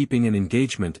from keeping an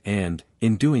engagement and,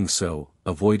 in doing so,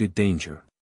 avoided danger.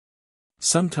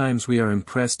 Sometimes we are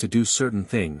impressed to do certain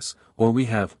things, or we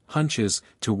have hunches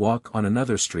to walk on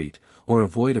another street, or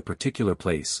avoid a particular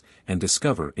place, and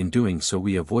discover in doing so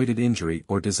we avoided injury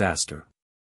or disaster.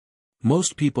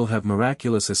 Most people have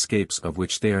miraculous escapes of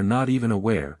which they are not even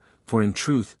aware, for in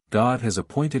truth, God has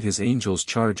appointed his angels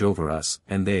charge over us,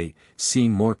 and they,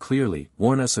 seeing more clearly,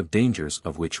 warn us of dangers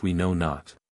of which we know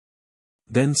not.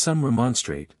 Then some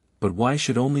remonstrate, but why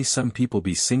should only some people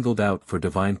be singled out for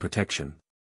divine protection?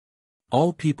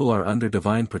 All people are under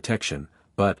divine protection,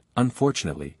 but,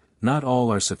 unfortunately, not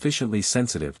all are sufficiently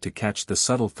sensitive to catch the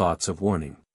subtle thoughts of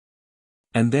warning.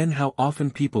 And then how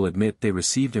often people admit they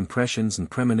received impressions and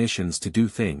premonitions to do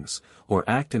things, or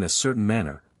act in a certain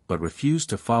manner, but refuse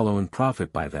to follow and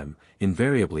profit by them,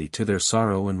 invariably to their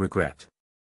sorrow and regret.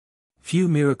 Few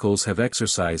miracles have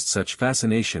exercised such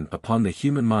fascination upon the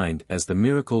human mind as the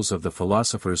miracles of the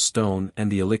philosopher's stone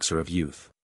and the elixir of youth.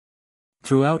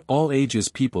 Throughout all ages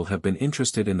people have been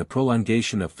interested in the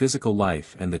prolongation of physical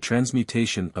life and the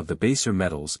transmutation of the baser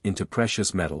metals into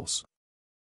precious metals.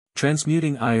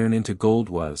 Transmuting iron into gold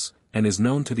was, and is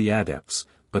known to the adepts,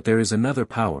 but there is another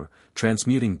power,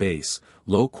 transmuting base,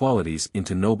 low qualities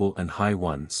into noble and high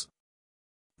ones.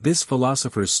 This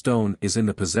philosopher's stone is in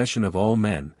the possession of all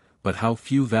men, but how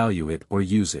few value it or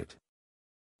use it.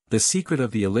 The secret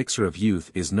of the elixir of youth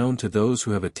is known to those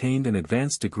who have attained an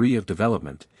advanced degree of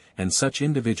development, and such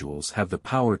individuals have the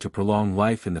power to prolong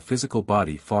life in the physical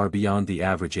body far beyond the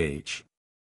average age.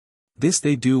 This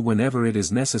they do whenever it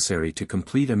is necessary to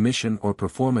complete a mission or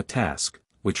perform a task,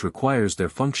 which requires their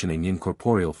functioning in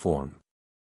corporeal form.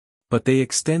 But they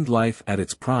extend life at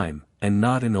its prime, and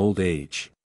not in old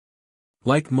age.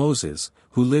 Like Moses,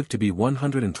 who lived to be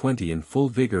 120 in full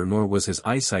vigor nor was his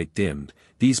eyesight dimmed,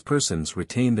 these persons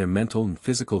retain their mental and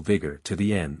physical vigor to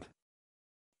the end.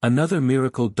 Another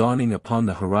miracle dawning upon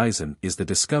the horizon is the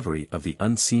discovery of the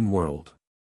unseen world.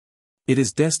 It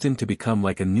is destined to become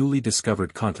like a newly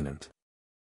discovered continent.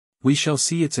 We shall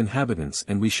see its inhabitants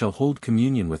and we shall hold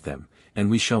communion with them, and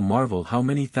we shall marvel how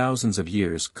many thousands of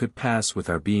years could pass with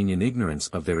our being in ignorance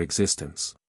of their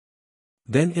existence.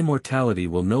 Then immortality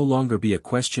will no longer be a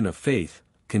question of faith,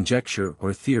 conjecture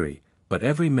or theory, but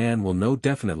every man will know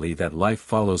definitely that life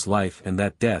follows life and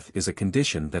that death is a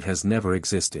condition that has never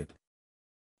existed.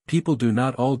 People do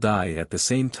not all die at the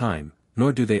same time,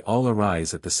 nor do they all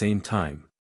arise at the same time.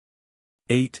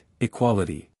 8.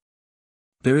 Equality.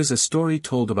 There is a story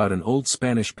told about an old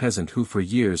Spanish peasant who for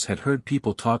years had heard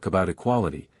people talk about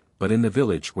equality, but in the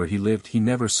village where he lived he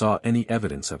never saw any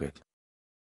evidence of it.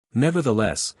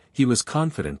 Nevertheless, he was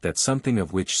confident that something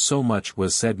of which so much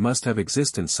was said must have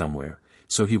existence somewhere,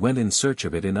 so he went in search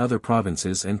of it in other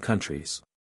provinces and countries.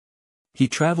 He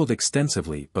traveled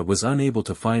extensively but was unable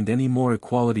to find any more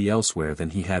equality elsewhere than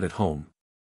he had at home.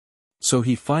 So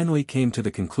he finally came to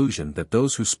the conclusion that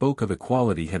those who spoke of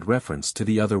equality had reference to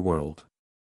the other world.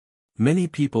 Many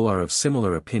people are of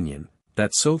similar opinion,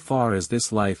 that so far as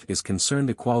this life is concerned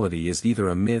equality is either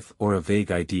a myth or a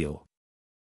vague ideal.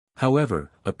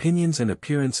 However, opinions and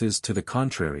appearances to the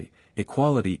contrary,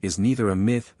 equality is neither a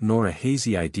myth nor a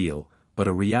hazy ideal, but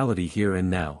a reality here and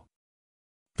now.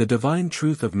 The divine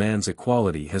truth of man's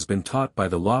equality has been taught by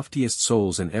the loftiest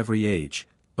souls in every age,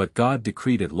 but God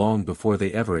decreed it long before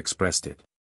they ever expressed it.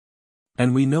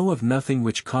 And we know of nothing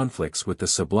which conflicts with the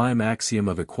sublime axiom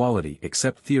of equality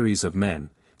except theories of men,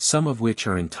 some of which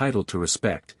are entitled to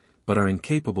respect, but are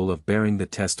incapable of bearing the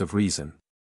test of reason.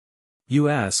 You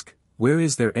ask, where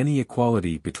is there any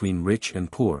equality between rich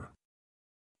and poor?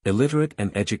 Illiterate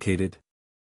and educated?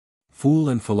 Fool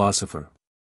and philosopher?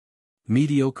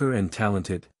 Mediocre and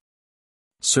talented?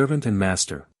 Servant and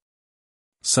master?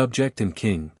 Subject and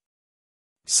king?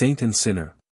 Saint and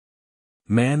sinner?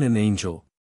 Man and angel?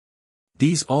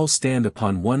 These all stand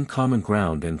upon one common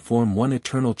ground and form one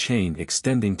eternal chain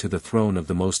extending to the throne of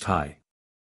the Most High.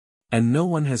 And no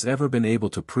one has ever been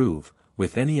able to prove,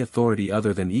 with any authority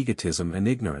other than egotism and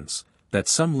ignorance, that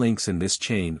some links in this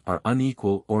chain are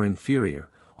unequal or inferior,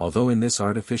 although in this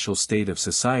artificial state of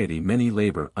society many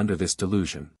labor under this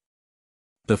delusion.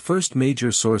 The first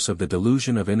major source of the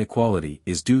delusion of inequality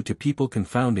is due to people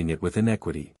confounding it with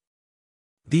inequity.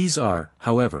 These are,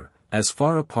 however, as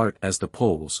far apart as the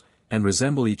poles, and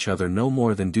resemble each other no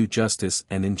more than do justice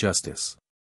and injustice.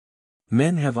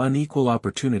 Men have unequal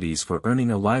opportunities for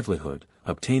earning a livelihood,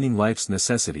 obtaining life's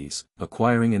necessities,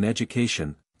 acquiring an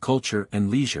education, culture and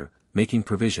leisure, making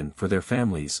provision for their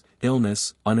families,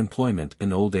 illness, unemployment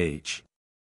and old age.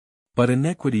 But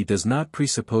inequity does not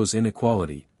presuppose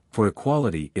inequality, for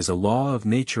equality is a law of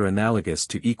nature analogous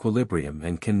to equilibrium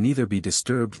and can neither be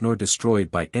disturbed nor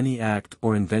destroyed by any act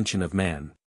or invention of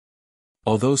man.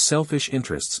 Although selfish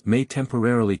interests may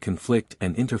temporarily conflict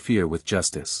and interfere with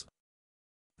justice.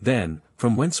 Then,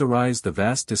 from whence arise the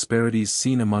vast disparities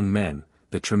seen among men,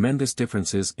 the tremendous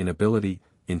differences in ability,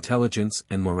 intelligence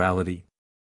and morality?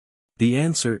 The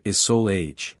answer is soul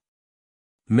age.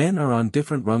 Men are on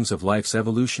different rungs of life's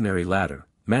evolutionary ladder,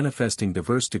 manifesting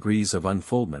diverse degrees of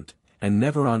unfoldment, and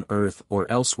never on earth or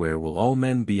elsewhere will all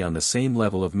men be on the same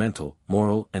level of mental,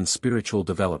 moral and spiritual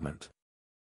development.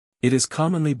 It is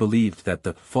commonly believed that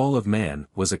the fall of man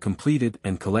was a completed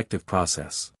and collective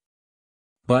process.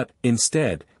 But,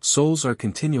 instead, souls are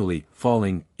continually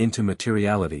falling into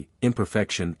materiality,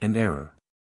 imperfection and error.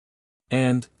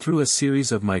 And, through a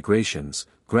series of migrations,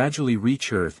 gradually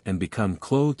reach Earth and become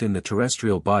clothed in the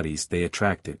terrestrial bodies they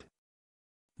attracted.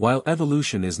 While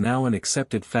evolution is now an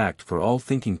accepted fact for all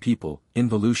thinking people,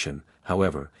 involution,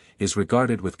 however, is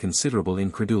regarded with considerable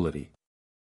incredulity.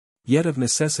 Yet of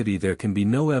necessity there can be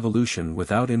no evolution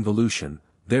without involution,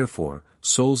 therefore,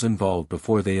 souls involve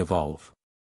before they evolve.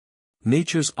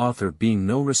 Nature's author being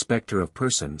no respecter of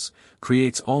persons,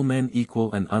 creates all men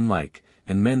equal and unlike,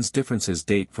 and men's differences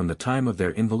date from the time of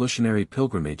their involutionary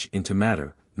pilgrimage into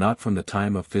matter, not from the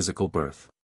time of physical birth.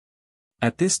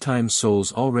 At this time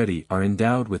souls already are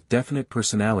endowed with definite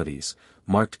personalities,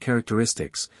 marked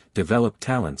characteristics, developed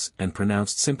talents and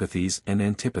pronounced sympathies and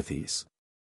antipathies.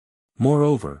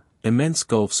 Moreover, immense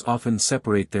gulfs often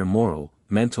separate their moral,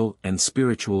 mental and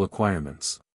spiritual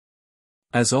acquirements.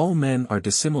 As all men are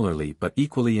dissimilarly but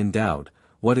equally endowed,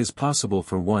 what is possible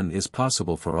for one is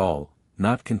possible for all,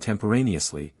 not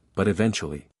contemporaneously, but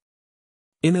eventually.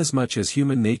 Inasmuch as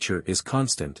human nature is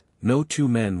constant, no two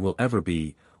men will ever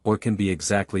be, or can be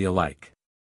exactly alike.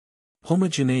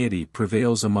 Homogeneity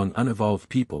prevails among unevolved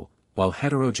people, while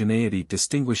heterogeneity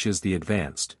distinguishes the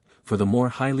advanced, for the more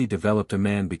highly developed a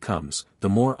man becomes, the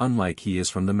more unlike he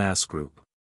is from the mass group.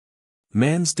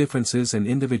 Man's differences and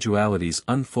individualities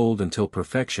unfold until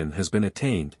perfection has been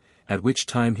attained, at which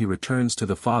time he returns to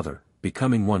the Father,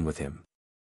 becoming one with him.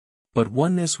 But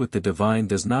oneness with the divine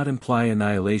does not imply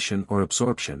annihilation or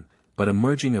absorption, but a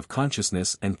merging of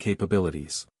consciousness and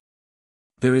capabilities.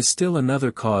 There is still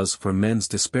another cause for men's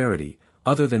disparity,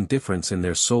 other than difference in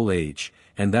their soul age,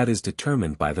 and that is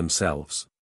determined by themselves.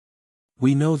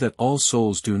 We know that all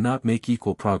souls do not make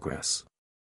equal progress.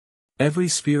 Every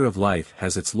sphere of life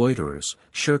has its loiterers,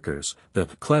 shirkers, the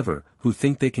clever, who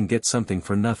think they can get something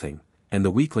for nothing, and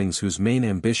the weaklings whose main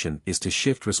ambition is to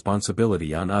shift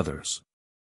responsibility on others.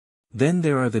 Then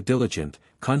there are the diligent,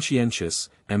 conscientious,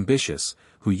 ambitious,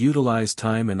 who utilize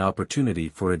time and opportunity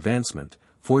for advancement,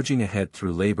 forging ahead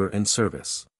through labor and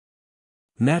service.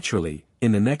 Naturally,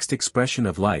 in the next expression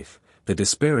of life, the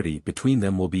disparity between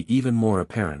them will be even more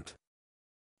apparent.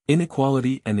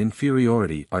 Inequality and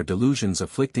inferiority are delusions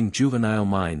afflicting juvenile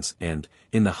minds and,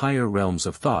 in the higher realms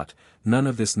of thought, none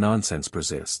of this nonsense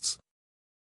persists.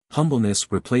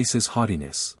 Humbleness replaces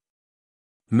haughtiness.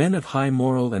 Men of high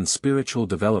moral and spiritual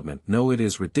development know it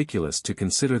is ridiculous to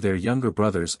consider their younger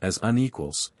brothers as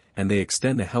unequals, and they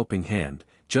extend a helping hand,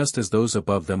 just as those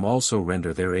above them also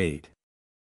render their aid.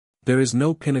 There is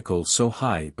no pinnacle so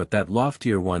high but that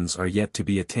loftier ones are yet to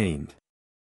be attained.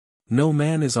 No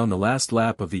man is on the last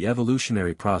lap of the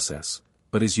evolutionary process,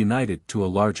 but is united to a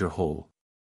larger whole.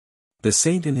 The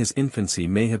saint in his infancy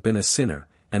may have been a sinner,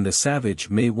 and the savage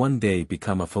may one day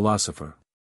become a philosopher.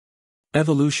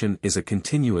 Evolution is a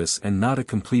continuous and not a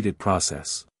completed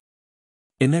process.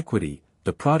 Inequity,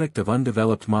 the product of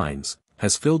undeveloped minds,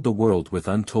 has filled the world with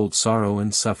untold sorrow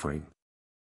and suffering.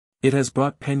 It has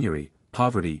brought penury,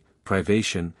 poverty,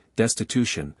 privation,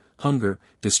 destitution, hunger,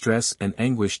 distress and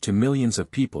anguish to millions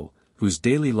of people, whose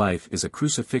daily life is a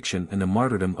crucifixion and a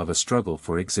martyrdom of a struggle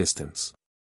for existence.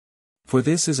 For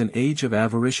this is an age of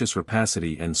avaricious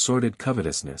rapacity and sordid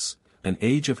covetousness, an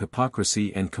age of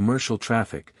hypocrisy and commercial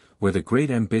traffic, where the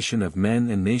great ambition of men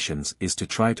and nations is to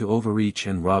try to overreach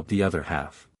and rob the other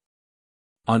half.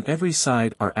 On every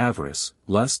side are avarice,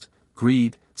 lust,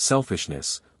 greed,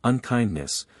 selfishness,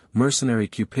 unkindness, mercenary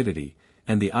cupidity,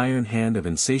 and the iron hand of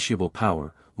insatiable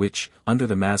power, which, under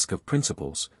the mask of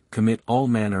principles, commit all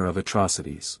manner of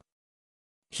atrocities.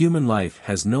 Human life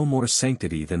has no more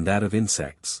sanctity than that of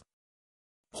insects.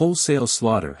 Wholesale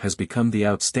slaughter has become the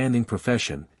outstanding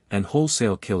profession, and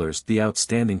wholesale killers the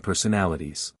outstanding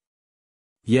personalities.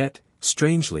 Yet,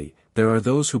 strangely, there are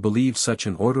those who believe such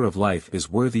an order of life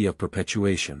is worthy of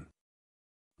perpetuation.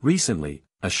 Recently,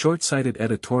 a short-sighted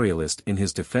editorialist in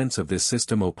his defense of this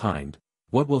system opined,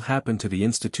 "What will happen to the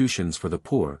institutions for the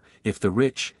poor, if the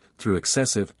rich, through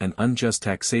excessive and unjust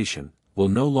taxation, will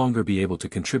no longer be able to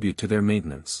contribute to their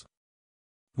maintenance?"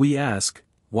 We ask,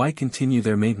 why continue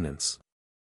their maintenance?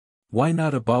 Why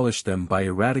not abolish them by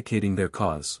eradicating their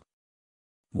cause?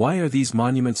 Why are these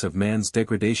monuments of man's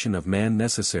degradation of man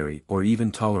necessary or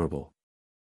even tolerable?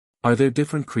 Are there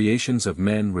different creations of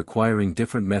men requiring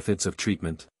different methods of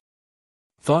treatment?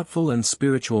 Thoughtful and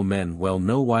spiritual men well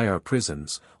know why our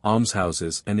prisons,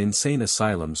 almshouses and insane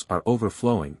asylums are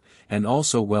overflowing, and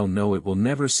also well know it will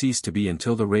never cease to be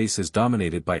until the race is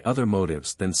dominated by other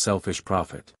motives than selfish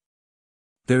profit.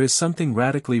 There is something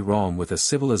radically wrong with a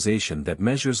civilization that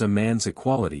measures a man's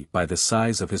equality by the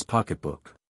size of his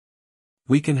pocketbook.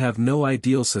 We can have no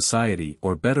ideal society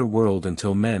or better world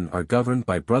until men are governed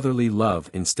by brotherly love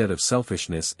instead of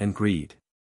selfishness and greed.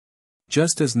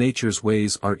 Just as nature's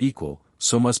ways are equal,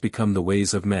 so must become the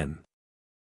ways of men.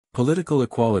 Political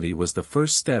equality was the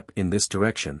first step in this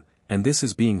direction, and this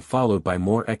is being followed by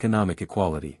more economic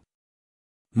equality.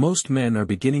 Most men are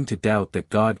beginning to doubt that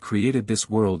God created this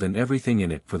world and everything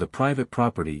in it for the private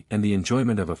property and the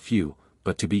enjoyment of a few,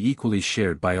 but to be equally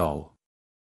shared by all.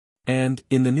 And,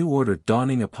 in the new order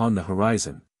dawning upon the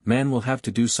horizon, man will have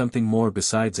to do something more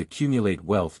besides accumulate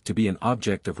wealth to be an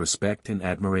object of respect and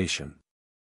admiration.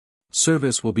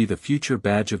 Service will be the future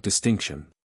badge of distinction.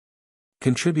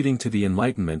 Contributing to the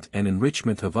enlightenment and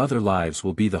enrichment of other lives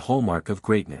will be the hallmark of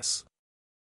greatness.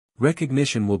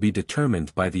 Recognition will be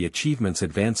determined by the achievements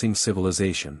advancing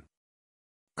civilization.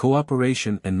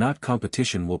 Cooperation and not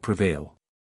competition will prevail.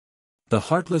 The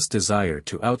heartless desire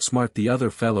to outsmart the other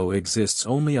fellow exists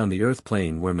only on the earth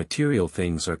plane where material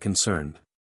things are concerned.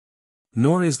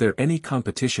 Nor is there any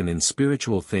competition in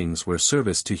spiritual things where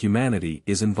service to humanity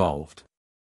is involved.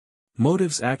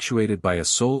 Motives actuated by a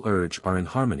soul urge are in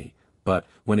harmony, but,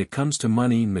 when it comes to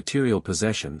money and material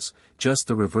possessions, just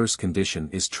the reverse condition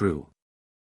is true.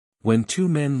 When two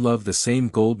men love the same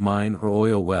gold mine or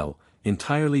oil well,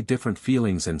 entirely different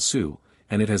feelings ensue,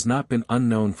 and it has not been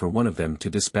unknown for one of them to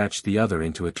dispatch the other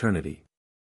into eternity.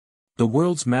 The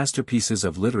world's masterpieces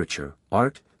of literature,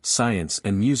 art, science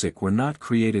and music were not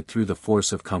created through the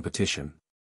force of competition.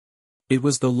 It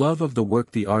was the love of the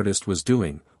work the artist was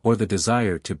doing, or the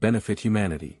desire to benefit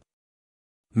humanity.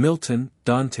 Milton,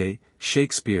 Dante,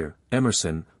 Shakespeare,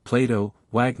 Emerson, Plato,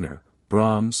 Wagner,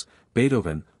 Brahms,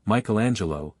 Beethoven,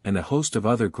 Michelangelo, and a host of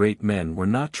other great men were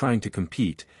not trying to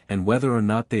compete, and whether or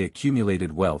not they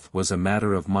accumulated wealth was a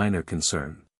matter of minor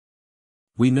concern.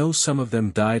 We know some of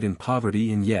them died in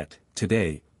poverty and yet,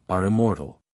 today, are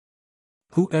immortal.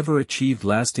 Whoever achieved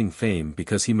lasting fame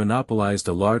because he monopolized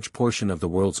a large portion of the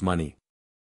world's money?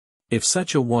 If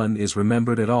such a one is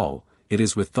remembered at all, it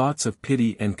is with thoughts of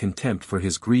pity and contempt for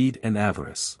his greed and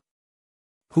avarice.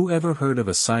 Who ever heard of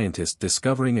a scientist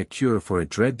discovering a cure for a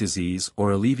dread disease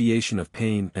or alleviation of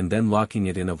pain and then locking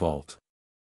it in a vault?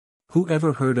 Who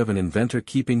ever heard of an inventor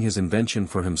keeping his invention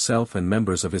for himself and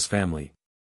members of his family?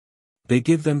 They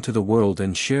give them to the world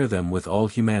and share them with all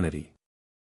humanity.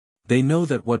 They know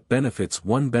that what benefits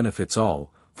one benefits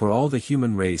all, for all the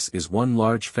human race is one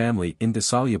large family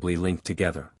indissolubly linked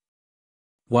together.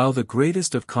 While the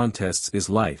greatest of contests is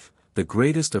life, the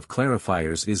greatest of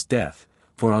clarifiers is death,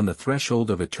 for on the threshold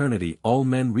of eternity all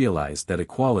men realize that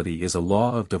equality is a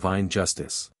law of divine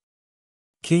justice.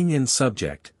 King and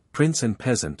subject, prince and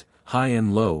peasant, high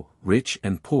and low, rich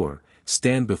and poor,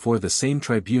 stand before the same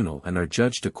tribunal and are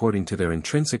judged according to their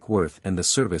intrinsic worth and the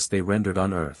service they rendered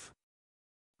on earth.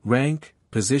 Rank,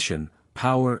 position,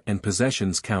 power and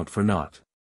possessions count for naught.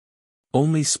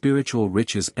 Only spiritual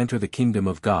riches enter the kingdom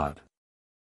of God.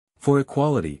 For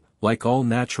equality, like all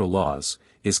natural laws,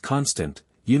 is constant,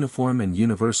 uniform and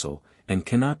universal, and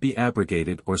cannot be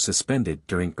abrogated or suspended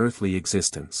during earthly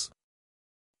existence.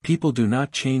 People do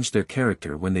not change their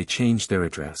character when they change their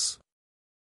address.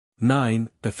 9.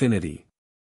 Affinity.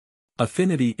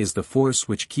 Affinity is the force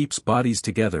which keeps bodies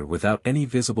together without any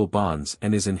visible bonds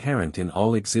and is inherent in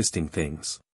all existing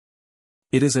things.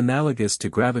 It is analogous to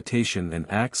gravitation and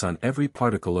acts on every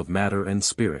particle of matter and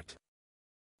spirit.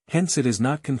 Hence it is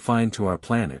not confined to our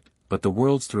planet, but the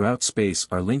worlds throughout space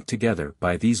are linked together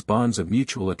by these bonds of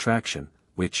mutual attraction,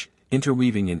 which,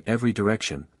 interweaving in every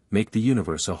direction, make the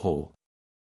universe a whole.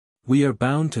 We are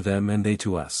bound to them and they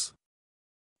to us.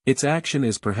 Its action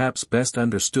is perhaps best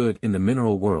understood in the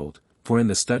mineral world, for in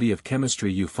the study of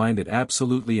chemistry you find it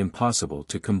absolutely impossible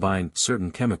to combine certain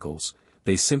chemicals,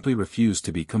 they simply refuse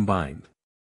to be combined.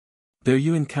 There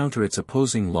you encounter its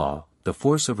opposing law, the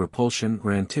force of repulsion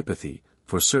or antipathy,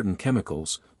 for certain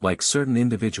chemicals, like certain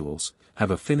individuals,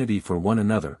 have affinity for one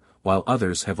another, while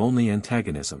others have only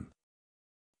antagonism.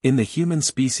 In the human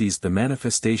species the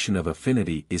manifestation of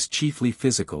affinity is chiefly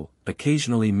physical,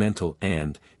 occasionally mental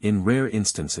and, in rare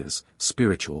instances,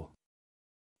 spiritual.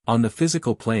 On the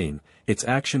physical plane, its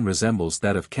action resembles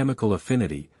that of chemical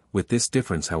affinity, with this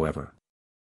difference however.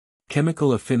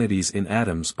 Chemical affinities in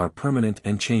atoms are permanent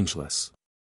and changeless.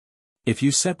 If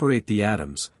you separate the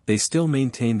atoms, they still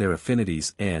maintain their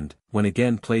affinities and, when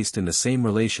again placed in the same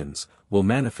relations, will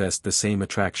manifest the same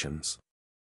attractions.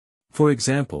 For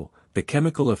example, the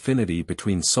chemical affinity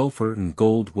between sulfur and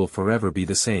gold will forever be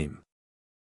the same.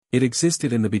 It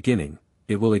existed in the beginning,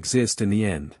 it will exist in the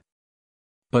end.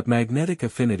 But magnetic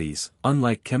affinities,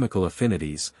 unlike chemical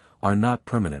affinities, are not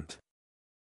permanent.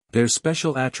 Their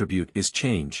special attribute is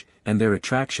change, and their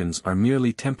attractions are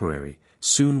merely temporary,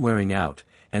 soon wearing out,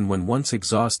 and when once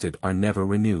exhausted are never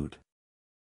renewed.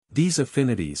 These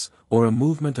affinities, or a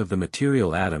movement of the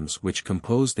material atoms which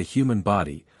compose the human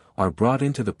body, are brought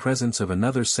into the presence of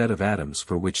another set of atoms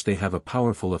for which they have a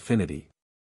powerful affinity,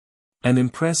 and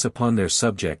impress upon their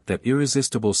subject that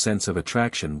irresistible sense of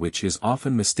attraction which is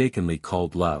often mistakenly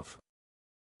called love.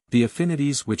 The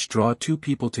affinities which draw two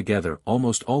people together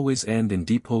almost always end in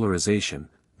depolarization,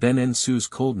 then ensues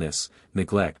coldness,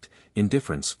 neglect,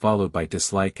 indifference followed by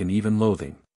dislike and even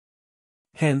loathing.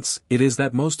 Hence, it is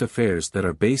that most affairs that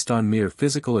are based on mere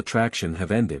physical attraction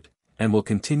have ended, and will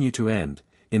continue to end,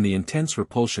 in the intense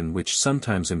repulsion which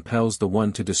sometimes impels the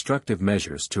one to destructive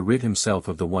measures to rid himself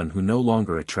of the one who no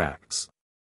longer attracts.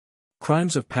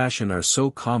 Crimes of passion are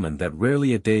so common that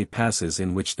rarely a day passes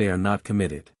in which they are not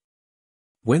committed.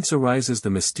 Whence arises the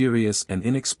mysterious and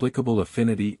inexplicable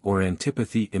affinity or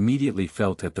antipathy immediately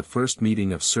felt at the first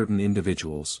meeting of certain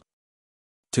individuals.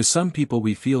 To some people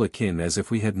we feel akin as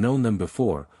if we had known them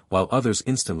before, while others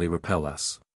instantly repel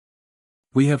us.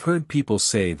 We have heard people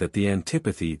say that the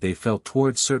antipathy they felt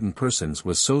towards certain persons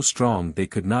was so strong they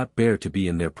could not bear to be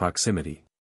in their proximity.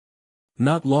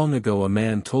 Not long ago a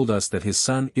man told us that his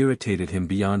son irritated him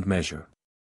beyond measure.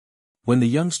 When the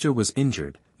youngster was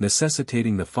injured,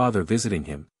 necessitating the father visiting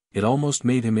him, it almost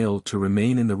made him ill to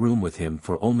remain in the room with him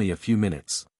for only a few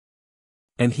minutes.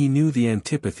 And he knew the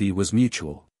antipathy was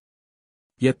mutual.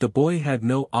 Yet the boy had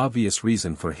no obvious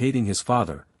reason for hating his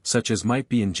father, such as might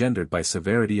be engendered by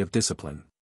severity of discipline.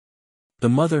 The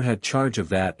mother had charge of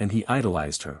that and he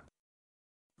idolized her.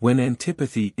 When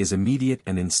antipathy is immediate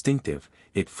and instinctive,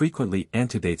 it frequently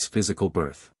antedates physical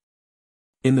birth.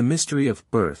 In the mystery of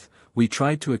birth, we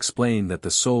tried to explain that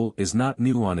the soul is not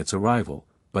new on its arrival,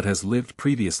 but has lived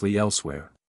previously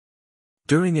elsewhere.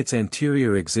 During its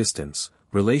anterior existence,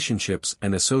 relationships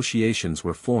and associations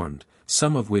were formed,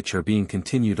 some of which are being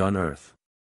continued on earth.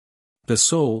 The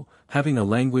soul, having a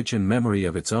language and memory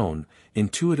of its own,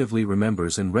 intuitively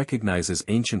remembers and recognizes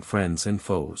ancient friends and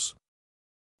foes.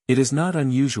 It is not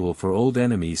unusual for old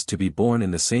enemies to be born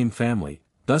in the same family,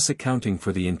 thus accounting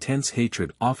for the intense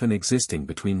hatred often existing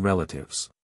between relatives.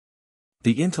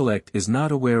 The intellect is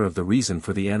not aware of the reason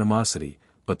for the animosity,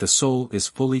 but the soul is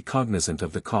fully cognizant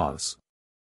of the cause.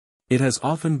 It has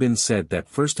often been said that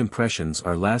first impressions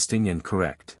are lasting and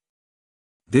correct.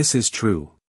 This is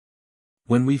true.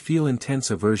 When we feel intense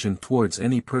aversion towards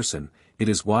any person, it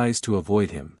is wise to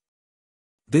avoid him.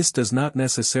 This does not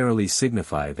necessarily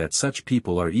signify that such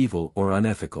people are evil or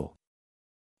unethical.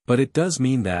 But it does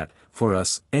mean that, for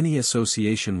us, any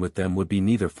association with them would be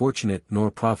neither fortunate nor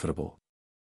profitable.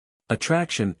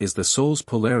 Attraction is the soul's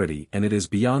polarity and it is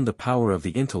beyond the power of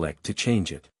the intellect to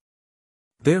change it.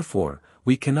 Therefore,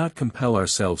 we cannot compel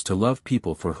ourselves to love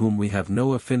people for whom we have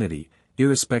no affinity,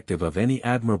 irrespective of any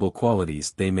admirable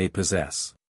qualities they may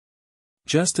possess.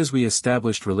 Just as we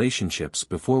established relationships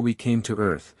before we came to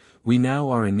earth, we now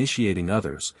are initiating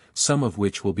others, some of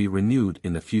which will be renewed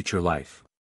in the future life.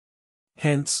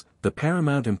 Hence, the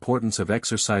paramount importance of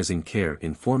exercising care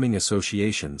in forming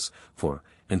associations, for,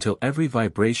 until every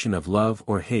vibration of love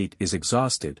or hate is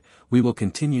exhausted, we will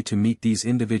continue to meet these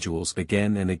individuals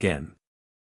again and again.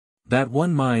 That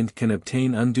one mind can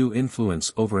obtain undue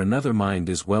influence over another mind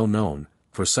is well known,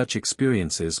 for such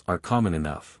experiences are common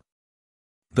enough.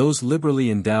 Those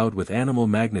liberally endowed with animal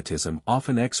magnetism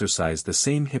often exercise the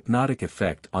same hypnotic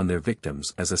effect on their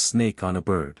victims as a snake on a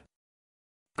bird.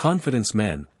 Confidence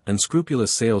men,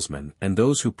 unscrupulous salesmen and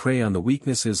those who prey on the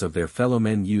weaknesses of their fellow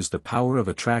men use the power of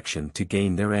attraction to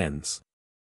gain their ends.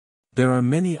 There are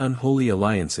many unholy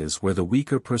alliances where the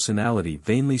weaker personality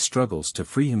vainly struggles to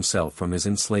free himself from his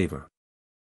enslaver.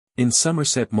 In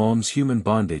Somerset Maugham's Human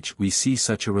Bondage we see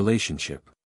such a relationship.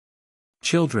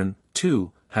 Children,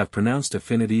 too, have pronounced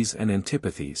affinities and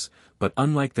antipathies, but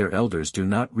unlike their elders do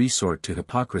not resort to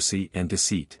hypocrisy and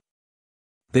deceit.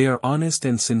 They are honest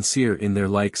and sincere in their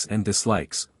likes and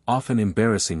dislikes, often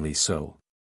embarrassingly so.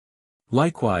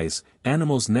 Likewise,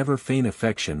 animals never feign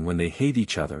affection when they hate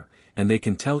each other, and they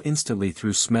can tell instantly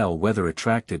through smell whether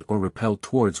attracted or repelled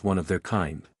towards one of their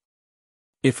kind.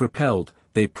 If repelled,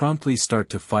 they promptly start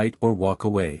to fight or walk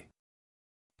away.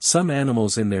 Some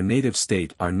animals in their native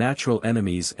state are natural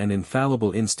enemies and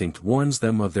infallible instinct warns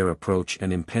them of their approach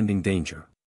and impending danger.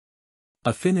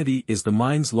 Affinity is the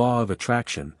mind's law of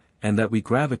attraction, and that we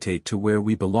gravitate to where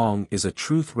we belong is a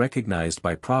truth recognized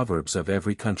by proverbs of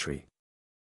every country.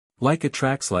 Like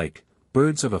attracts like,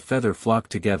 birds of a feather flock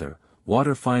together,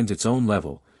 water finds its own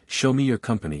level, show me your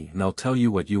company and I'll tell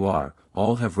you what you are,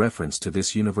 all have reference to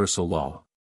this universal law.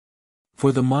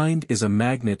 For the mind is a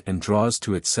magnet and draws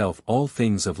to itself all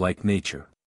things of like nature.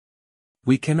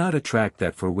 We cannot attract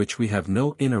that for which we have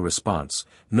no inner response,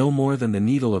 no more than the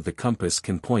needle of the compass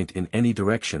can point in any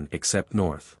direction except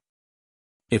north.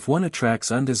 If one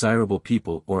attracts undesirable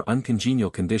people or uncongenial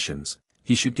conditions,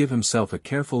 he should give himself a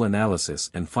careful analysis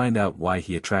and find out why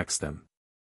he attracts them.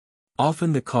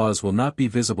 Often the cause will not be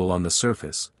visible on the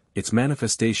surface, its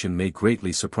manifestation may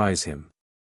greatly surprise him.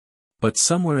 But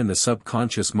somewhere in the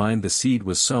subconscious mind the seed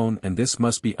was sown and this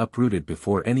must be uprooted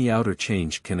before any outer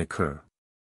change can occur.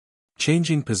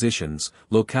 Changing positions,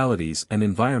 localities and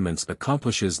environments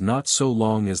accomplishes not so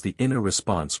long as the inner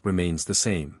response remains the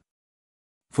same.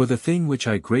 For the thing which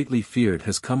I greatly feared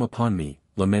has come upon me,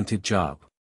 lamented Job.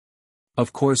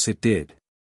 Of course it did.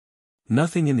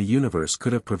 Nothing in the universe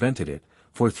could have prevented it,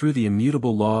 for through the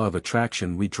immutable law of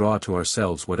attraction we draw to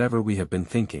ourselves whatever we have been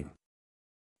thinking.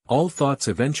 All thoughts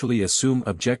eventually assume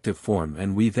objective form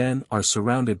and we then are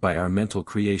surrounded by our mental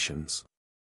creations.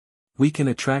 We can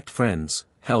attract friends,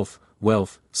 health,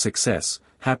 wealth, success,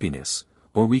 happiness,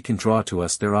 or we can draw to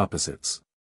us their opposites.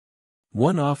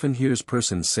 One often hears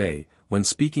persons say, when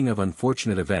speaking of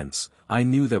unfortunate events, "I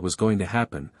knew that was going to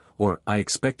happen," or "I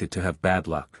expected to have bad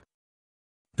luck."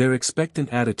 Their expectant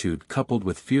attitude coupled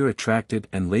with fear attracted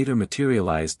and later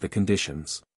materialized the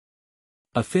conditions.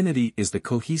 Affinity is the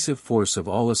cohesive force of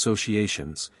all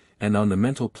associations, and on the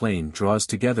mental plane draws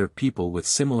together people with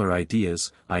similar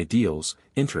ideas, ideals,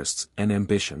 interests, and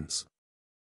ambitions.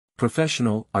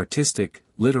 Professional, artistic,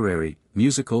 literary,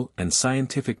 musical, and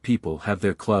scientific people have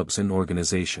their clubs and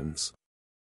organizations.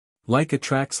 Like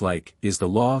attracts like is the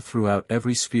law throughout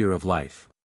every sphere of life.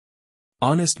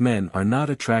 Honest men are not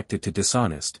attracted to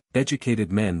dishonest,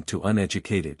 educated men to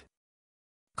uneducated.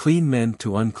 Clean men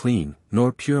to unclean,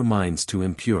 nor pure minds to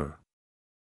impure.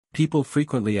 People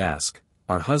frequently ask,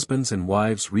 are husbands and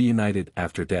wives reunited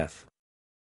after death?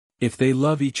 If they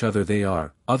love each other they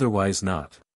are, otherwise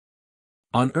not.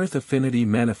 On earth affinity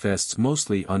manifests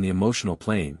mostly on the emotional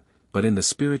plane, but in the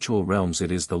spiritual realms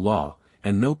it is the law,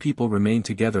 and no people remain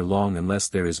together long unless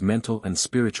there is mental and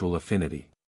spiritual affinity.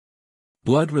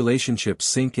 Blood relationships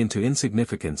sink into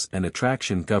insignificance and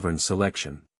attraction governs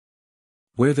selection.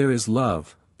 Where there is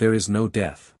love, there is no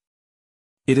death.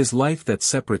 It is life that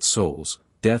separates souls,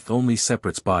 death only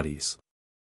separates bodies.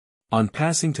 On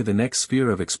passing to the next sphere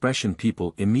of expression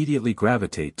people immediately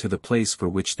gravitate to the place for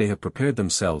which they have prepared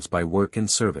themselves by work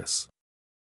and service.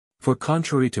 For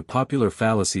contrary to popular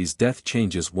fallacies death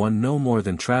changes one no more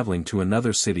than traveling to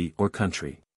another city or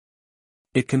country.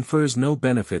 It confers no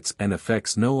benefits and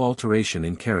effects no alteration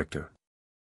in character.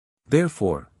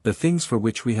 Therefore, the things for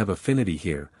which we have affinity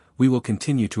here, we will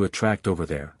continue to attract over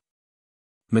there.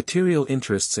 Material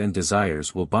interests and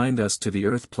desires will bind us to the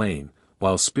earth plane,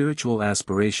 while spiritual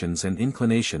aspirations and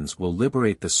inclinations will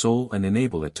liberate the soul and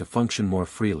enable it to function more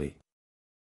freely.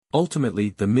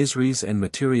 Ultimately the miseries and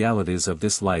materialities of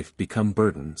this life become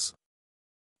burdens.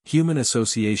 Human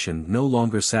association no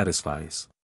longer satisfies.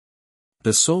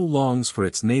 The soul longs for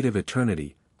its native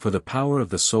eternity, for the power of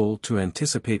the soul to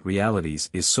anticipate realities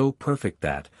is so perfect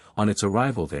that, on its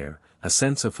arrival there, a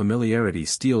sense of familiarity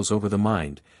steals over the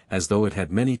mind, as though it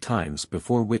had many times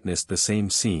before witnessed the same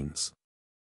scenes.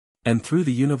 And through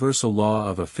the universal law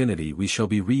of affinity we shall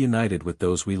be reunited with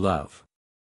those we love.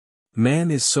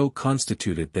 Man is so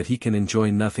constituted that he can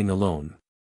enjoy nothing alone.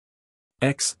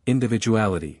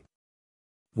 Individuality.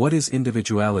 What is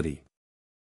individuality?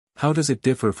 How does it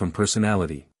differ from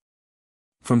personality?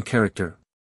 From character?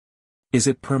 Is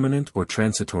it permanent or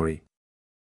transitory?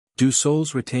 Do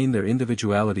souls retain their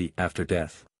individuality after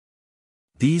death?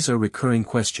 These are recurring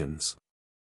questions.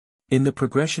 In the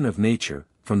progression of nature,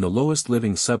 from the lowest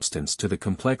living substance to the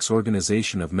complex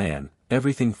organization of man,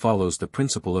 everything follows the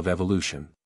principle of evolution.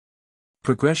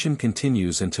 Progression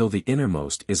continues until the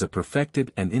innermost is a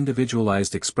perfected and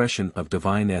individualized expression of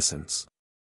divine essence.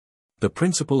 The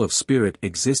principle of spirit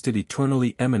existed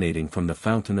eternally emanating from the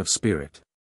fountain of spirit.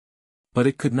 But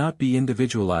it could not be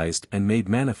individualized and made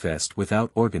manifest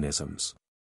without organisms.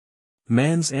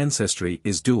 Man's ancestry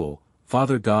is dual,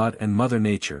 Father God and Mother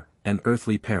Nature, and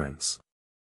earthly parents.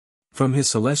 From his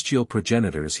celestial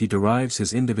progenitors he derives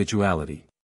his individuality.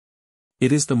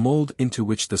 It is the mold into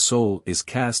which the soul is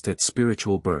cast at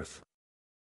spiritual birth.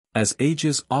 As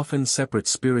ages often separate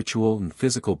spiritual and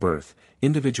physical birth,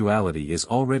 individuality is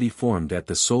already formed at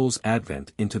the soul's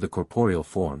advent into the corporeal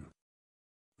form.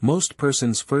 Most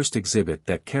persons first exhibit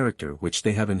that character which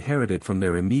they have inherited from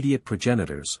their immediate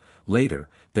progenitors, later,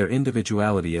 their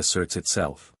individuality asserts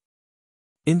itself.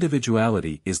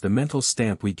 Individuality is the mental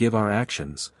stamp we give our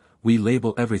actions, we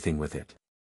label everything with it.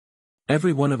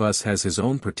 Every one of us has his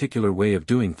own particular way of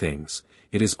doing things,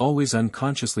 it is always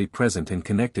unconsciously present and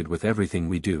connected with everything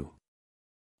we do.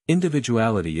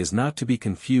 Individuality is not to be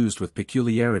confused with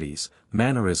peculiarities,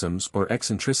 mannerisms or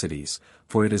eccentricities,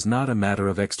 for it is not a matter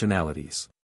of externalities.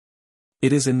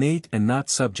 It is innate and not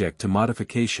subject to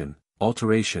modification,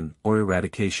 alteration or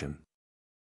eradication.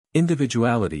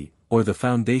 Individuality, or the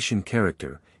foundation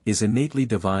character, is innately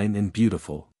divine and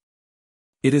beautiful.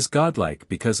 It is godlike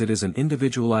because it is an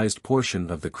individualized portion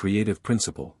of the creative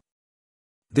principle.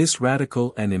 This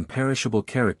radical and imperishable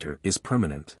character is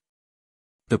permanent.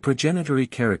 The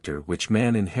progenitory character which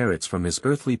man inherits from his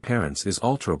earthly parents is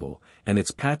alterable, and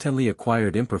its patently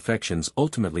acquired imperfections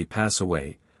ultimately pass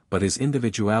away, but his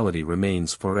individuality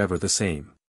remains forever the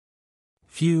same.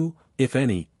 Few, if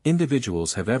any,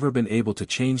 individuals have ever been able to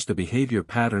change the behavior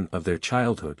pattern of their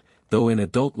childhood, though in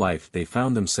adult life they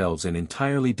found themselves in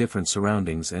entirely different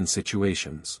surroundings and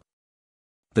situations.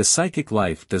 The psychic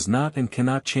life does not and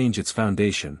cannot change its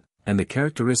foundation, and the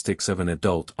characteristics of an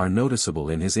adult are noticeable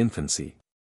in his infancy.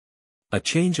 A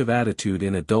change of attitude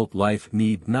in adult life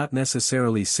need not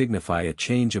necessarily signify a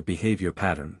change of behavior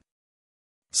pattern.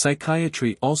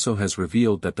 Psychiatry also has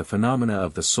revealed that the phenomena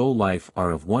of the soul life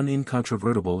are of one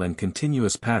incontrovertible and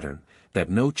continuous pattern, that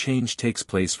no change takes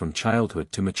place from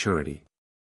childhood to maturity.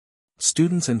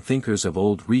 Students and thinkers of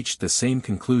old reached the same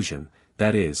conclusion,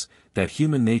 that is, that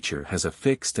human nature has a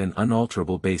fixed and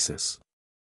unalterable basis.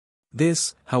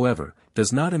 This, however,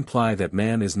 does not imply that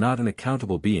man is not an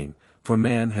accountable being, for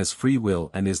man has free will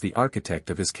and is the architect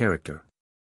of his character.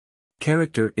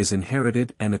 Character is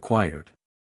inherited and acquired.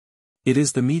 It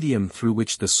is the medium through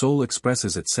which the soul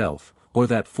expresses itself, or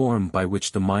that form by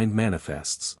which the mind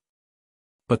manifests.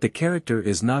 But the character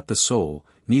is not the soul,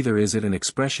 neither is it an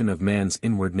expression of man's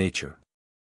inward nature.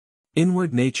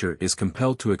 Inward nature is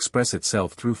compelled to express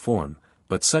itself through form,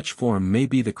 but such form may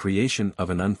be the creation of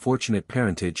an unfortunate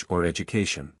parentage or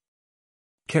education.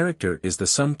 Character is the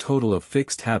sum total of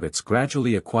fixed habits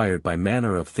gradually acquired by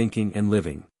manner of thinking and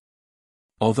living.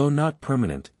 Although not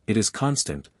permanent, it is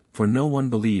constant, for no one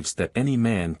believes that any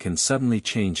man can suddenly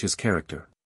change his character.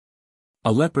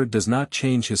 A leopard does not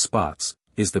change his spots,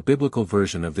 is the biblical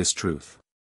version of this truth.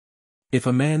 If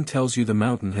a man tells you the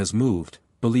mountain has moved,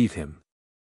 believe him.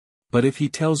 But if he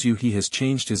tells you he has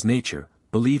changed his nature,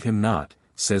 believe him not,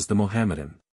 says the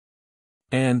Mohammedan.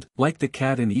 And, like the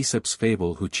cat in Aesop's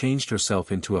fable who changed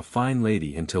herself into a fine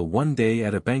lady until one day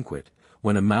at a banquet,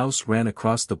 when a mouse ran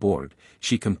across the board,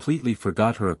 she completely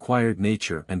forgot her acquired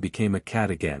nature and became a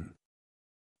cat again.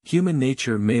 Human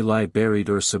nature may lie buried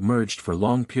or submerged for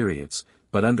long periods,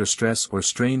 but under stress or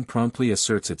strain promptly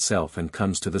asserts itself and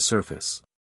comes to the surface.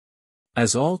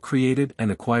 As all created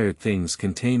and acquired things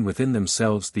contain within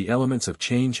themselves the elements of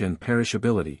change and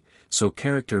perishability, so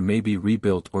character may be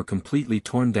rebuilt or completely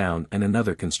torn down and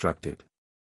another constructed.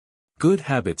 Good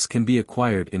habits can be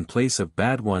acquired in place of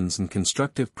bad ones and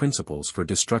constructive principles for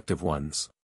destructive ones.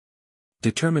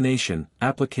 Determination,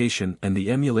 application and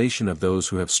the emulation of those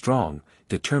who have strong,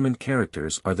 determined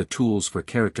characters are the tools for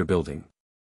character building.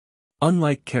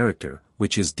 Unlike character,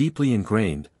 which is deeply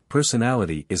ingrained,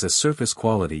 personality is a surface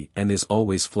quality and is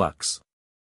always flux.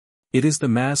 It is the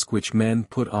mask which men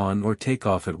put on or take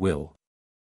off at will.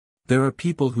 There are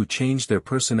people who change their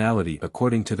personality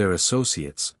according to their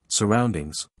associates,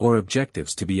 surroundings, or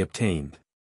objectives to be obtained.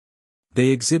 They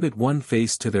exhibit one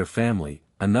face to their family,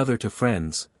 another to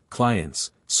friends,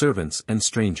 clients, servants and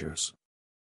strangers.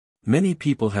 Many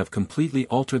people have completely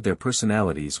altered their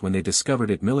personalities when they discovered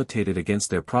it militated against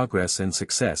their progress and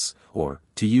success, or,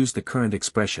 to use the current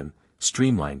expression,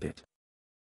 streamlined it.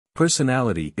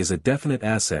 Personality is a definite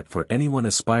asset for anyone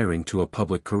aspiring to a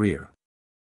public career.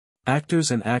 Actors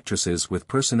and actresses with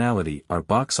personality are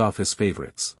box office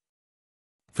favorites.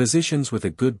 Physicians with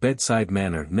a good bedside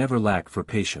manner never lack for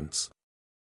patients.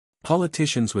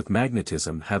 Politicians with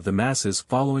magnetism have the masses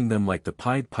following them like the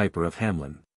Pied Piper of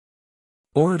Hamelin.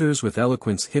 Orators with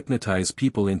eloquence hypnotize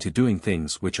people into doing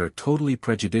things which are totally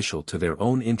prejudicial to their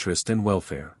own interest and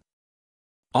welfare.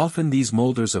 Often these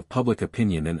molders of public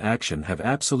opinion and action have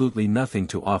absolutely nothing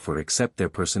to offer except their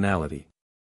personality.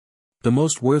 The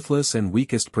most worthless and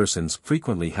weakest persons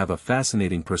frequently have a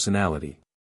fascinating personality.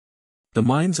 The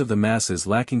minds of the masses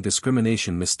lacking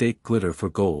discrimination mistake glitter for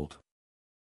gold.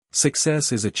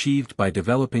 Success is achieved by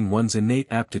developing one's innate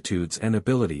aptitudes and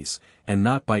abilities, and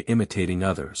not by imitating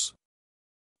others.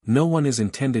 No one is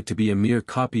intended to be a mere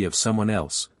copy of someone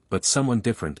else, but someone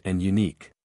different and unique.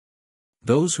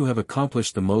 Those who have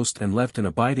accomplished the most and left an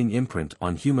abiding imprint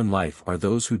on human life are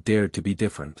those who dared to be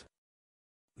different.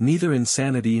 Neither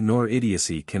insanity nor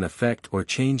idiocy can affect or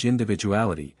change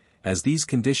individuality, as these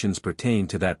conditions pertain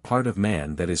to that part of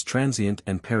man that is transient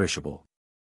and perishable.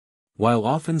 While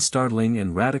often startling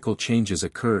and radical changes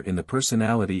occur in the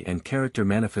personality and character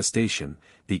manifestation,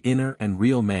 the inner and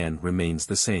real man remains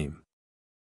the same.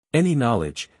 Any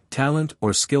knowledge, talent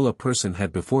or skill a person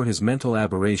had before his mental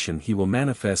aberration he will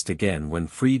manifest again when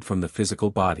freed from the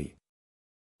physical body.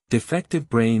 Defective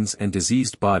brains and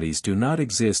diseased bodies do not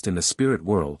exist in the spirit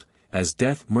world, as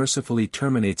death mercifully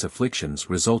terminates afflictions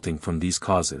resulting from these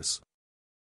causes.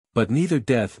 But neither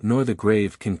death nor the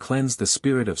grave can cleanse the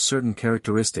spirit of certain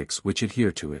characteristics which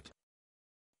adhere to it.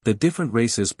 The different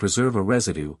races preserve a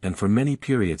residue and for many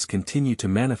periods continue to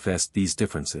manifest these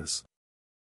differences.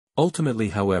 Ultimately,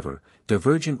 however,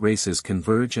 divergent races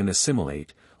converge and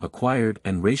assimilate, acquired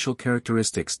and racial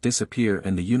characteristics disappear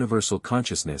and the universal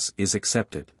consciousness is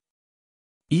accepted.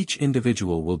 Each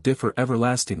individual will differ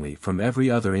everlastingly from every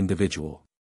other individual.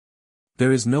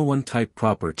 There is no one type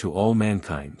proper to all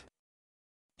mankind.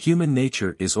 Human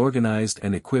nature is organized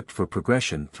and equipped for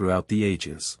progression throughout the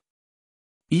ages.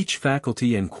 Each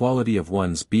faculty and quality of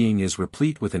one's being is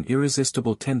replete with an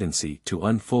irresistible tendency to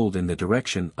unfold in the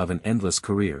direction of an endless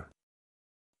career.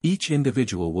 Each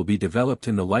individual will be developed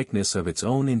in the likeness of its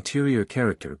own interior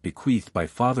character bequeathed by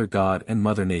Father God and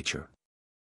Mother Nature.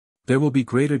 There will be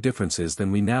greater differences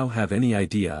than we now have any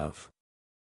idea of.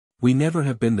 We never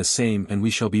have been the same, and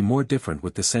we shall be more different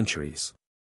with the centuries.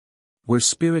 Were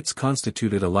spirits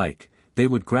constituted alike, they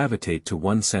would gravitate to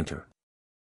one center.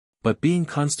 But being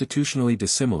constitutionally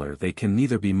dissimilar, they can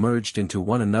neither be merged into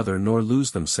one another nor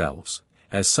lose themselves,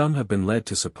 as some have been led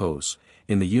to suppose,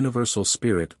 in the universal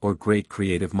spirit or great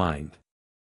creative mind.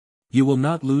 You will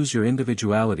not lose your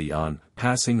individuality on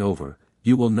passing over.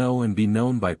 You will know and be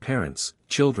known by parents,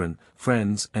 children,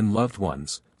 friends and loved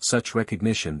ones. Such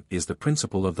recognition is the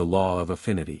principle of the law of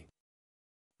affinity.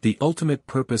 The ultimate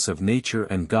purpose of nature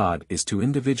and God is to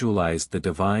individualize the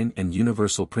divine and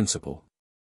universal principle.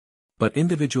 But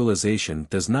individualization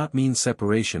does not mean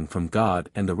separation from God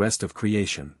and the rest of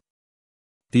creation.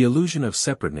 The illusion of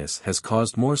separateness has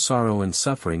caused more sorrow and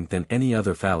suffering than any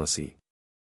other fallacy.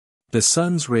 The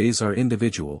sun's rays are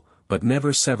individual, but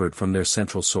never severed from their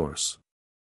central source.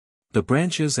 The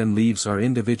branches and leaves are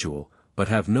individual, but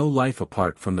have no life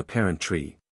apart from the parent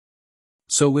tree.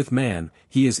 So with man,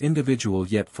 he is individual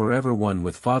yet forever one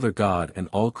with Father God and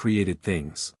all created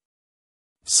things.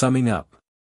 Summing up.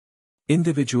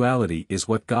 Individuality is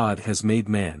what God has made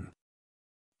man.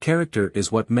 Character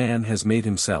is what man has made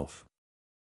himself.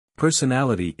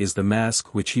 Personality is the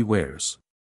mask which he wears.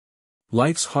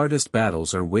 Life's hardest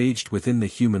battles are waged within the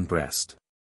human breast.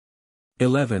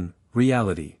 11.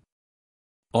 Reality.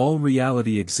 All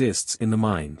reality exists in the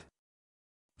mind.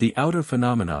 The outer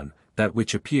phenomenon, that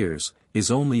which appears,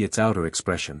 is only its outer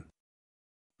expression.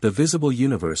 The visible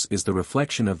universe is the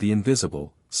reflection of the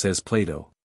invisible, says Plato.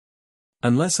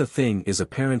 Unless a thing is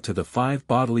apparent to the five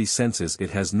bodily senses,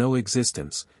 it has no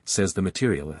existence, says the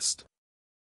materialist.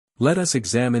 Let us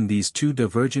examine these two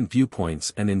divergent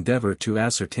viewpoints and endeavor to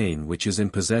ascertain which is in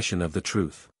possession of the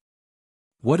truth.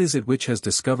 What is it which has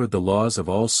discovered the laws of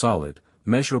all solid,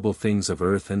 measurable things of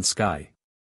earth and sky?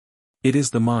 It is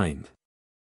the mind.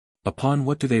 Upon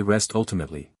what do they rest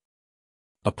ultimately?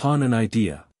 Upon an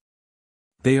idea.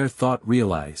 They are thought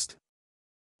realized.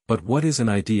 But what is an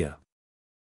idea?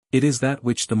 It is that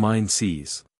which the mind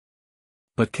sees.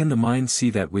 But can the mind see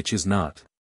that which is not?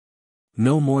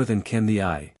 No more than can the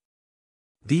eye.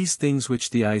 These things which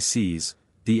the eye sees,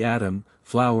 the atom,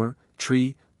 flower,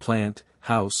 tree, plant,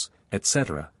 house,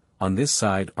 etc., on this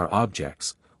side are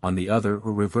objects, on the other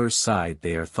or reverse side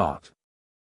they are thought.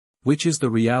 Which is the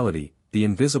reality, the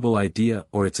invisible idea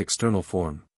or its external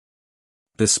form?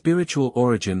 The spiritual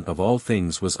origin of all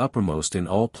things was uppermost in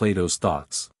all Plato's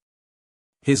thoughts.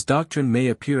 His doctrine may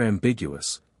appear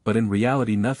ambiguous, but in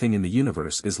reality nothing in the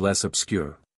universe is less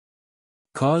obscure.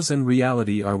 Cause and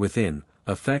reality are within,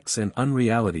 effects and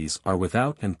unrealities are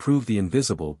without, and prove the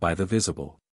invisible by the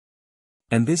visible.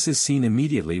 And this is seen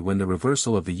immediately when the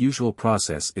reversal of the usual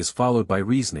process is followed by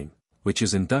reasoning, which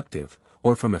is inductive,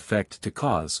 or from effect to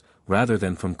cause, rather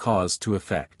than from cause to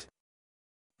effect.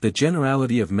 The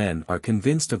generality of men are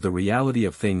convinced of the reality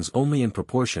of things only in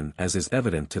proportion as is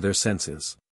evident to their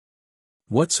senses.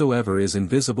 Whatsoever is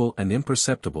invisible and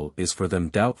imperceptible is for them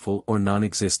doubtful or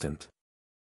non-existent.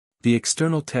 The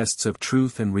external tests of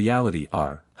truth and reality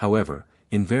are, however,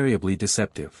 invariably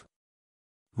deceptive.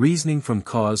 Reasoning from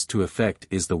cause to effect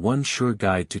is the one sure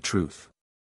guide to truth.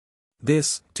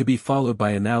 This, to be followed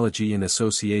by analogy and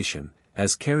association,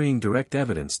 as carrying direct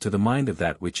evidence to the mind of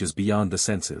that which is beyond the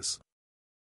senses.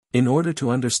 In order to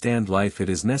understand life, it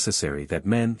is necessary that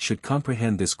men should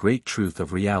comprehend this great truth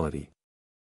of reality.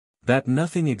 That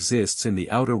nothing exists in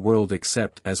the outer world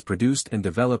except as produced and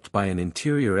developed by an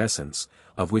interior essence,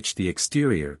 of which the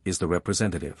exterior is the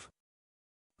representative.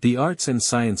 The arts and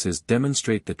sciences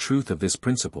demonstrate the truth of this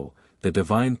principle, the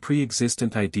divine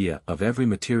pre-existent idea of every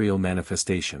material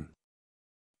manifestation.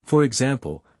 For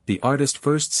example, the artist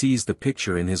first sees the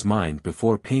picture in his mind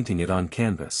before painting it on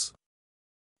canvas.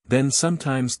 Then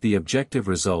sometimes the objective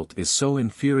result is so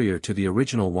inferior to the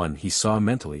original one he saw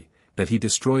mentally, that he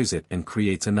destroys it and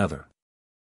creates another.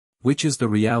 Which is the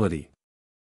reality?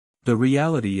 The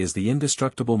reality is the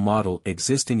indestructible model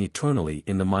existing eternally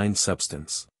in the mind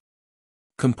substance.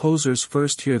 Composers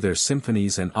first hear their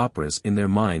symphonies and operas in their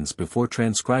minds before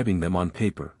transcribing them on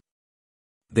paper.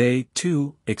 They,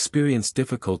 too, experience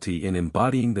difficulty in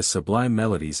embodying the sublime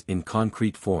melodies in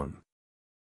concrete form.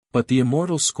 But the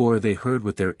immortal score they heard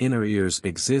with their inner ears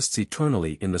exists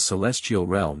eternally in the celestial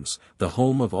realms, the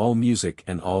home of all music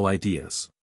and all ideas.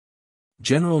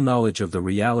 General knowledge of the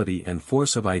reality and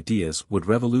force of ideas would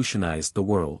revolutionize the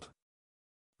world.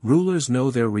 Rulers know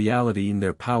their reality and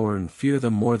their power and fear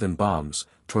them more than bombs,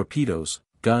 torpedoes,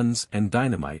 guns and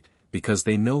dynamite, because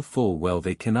they know full well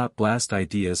they cannot blast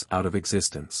ideas out of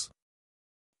existence.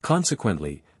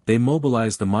 Consequently, they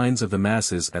mobilize the minds of the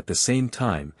masses at the same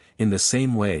time, in the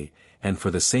same way, and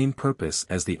for the same purpose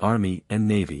as the army and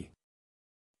navy.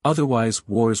 Otherwise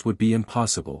wars would be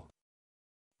impossible.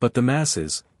 But the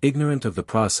masses, ignorant of the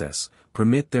process,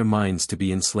 permit their minds to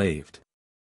be enslaved.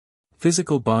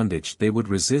 Physical bondage they would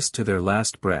resist to their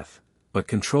last breath, but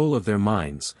control of their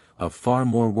minds, of far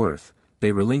more worth,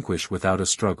 they relinquish without a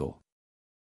struggle.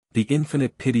 The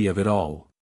infinite pity of it all.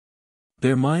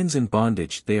 Their minds in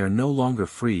bondage, they are no longer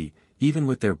free, even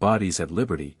with their bodies at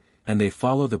liberty, and they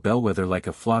follow the bellwether like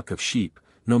a flock of sheep,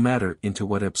 no matter into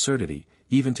what absurdity,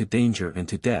 even to danger and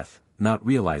to death, not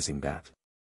realizing that,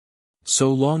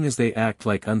 so long as they act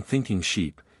like unthinking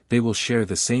sheep, they will share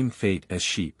the same fate as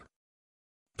sheep.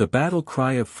 The battle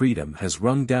cry of freedom has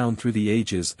rung down through the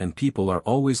ages, and people are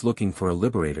always looking for a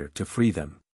liberator to free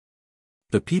them.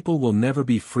 The people will never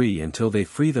be free until they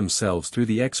free themselves through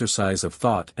the exercise of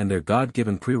thought and their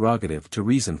God-given prerogative to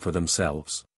reason for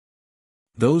themselves.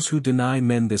 Those who deny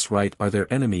men this right are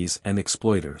their enemies and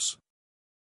exploiters.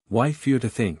 Why fear to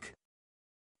think?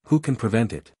 Who can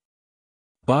prevent it?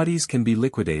 Bodies can be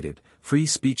liquidated, free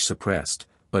speech suppressed,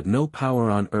 but no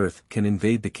power on earth can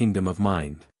invade the kingdom of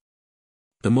mind.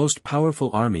 The most powerful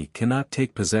army cannot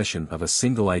take possession of a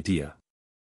single idea.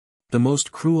 The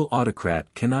most cruel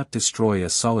autocrat cannot destroy a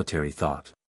solitary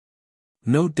thought.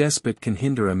 No despot can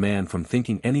hinder a man from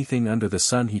thinking anything under the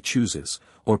sun he chooses,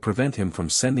 or prevent him from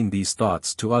sending these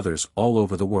thoughts to others all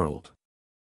over the world.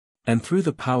 And through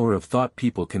the power of thought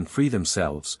people can free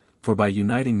themselves, for by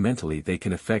uniting mentally they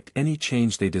can effect any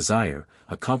change they desire,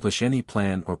 accomplish any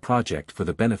plan or project for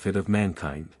the benefit of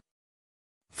mankind.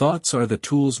 Thoughts are the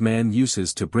tools man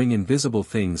uses to bring invisible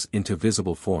things into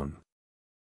visible form.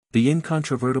 The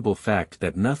incontrovertible fact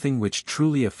that nothing which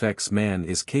truly affects man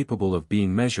is capable of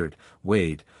being measured,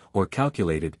 weighed, or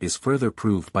calculated is further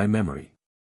proved by memory.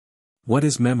 What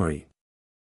is memory?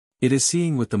 It is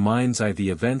seeing with the mind's eye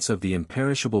the events of the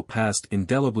imperishable past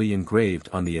indelibly engraved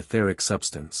on the etheric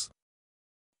substance.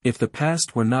 If the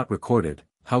past were not recorded,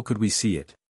 how could we see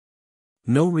it?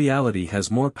 No reality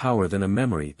has more power than a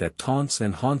memory that taunts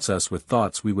and haunts us with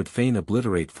thoughts we would fain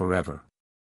obliterate forever.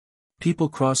 People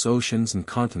cross oceans and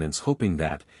continents hoping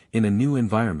that, in a new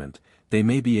environment, they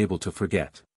may be able to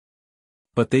forget.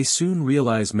 But they soon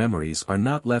realize memories are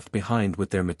not left behind with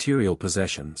their material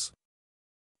possessions.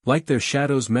 Like their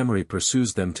shadows, memory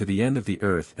pursues them to the end of the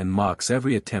earth and mocks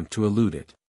every attempt to elude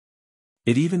it.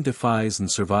 It even defies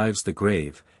and survives the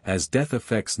grave, as death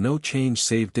effects no change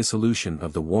save dissolution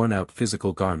of the worn-out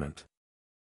physical garment.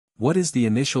 What is the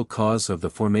initial cause of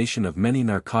the formation of many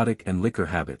narcotic and liquor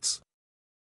habits?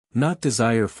 Not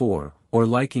desire for, or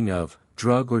liking of,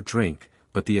 drug or drink,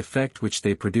 but the effect which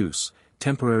they produce,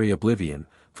 temporary oblivion,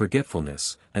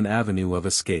 forgetfulness, an avenue of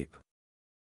escape.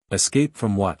 Escape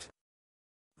from what?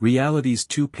 Realities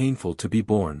too painful to be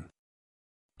borne.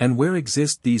 And where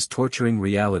exist these torturing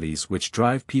realities which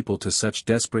drive people to such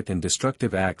desperate and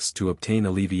destructive acts to obtain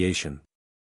alleviation?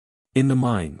 In the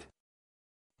mind.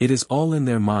 It is all in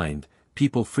their mind,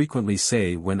 people frequently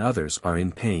say when others are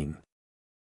in pain.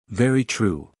 Very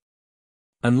true.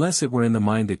 Unless it were in the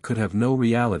mind it could have no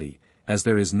reality, as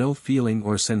there is no feeling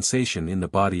or sensation in the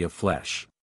body of flesh.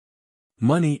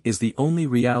 Money is the only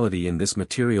reality in this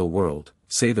material world,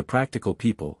 say the practical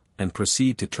people, and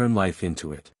proceed to turn life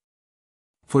into it.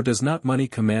 For does not money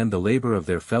command the labor of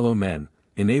their fellow men,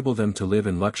 enable them to live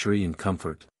in luxury and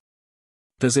comfort?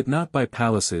 Does it not buy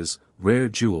palaces, rare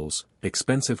jewels,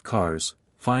 expensive cars,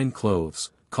 fine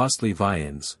clothes, costly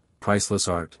viands, priceless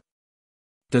art?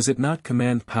 Does it not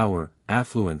command power,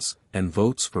 affluence, and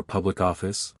votes for public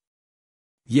office?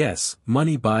 Yes,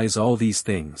 money buys all these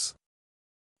things.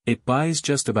 It buys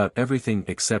just about everything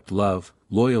except love,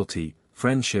 loyalty,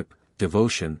 friendship,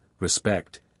 devotion,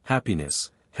 respect,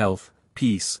 happiness, health,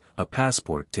 peace, a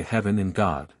passport to heaven and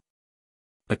God.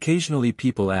 Occasionally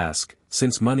people ask,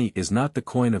 since money is not the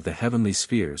coin of the heavenly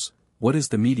spheres, what is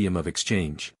the medium of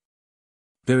exchange?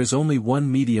 There is only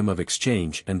one medium of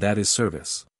exchange, and that is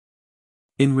service.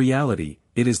 In reality,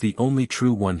 it is the only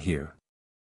true one here.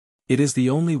 It is the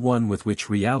only one with which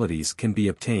realities can be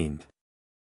obtained.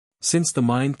 Since the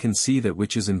mind can see that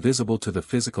which is invisible to the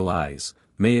physical eyes,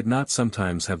 may it not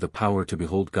sometimes have the power to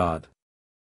behold God?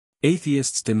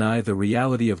 Atheists deny the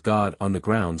reality of God on the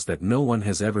grounds that no one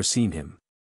has ever seen him.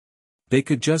 They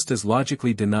could just as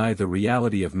logically deny the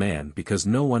reality of man because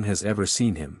no one has ever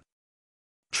seen him.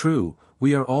 True,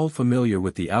 we are all familiar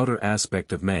with the outer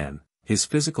aspect of man, his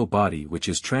physical body which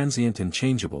is transient and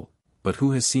changeable, but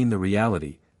who has seen the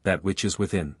reality, that which is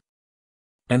within?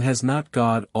 And has not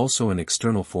God also an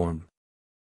external form?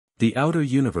 The outer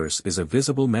universe is a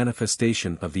visible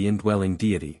manifestation of the indwelling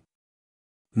deity.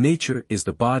 Nature is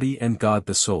the body and God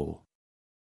the soul.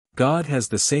 God has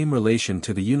the same relation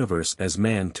to the universe as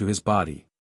man to his body.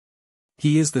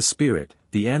 He is the spirit,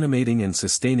 the animating and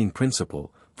sustaining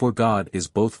principle, for God is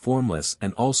both formless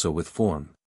and also with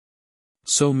form.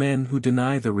 So men who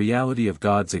deny the reality of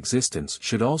God's existence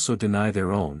should also deny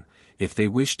their own, if they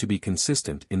wish to be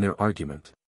consistent in their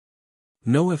argument.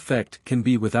 No effect can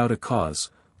be without a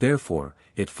cause, therefore,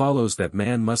 it follows that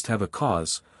man must have a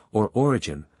cause, or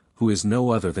origin, who is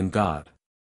no other than God.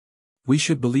 We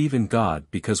should believe in God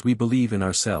because we believe in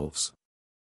ourselves.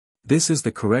 This is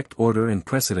the correct order and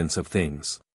precedence of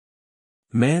things.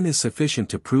 Man is sufficient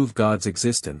to prove God's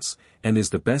existence, and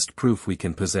is the best proof we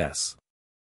can possess.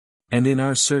 And in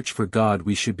our search for God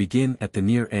we should begin at the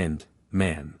near end,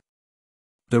 man.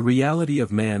 The reality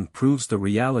of man proves the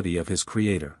reality of his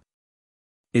Creator.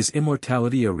 Is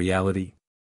immortality a reality?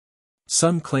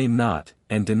 Some claim not,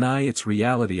 and deny its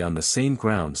reality on the same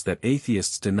grounds that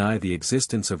atheists deny the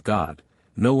existence of God.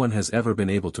 No one has ever been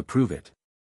able to prove it.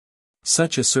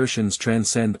 Such assertions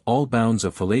transcend all bounds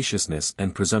of fallaciousness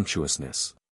and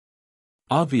presumptuousness.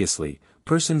 Obviously,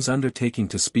 persons undertaking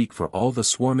to speak for all the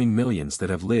swarming millions that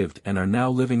have lived and are now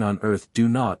living on earth do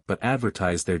not but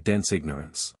advertise their dense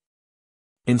ignorance.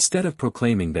 Instead of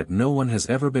proclaiming that no one has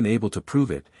ever been able to prove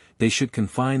it, they should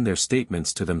confine their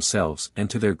statements to themselves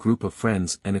and to their group of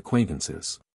friends and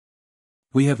acquaintances.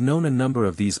 We have known a number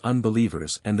of these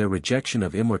unbelievers, and their rejection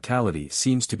of immortality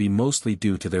seems to be mostly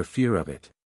due to their fear of it.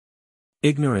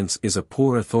 Ignorance is a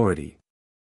poor authority.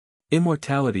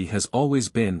 Immortality has always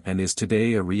been and is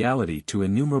today a reality to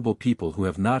innumerable people who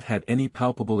have not had any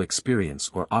palpable experience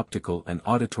or optical and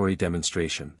auditory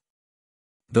demonstration.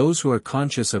 Those who are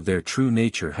conscious of their true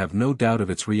nature have no doubt of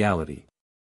its reality.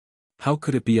 How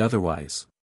could it be otherwise?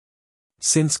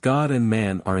 Since God and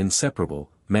man are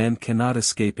inseparable, man cannot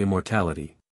escape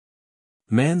immortality.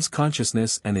 Man's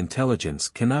consciousness and intelligence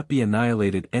cannot be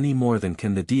annihilated any more than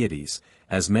can the deities,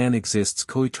 as man exists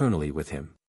coeternally with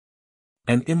him.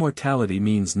 And immortality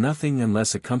means nothing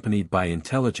unless accompanied by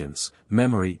intelligence,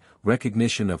 memory,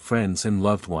 recognition of friends and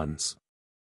loved ones.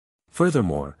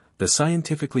 Furthermore, the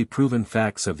scientifically proven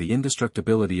facts of the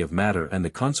indestructibility of matter and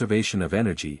the conservation of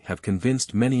energy have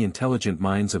convinced many intelligent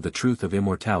minds of the truth of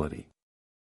immortality.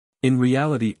 In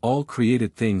reality, all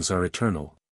created things are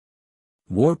eternal.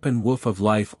 Warp and woof of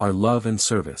life are love and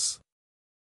service.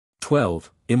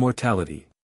 12. Immortality.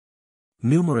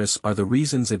 Numerous are the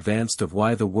reasons advanced of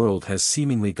why the world has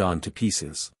seemingly gone to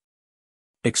pieces.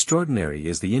 Extraordinary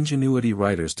is the ingenuity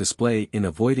writers display in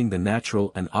avoiding the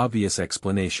natural and obvious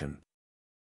explanation.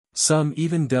 Some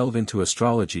even delve into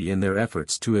astrology in their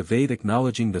efforts to evade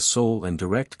acknowledging the sole and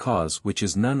direct cause, which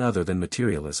is none other than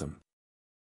materialism.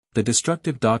 The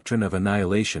destructive doctrine of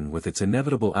annihilation with its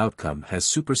inevitable outcome has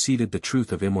superseded the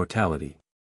truth of immortality.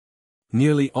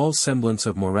 Nearly all semblance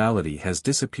of morality has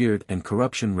disappeared and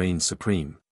corruption reigns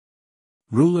supreme.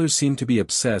 Rulers seem to be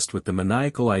obsessed with the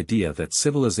maniacal idea that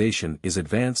civilization is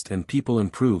advanced and people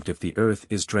improved if the earth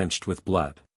is drenched with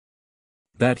blood.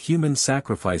 That human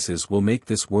sacrifices will make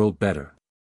this world better.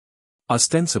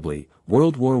 Ostensibly,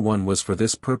 World War I was for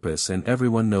this purpose, and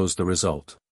everyone knows the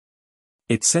result.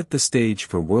 It set the stage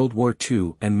for World War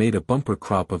II and made a bumper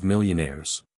crop of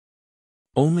millionaires.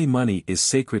 Only money is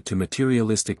sacred to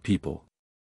materialistic people.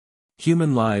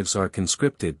 Human lives are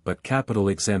conscripted but capital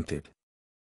exempted.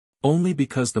 Only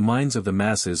because the minds of the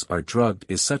masses are drugged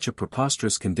is such a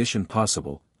preposterous condition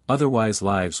possible, otherwise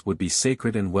lives would be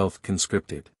sacred and wealth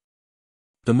conscripted.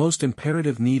 The most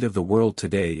imperative need of the world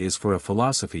today is for a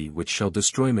philosophy which shall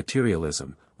destroy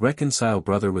materialism, reconcile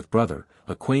brother with brother,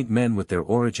 acquaint men with their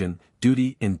origin,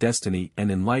 duty and destiny,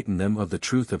 and enlighten them of the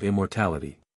truth of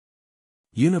immortality.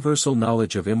 Universal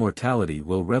knowledge of immortality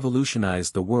will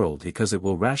revolutionize the world because it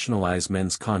will rationalize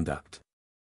men's conduct.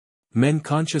 Men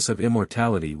conscious of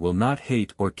immortality will not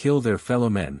hate or kill their fellow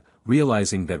men,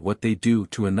 realizing that what they do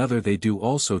to another they do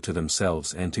also to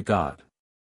themselves and to God.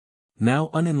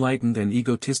 Now unenlightened and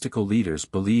egotistical leaders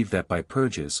believe that by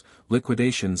purges,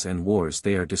 liquidations and wars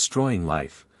they are destroying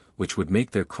life, which would make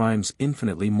their crimes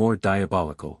infinitely more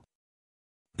diabolical.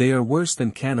 They are worse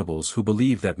than cannibals who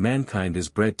believe that mankind is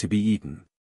bred to be eaten.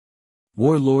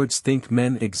 Warlords think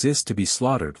men exist to be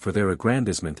slaughtered for their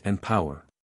aggrandizement and power.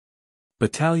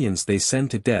 Battalions they send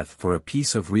to death for a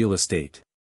piece of real estate.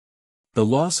 The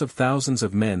loss of thousands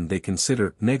of men they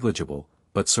consider negligible,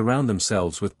 but surround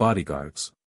themselves with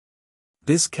bodyguards.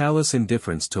 This callous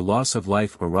indifference to loss of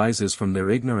life arises from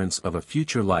their ignorance of a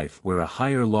future life where a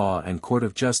higher law and court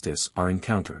of justice are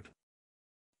encountered.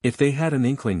 If they had an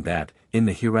inkling that, in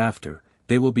the hereafter,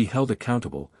 they will be held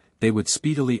accountable, they would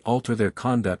speedily alter their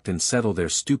conduct and settle their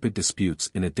stupid disputes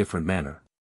in a different manner.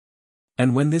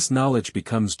 And when this knowledge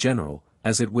becomes general,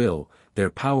 as it will, their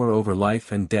power over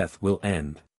life and death will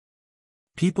end.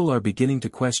 People are beginning to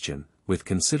question, with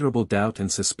considerable doubt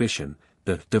and suspicion,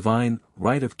 the divine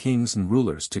right of kings and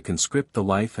rulers to conscript the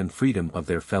life and freedom of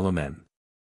their fellow men.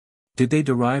 Did they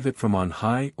derive it from on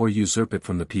high or usurp it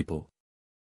from the people?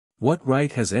 What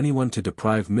right has anyone to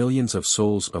deprive millions of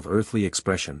souls of earthly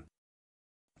expression?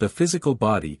 The physical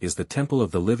body is the temple of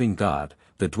the living God,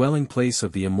 the dwelling place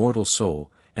of the immortal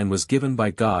soul, and was given by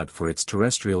God for its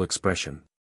terrestrial expression.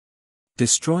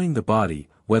 Destroying the body,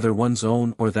 whether one's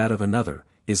own or that of another,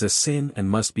 is a sin and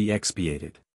must be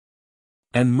expiated.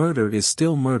 And murder is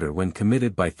still murder when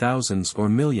committed by thousands or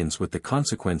millions, with the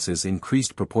consequences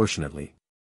increased proportionately.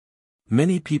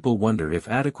 Many people wonder if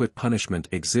adequate punishment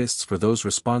exists for those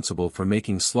responsible for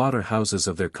making slaughterhouses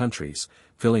of their countries,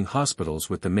 filling hospitals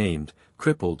with the maimed,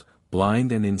 crippled,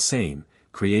 blind and insane,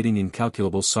 creating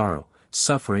incalculable sorrow,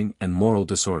 suffering and moral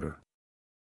disorder.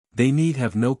 They need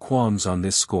have no qualms on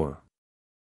this score.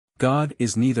 God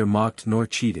is neither mocked nor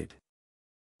cheated.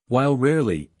 While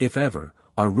rarely, if ever,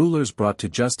 are rulers brought to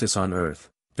justice on earth,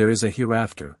 there is a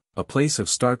hereafter, a place of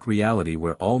stark reality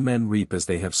where all men reap as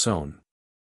they have sown.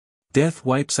 Death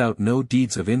wipes out no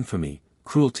deeds of infamy,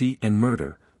 cruelty and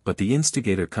murder, but the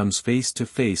instigator comes face to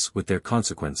face with their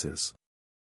consequences.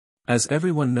 As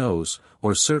everyone knows,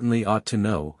 or certainly ought to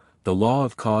know, the law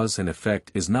of cause and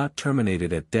effect is not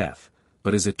terminated at death,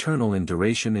 but is eternal in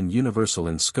duration and universal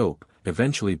in scope,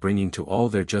 eventually bringing to all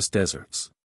their just deserts.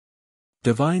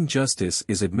 Divine justice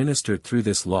is administered through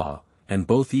this law, and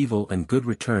both evil and good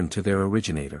return to their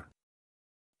originator.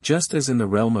 Just as in the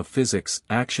realm of physics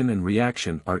action and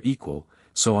reaction are equal,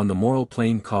 so on the moral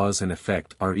plane cause and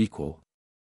effect are equal.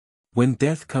 When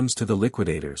death comes to the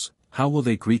liquidators, how will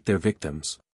they greet their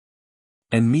victims?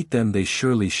 And meet them they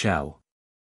surely shall.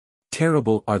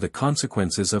 Terrible are the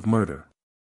consequences of murder.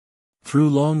 Through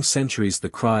long centuries the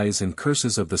cries and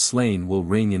curses of the slain will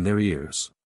ring in their ears.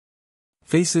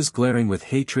 Faces glaring with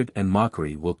hatred and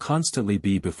mockery will constantly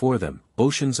be before them,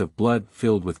 oceans of blood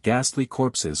filled with ghastly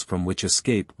corpses from which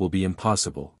escape will be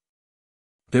impossible.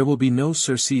 There will be no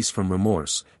surcease from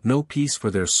remorse, no peace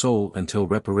for their soul until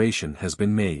reparation has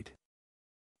been made.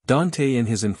 Dante in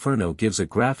his Inferno gives a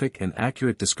graphic and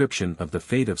accurate description of the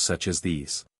fate of such as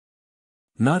these.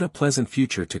 Not a pleasant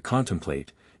future to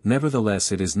contemplate,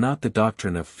 nevertheless it is not the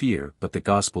doctrine of fear but the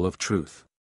gospel of truth.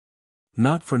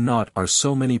 Not for naught are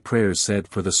so many prayers said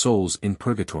for the souls in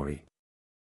purgatory.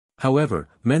 However,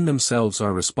 men themselves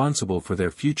are responsible for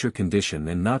their future condition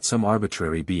and not some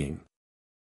arbitrary being.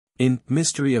 In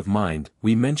Mystery of Mind,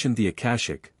 we mentioned the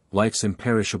Akashic, life's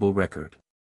imperishable record.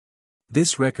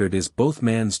 This record is both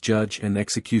man's judge and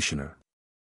executioner.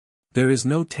 There is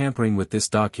no tampering with this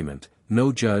document,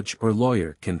 no judge or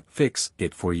lawyer can fix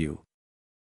it for you.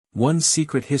 One's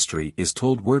secret history is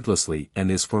told wordlessly and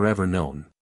is forever known.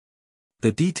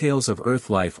 The details of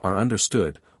earth life are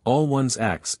understood, all one's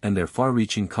acts and their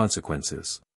far-reaching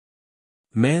consequences.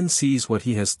 Man sees what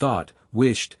he has thought,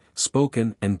 wished,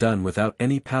 spoken and done without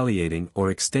any palliating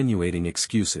or extenuating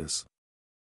excuses.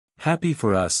 Happy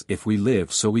for us if we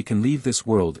live so we can leave this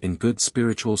world in good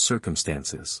spiritual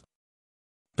circumstances.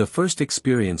 The first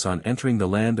experience on entering the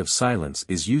land of silence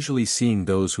is usually seeing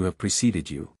those who have preceded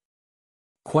you.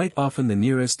 Quite often the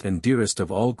nearest and dearest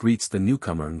of all greets the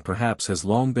newcomer and perhaps has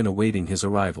long been awaiting his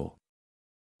arrival.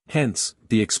 Hence,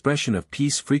 the expression of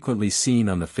peace frequently seen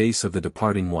on the face of the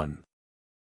departing one.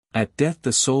 At death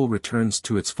the soul returns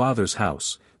to its Father's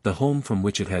house, the home from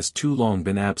which it has too long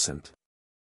been absent.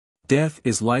 Death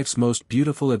is life's most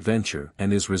beautiful adventure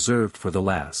and is reserved for the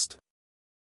last.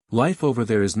 Life over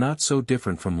there is not so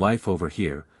different from life over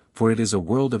here, for it is a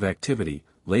world of activity,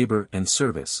 labor and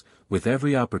service, with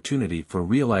every opportunity for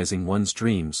realizing one's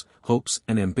dreams, hopes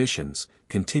and ambitions,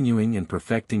 continuing and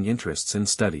perfecting interests and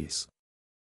studies,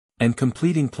 and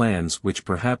completing plans which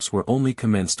perhaps were only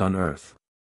commenced on earth.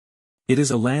 It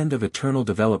is a land of eternal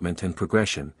development and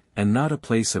progression, and not a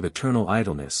place of eternal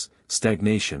idleness,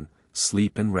 stagnation,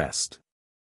 sleep and rest.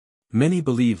 Many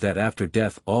believe that after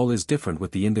death all is different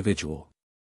with the individual.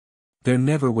 There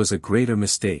never was a greater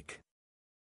mistake.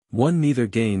 One neither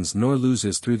gains nor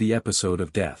loses through the episode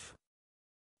of death.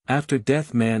 After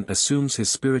death man assumes his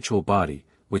spiritual body,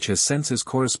 which has senses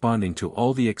corresponding to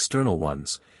all the external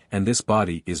ones, and this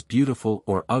body is beautiful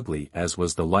or ugly as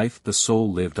was the life the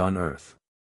soul lived on earth.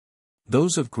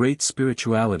 Those of great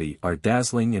spirituality are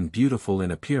dazzling and beautiful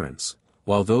in appearance,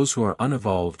 while those who are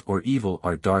unevolved or evil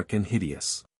are dark and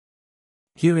hideous.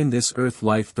 Here in this earth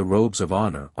life the robes of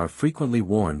honor are frequently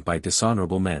worn by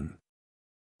dishonorable men.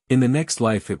 In the next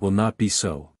life it will not be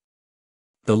so.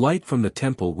 The light from the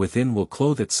temple within will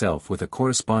clothe itself with a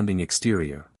corresponding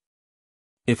exterior.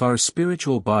 If our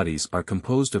spiritual bodies are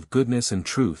composed of goodness and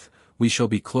truth, we shall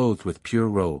be clothed with pure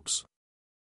robes.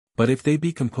 But if they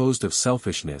be composed of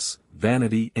selfishness,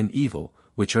 vanity and evil,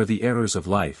 which are the errors of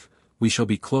life, we shall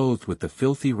be clothed with the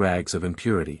filthy rags of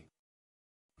impurity.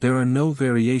 There are no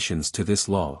variations to this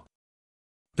law.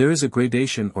 There is a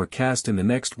gradation or caste in the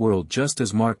next world just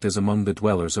as marked as among the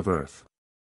dwellers of earth.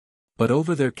 But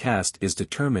over their caste is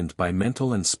determined by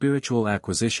mental and spiritual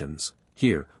acquisitions,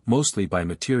 here, mostly by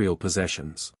material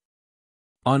possessions.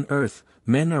 On earth,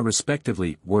 men are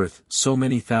respectively worth so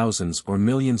many thousands or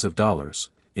millions of dollars.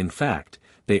 In fact,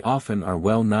 they often are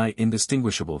well nigh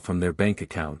indistinguishable from their bank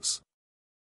accounts.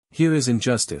 Here is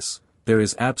injustice, there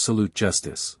is absolute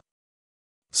justice.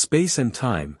 Space and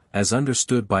time, as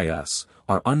understood by us,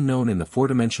 are unknown in the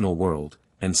four-dimensional world,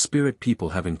 and spirit people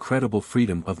have incredible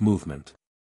freedom of movement.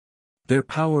 Their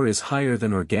power is higher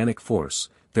than organic force,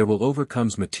 there will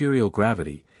overcomes material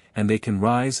gravity, and they can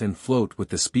rise and float with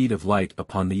the speed of light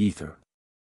upon the ether.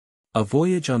 A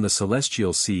voyage on the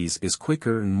celestial seas is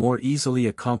quicker and more easily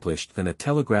accomplished than a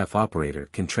telegraph operator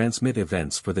can transmit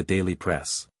events for the daily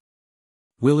press.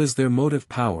 Will is their motive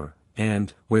power,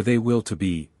 and, where they will to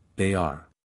be, they are.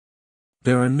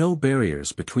 There are no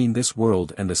barriers between this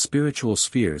world and the spiritual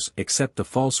spheres except the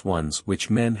false ones which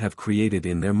men have created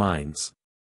in their minds.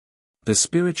 The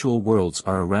spiritual worlds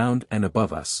are around and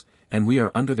above us, and we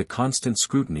are under the constant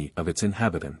scrutiny of its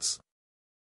inhabitants.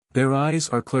 Their eyes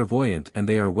are clairvoyant and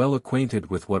they are well acquainted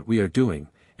with what we are doing,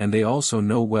 and they also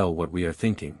know well what we are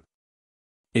thinking.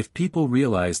 If people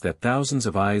realize that thousands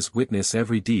of eyes witness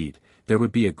every deed, there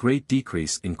would be a great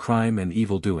decrease in crime and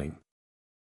evil doing.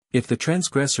 If the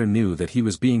transgressor knew that he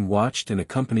was being watched and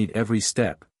accompanied every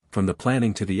step, from the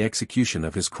planning to the execution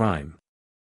of his crime,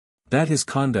 that his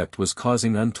conduct was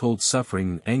causing untold suffering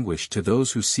and anguish to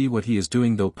those who see what he is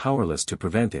doing though powerless to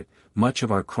prevent it, much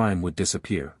of our crime would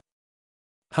disappear.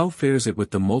 How fares it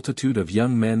with the multitude of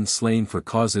young men slain for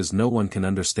causes no one can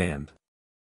understand?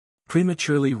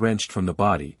 Prematurely wrenched from the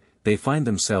body, they find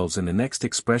themselves in the next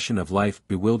expression of life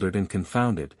bewildered and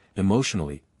confounded,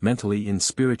 emotionally, mentally and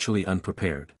spiritually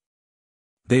unprepared.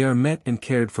 They are met and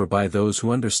cared for by those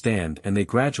who understand and they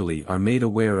gradually are made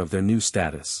aware of their new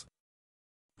status.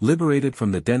 Liberated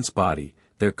from the dense body,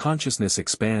 their consciousness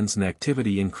expands and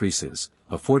activity increases,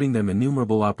 affording them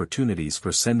innumerable opportunities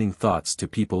for sending thoughts to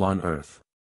people on earth.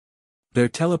 Their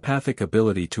telepathic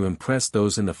ability to impress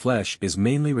those in the flesh is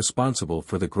mainly responsible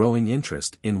for the growing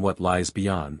interest in what lies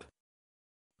beyond.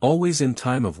 Always in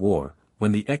time of war,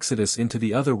 when the exodus into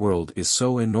the other world is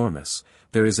so enormous,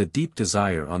 there is a deep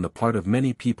desire on the part of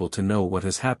many people to know what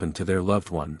has happened to their loved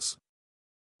ones.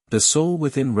 The soul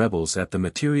within rebels at the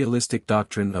materialistic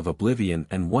doctrine of oblivion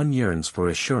and one yearns for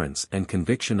assurance and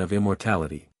conviction of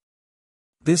immortality.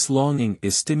 This longing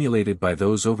is stimulated by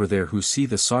those over there who see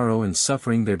the sorrow and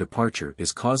suffering their departure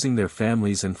is causing their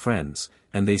families and friends,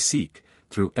 and they seek,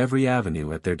 through every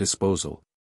avenue at their disposal,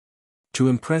 to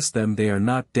impress them they are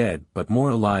not dead but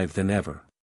more alive than ever.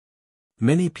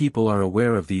 Many people are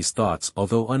aware of these thoughts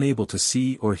although unable to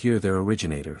see or hear their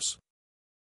originators.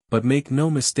 But make no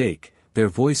mistake, their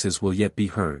voices will yet be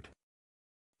heard.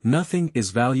 Nothing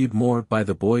is valued more by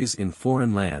the boys in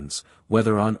foreign lands,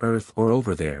 whether on earth or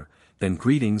over there, than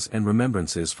greetings and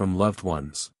remembrances from loved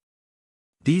ones.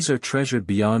 These are treasured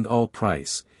beyond all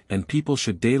price, and people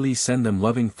should daily send them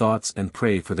loving thoughts and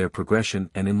pray for their progression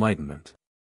and enlightenment.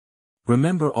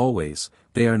 Remember always,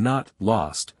 they are not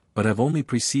lost, but have only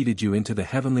preceded you into the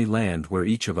heavenly land where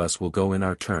each of us will go in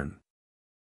our turn.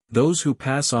 Those who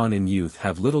pass on in youth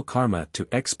have little karma to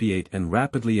expiate and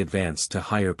rapidly advance to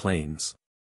higher planes.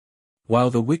 While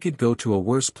the wicked go to a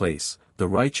worse place, the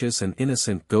righteous and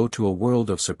innocent go to a world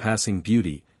of surpassing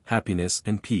beauty, happiness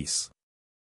and peace.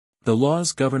 The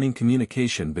laws governing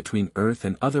communication between earth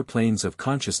and other planes of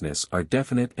consciousness are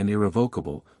definite and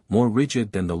irrevocable, more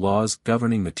rigid than the laws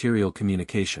governing material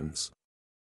communications.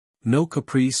 No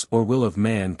caprice or will of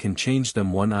man can change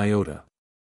them one iota.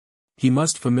 He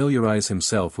must familiarize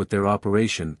himself with their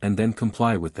operation and then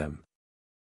comply with them.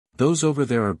 Those over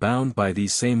there are bound by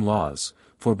these same laws,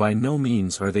 for by no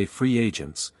means are they free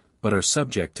agents, but are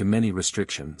subject to many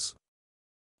restrictions.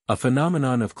 A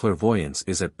phenomenon of clairvoyance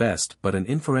is at best but an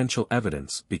inferential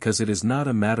evidence because it is not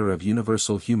a matter of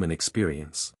universal human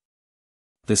experience.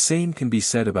 The same can be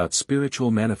said about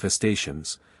spiritual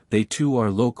manifestations, they too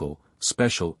are local,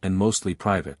 special and mostly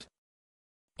private.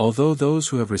 Although those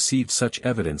who have received such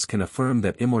evidence can affirm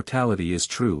that immortality is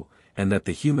true, and that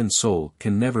the human soul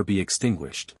can never be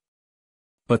extinguished.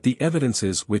 But the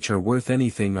evidences which are worth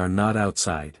anything are not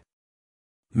outside.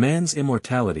 Man's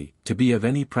immortality, to be of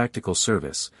any practical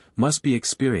service, must be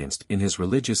experienced in his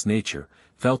religious nature,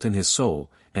 felt in his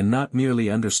soul, and not merely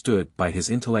understood by his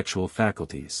intellectual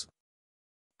faculties.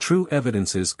 True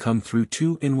evidences come through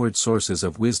two inward sources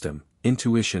of wisdom,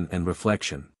 intuition and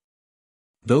reflection.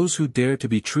 Those who dare to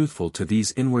be truthful to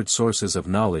these inward sources of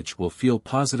knowledge will feel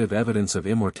positive evidence of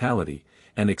immortality,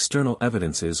 and external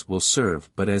evidences will serve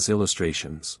but as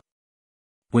illustrations.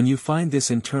 When you find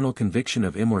this internal conviction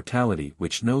of immortality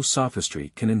which no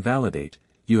sophistry can invalidate,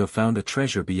 you have found a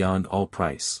treasure beyond all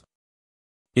price.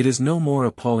 It is no more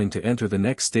appalling to enter the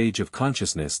next stage of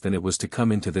consciousness than it was to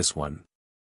come into this one.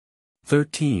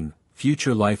 13.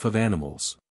 Future life of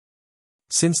animals.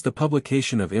 Since the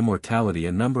publication of Immortality,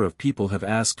 a number of people have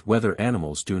asked whether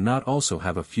animals do not also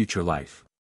have a future life.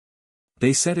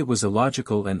 They said it was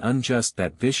illogical and unjust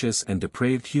that vicious and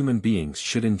depraved human beings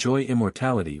should enjoy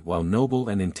immortality while noble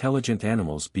and intelligent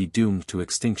animals be doomed to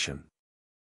extinction.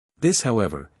 This,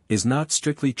 however, is not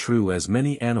strictly true, as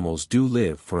many animals do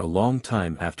live for a long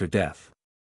time after death.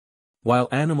 While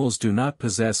animals do not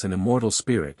possess an immortal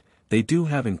spirit, they do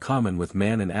have in common with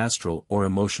man an astral or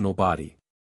emotional body.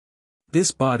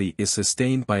 This body is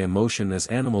sustained by emotion, as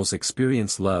animals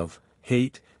experience love,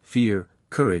 hate, fear,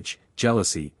 courage,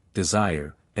 jealousy,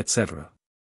 desire, etc.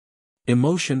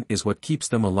 Emotion is what keeps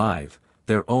them alive,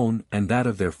 their own and that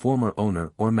of their former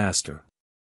owner or master.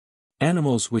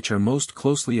 Animals which are most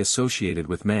closely associated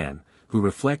with man, who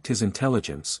reflect his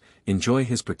intelligence, enjoy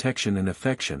his protection and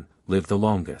affection, live the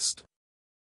longest.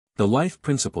 The life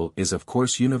principle is of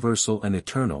course universal and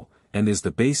eternal, and is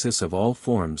the basis of all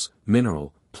forms,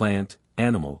 mineral, plant,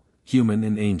 animal, human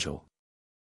and angel.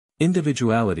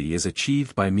 Individuality is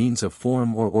achieved by means of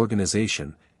form or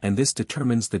organization, and this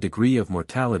determines the degree of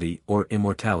mortality or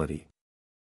immortality.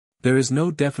 There is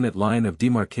no definite line of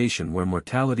demarcation where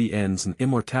mortality ends and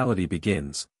immortality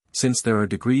begins, since there are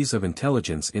degrees of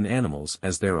intelligence in animals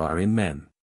as there are in men.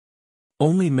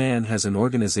 Only man has an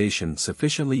organization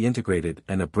sufficiently integrated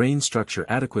and a brain structure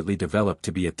adequately developed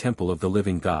to be a temple of the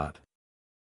living God.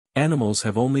 Animals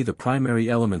have only the primary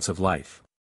elements of life.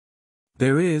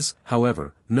 There is,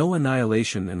 however, no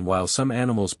annihilation, and while some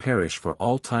animals perish for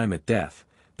all time at death,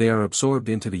 they are absorbed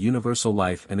into the universal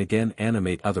life and again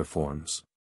animate other forms.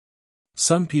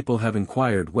 Some people have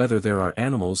inquired whether there are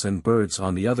animals and birds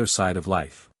on the other side of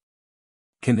life.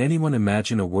 Can anyone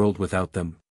imagine a world without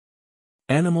them?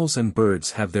 Animals and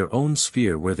birds have their own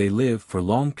sphere where they live for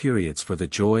long periods for the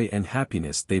joy and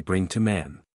happiness they bring to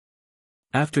man.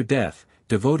 After death,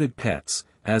 devoted pets,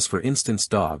 as for instance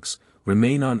dogs,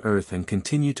 remain on earth and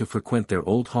continue to frequent their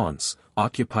old haunts,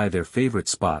 occupy their favorite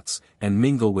spots, and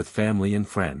mingle with family and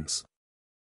friends.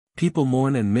 People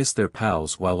mourn and miss their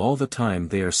pals while all the time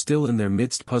they are still in their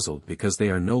midst, puzzled because they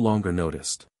are no longer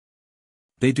noticed.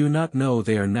 They do not know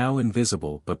they are now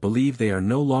invisible but believe they are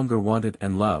no longer wanted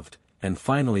and loved, and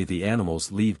finally the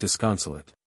animals leave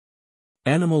disconsolate.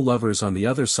 Animal lovers on the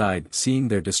other side, seeing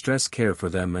their distress, care for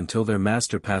them until their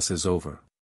master passes over.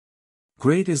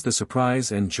 Great is the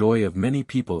surprise and joy of many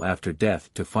people after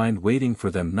death to find waiting for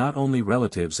them not only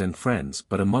relatives and friends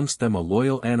but amongst them a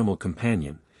loyal animal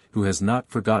companion, who has not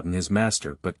forgotten his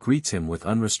master but greets him with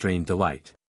unrestrained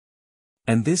delight.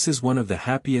 And this is one of the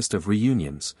happiest of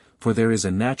reunions, for there is a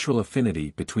natural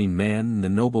affinity between man and the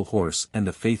noble horse and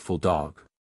the faithful dog.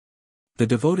 The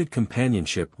devoted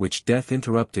companionship which death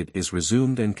interrupted is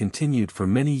resumed and continued for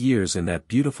many years in that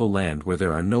beautiful land where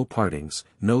there are no partings,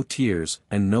 no tears,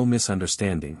 and no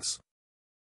misunderstandings.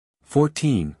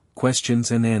 14. Questions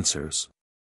and answers.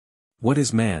 What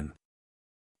is man?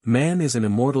 Man is an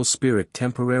immortal spirit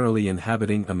temporarily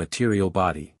inhabiting a material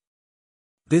body.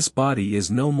 This body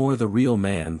is no more the real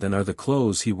man than are the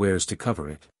clothes he wears to cover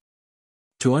it.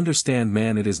 To understand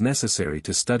man it is necessary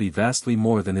to study vastly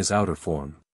more than his outer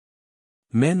form.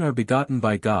 Men are begotten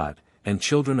by God, and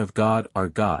children of God are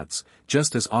gods,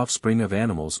 just as offspring of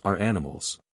animals are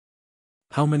animals.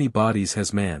 How many bodies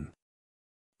has man?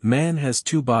 Man has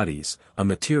two bodies, a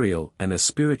material and a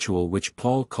spiritual, which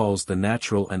Paul calls the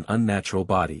natural and unnatural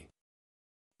body.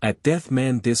 At death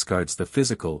man discards the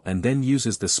physical and then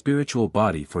uses the spiritual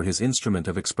body for his instrument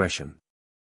of expression.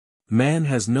 Man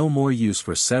has no more use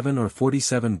for 7 or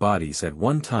 47 bodies at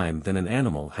one time than an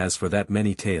animal has for that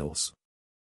many tails.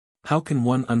 How can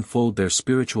one unfold their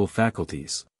spiritual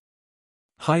faculties?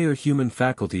 Higher human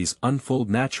faculties unfold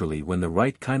naturally when the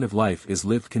right kind of life is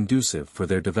lived conducive for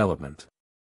their development.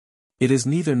 It is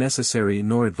neither necessary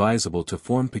nor advisable to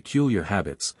form peculiar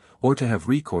habits, or to have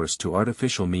recourse to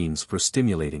artificial means for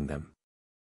stimulating them.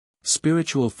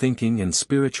 Spiritual thinking and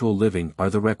spiritual living are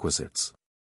the requisites.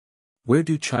 Where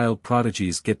do child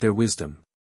prodigies get their wisdom?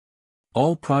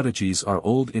 All prodigies are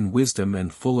old in wisdom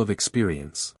and full of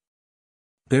experience.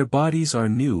 Their bodies are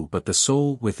new, but the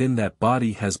soul within that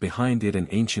body has behind it an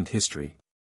ancient history.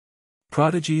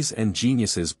 Prodigies and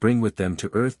geniuses bring with them to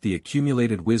earth the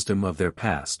accumulated wisdom of their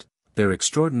past. Their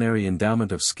extraordinary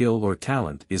endowment of skill or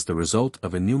talent is the result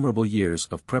of innumerable years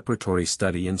of preparatory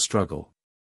study and struggle.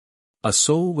 A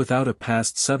soul without a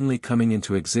past suddenly coming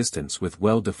into existence with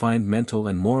well-defined mental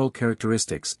and moral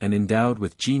characteristics and endowed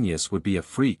with genius would be a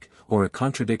freak, or a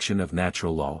contradiction of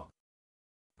natural law.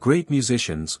 Great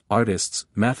musicians, artists,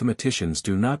 mathematicians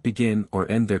do not begin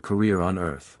or end their career on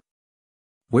earth.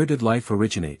 Where did life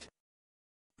originate?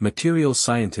 Material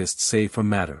scientists say from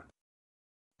matter.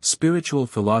 Spiritual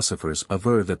philosophers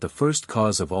aver that the first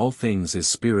cause of all things is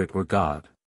spirit or God.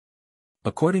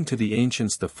 According to the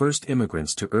ancients, the first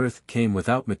immigrants to Earth came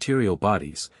without material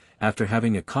bodies, after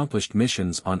having accomplished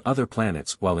missions on other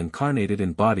planets while incarnated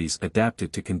in bodies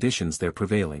adapted to conditions there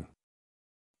prevailing.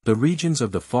 The regions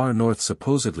of the far north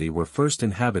supposedly were first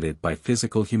inhabited by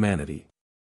physical humanity.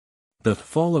 The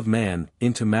fall of man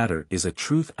into matter is a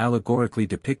truth allegorically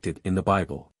depicted in the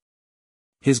Bible.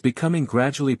 His becoming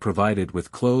gradually provided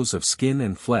with clothes of skin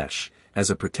and flesh, as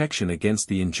a protection against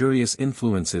the injurious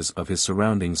influences of his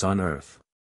surroundings on earth.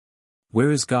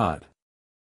 Where is God?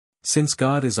 Since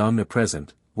God is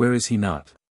omnipresent, where is he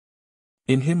not?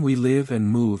 In him we live and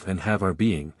move and have our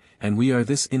being, and we are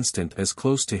this instant as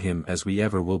close to him as we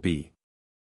ever will be.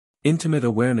 Intimate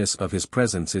awareness of his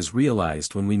presence is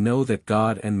realized when we know that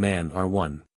God and man are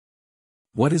one.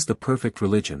 What is the perfect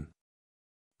religion?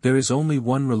 There is only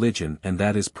one religion, and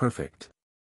that is perfect.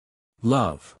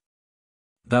 Love.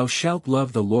 Thou shalt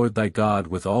love the Lord thy God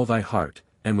with all thy heart,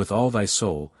 and with all thy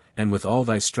soul, and with all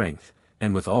thy strength,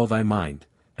 and with all thy mind,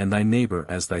 and thy neighbor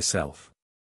as thyself.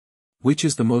 Which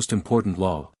is the most important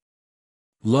law?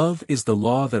 Love is the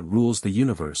law that rules the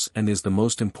universe and is the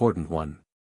most important one.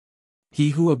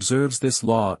 He who observes this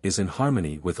law is in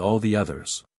harmony with all the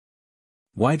others.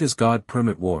 Why does God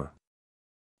permit war?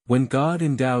 When God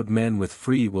endowed men with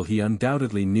free will, he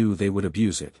undoubtedly knew they would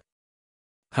abuse it.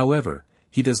 However,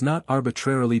 he does not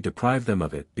arbitrarily deprive them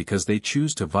of it because they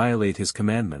choose to violate his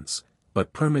commandments,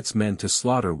 but permits men to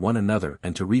slaughter one another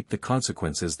and to reap the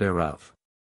consequences thereof.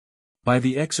 By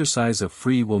the exercise of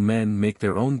free will men make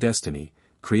their own destiny,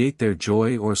 create their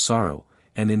joy or sorrow,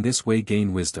 and in this way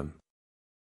gain wisdom.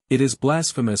 It is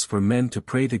blasphemous for men to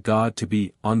pray to God to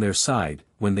be on their side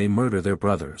when they murder their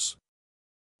brothers.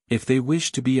 If they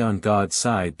wish to be on God's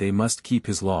side, they must keep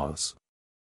his laws.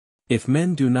 If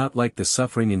men do not like the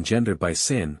suffering engendered by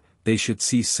sin, they should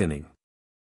cease sinning.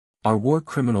 Are war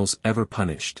criminals ever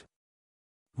punished?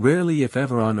 Rarely, if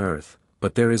ever, on earth,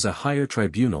 but there is a higher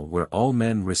tribunal where all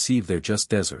men receive their just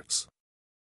deserts.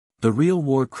 The real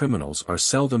war criminals are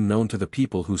seldom known to the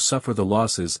people who suffer the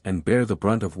losses and bear the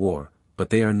brunt of war, but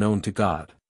they are known to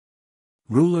God.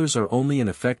 Rulers are only an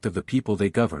effect of the people they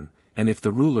govern, and if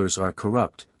the rulers are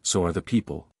corrupt, so are the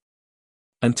people.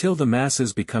 Until the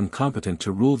masses become competent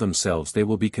to rule themselves, they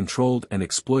will be controlled and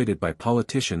exploited by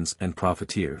politicians and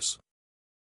profiteers.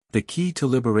 The key to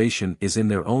liberation is in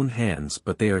their own hands,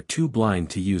 but they are too blind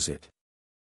to use it.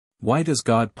 Why does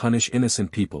God punish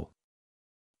innocent people?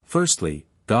 Firstly,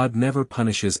 God never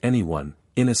punishes anyone,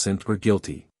 innocent or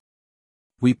guilty.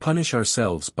 We punish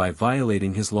ourselves by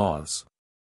violating his laws.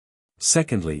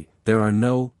 Secondly, there are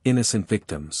no innocent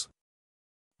victims.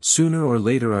 Sooner or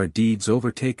later our deeds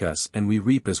overtake us and we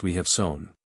reap as we have sown.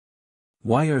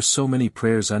 Why are so many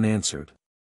prayers unanswered?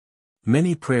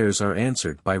 Many prayers are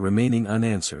answered by remaining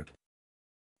unanswered.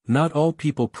 Not all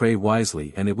people pray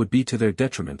wisely, and it would be to their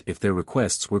detriment if their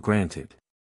requests were granted.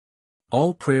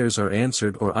 All prayers are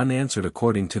answered or unanswered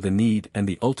according to the need and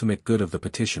the ultimate good of the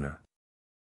petitioner.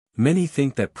 Many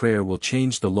think that prayer will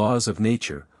change the laws of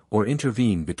nature, or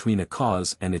intervene between a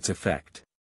cause and its effect.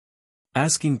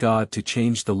 Asking God to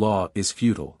change the law is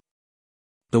futile.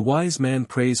 The wise man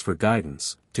prays for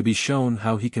guidance, to be shown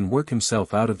how he can work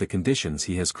himself out of the conditions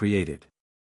he has created.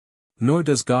 Nor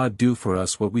does God do for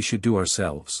us what we should do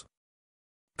ourselves.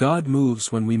 God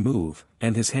moves when we move,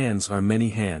 and his hands are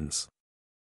many hands.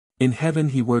 In heaven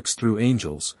he works through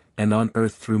angels, and on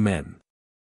earth through men.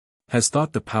 Has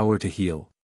thought the power to heal?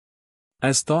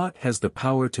 As thought has the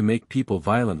power to make people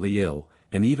violently ill,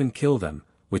 and even kill them,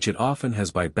 which it often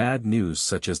has by bad news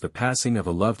such as the passing of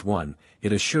a loved one,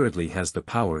 it assuredly has the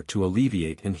power to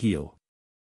alleviate and heal.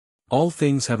 All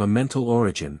things have a mental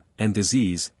origin, and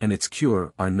disease and its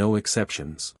cure are no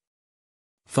exceptions.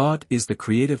 Thought is the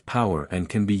creative power and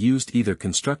can be used either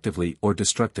constructively or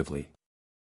destructively.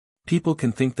 People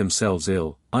can think themselves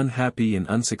ill, unhappy and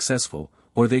unsuccessful,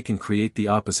 or they can create the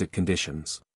opposite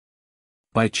conditions.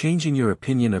 By changing your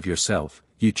opinion of yourself,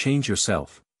 you change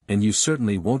yourself, and you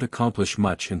certainly won't accomplish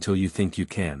much until you think you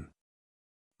can.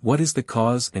 What is the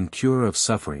cause and cure of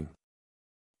suffering?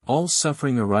 All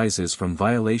suffering arises from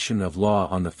violation of law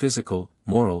on the physical,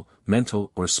 moral,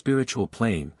 mental or spiritual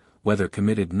plane, whether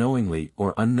committed knowingly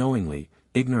or unknowingly,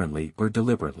 ignorantly or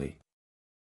deliberately.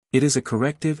 It is a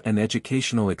corrective and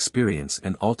educational experience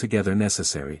and altogether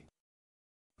necessary.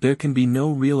 There can be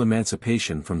no real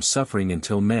emancipation from suffering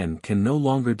until men can no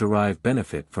longer derive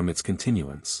benefit from its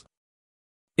continuance.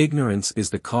 Ignorance is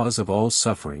the cause of all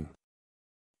suffering.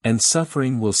 And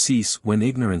suffering will cease when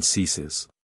ignorance ceases.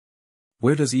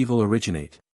 Where does evil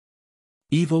originate?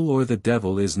 Evil or the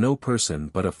devil is no person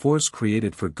but a force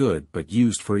created for good but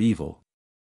used for evil.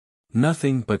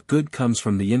 Nothing but good comes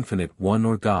from the Infinite One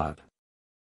or God.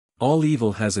 All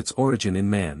evil has its origin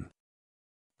in man.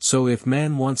 So if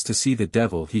man wants to see the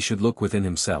devil, he should look within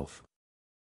himself.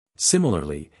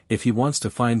 Similarly, if he wants to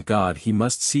find God, he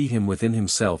must see him within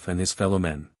himself and his fellow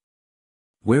men.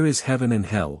 Where is heaven and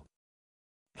hell?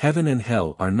 Heaven and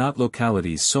hell are not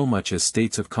localities so much as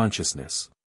states of consciousness.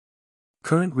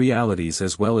 Current realities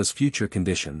as well as future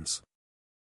conditions.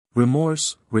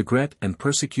 Remorse, regret and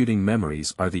persecuting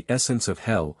memories are the essence of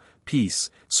hell,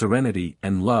 peace, serenity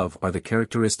and love are the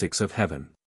characteristics of heaven.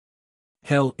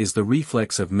 Hell is the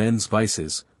reflex of men's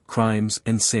vices, crimes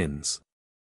and sins.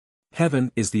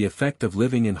 Heaven is the effect of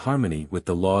living in harmony with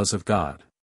the laws of God.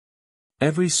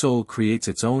 Every soul creates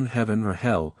its own heaven or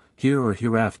hell, here or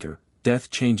hereafter.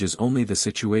 Death changes only the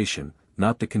situation,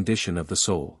 not the condition of the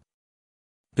soul.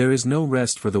 There is no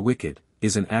rest for the wicked,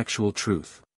 is an actual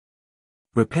truth.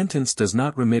 Repentance does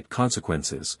not remit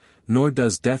consequences, nor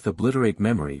does death obliterate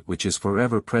memory which is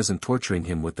forever present torturing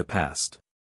him with the past.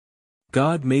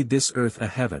 God made this earth a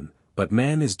heaven, but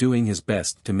man is doing his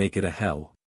best to make it a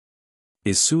hell.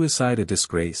 Is suicide a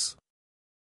disgrace?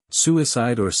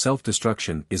 Suicide or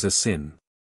self-destruction is a sin.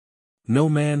 No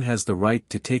man has the right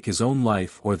to take his own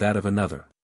life or that of another.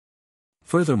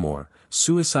 Furthermore,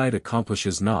 suicide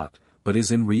accomplishes naught, but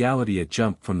is in reality a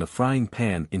jump from the frying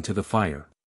pan into the fire.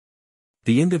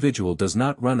 The individual does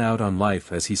not run out on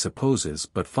life as he supposes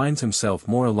but finds himself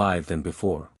more alive than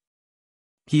before.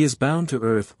 He is bound to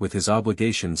earth with his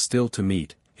obligations still to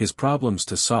meet, his problems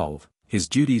to solve, his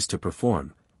duties to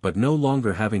perform, but no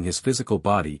longer having his physical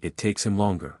body it takes him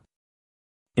longer.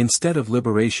 Instead of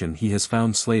liberation he has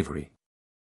found slavery.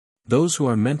 Those who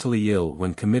are mentally ill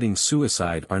when committing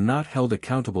suicide are not held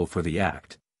accountable for the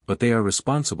act, but they are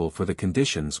responsible for the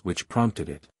conditions which prompted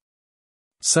it.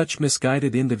 Such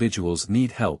misguided individuals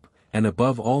need help, and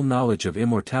above all knowledge of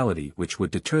immortality which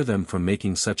would deter them from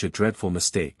making such a dreadful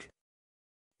mistake.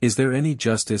 Is there any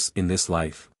justice in this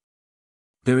life?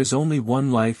 There is only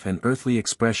one life and earthly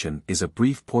expression is a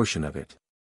brief portion of it.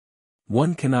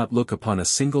 One cannot look upon a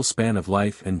single span of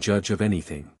life and judge of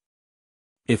anything.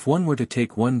 If one were to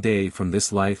take one day from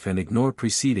this life and ignore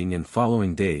preceding and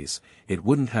following days, it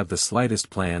wouldn't have the slightest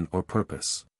plan or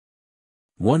purpose.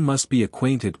 One must be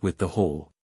acquainted with the whole.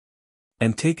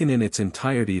 And taken in its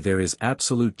entirety there is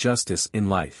absolute justice in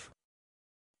life.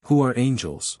 Who are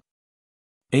angels?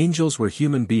 Angels were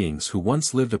human beings who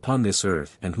once lived upon this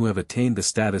earth and who have attained the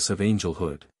status of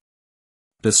angelhood.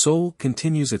 The soul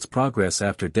continues its progress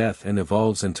after death and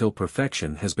evolves until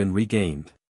perfection has been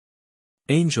regained.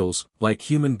 Angels, like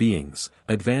human beings,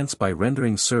 advance by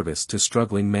rendering service to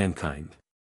struggling mankind.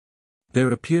 There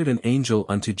appeared an angel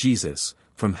unto Jesus,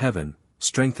 from heaven,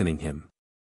 strengthening him.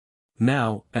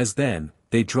 Now, as then,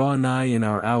 they draw nigh in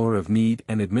our hour of need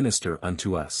and administer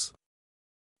unto us.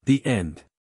 The end.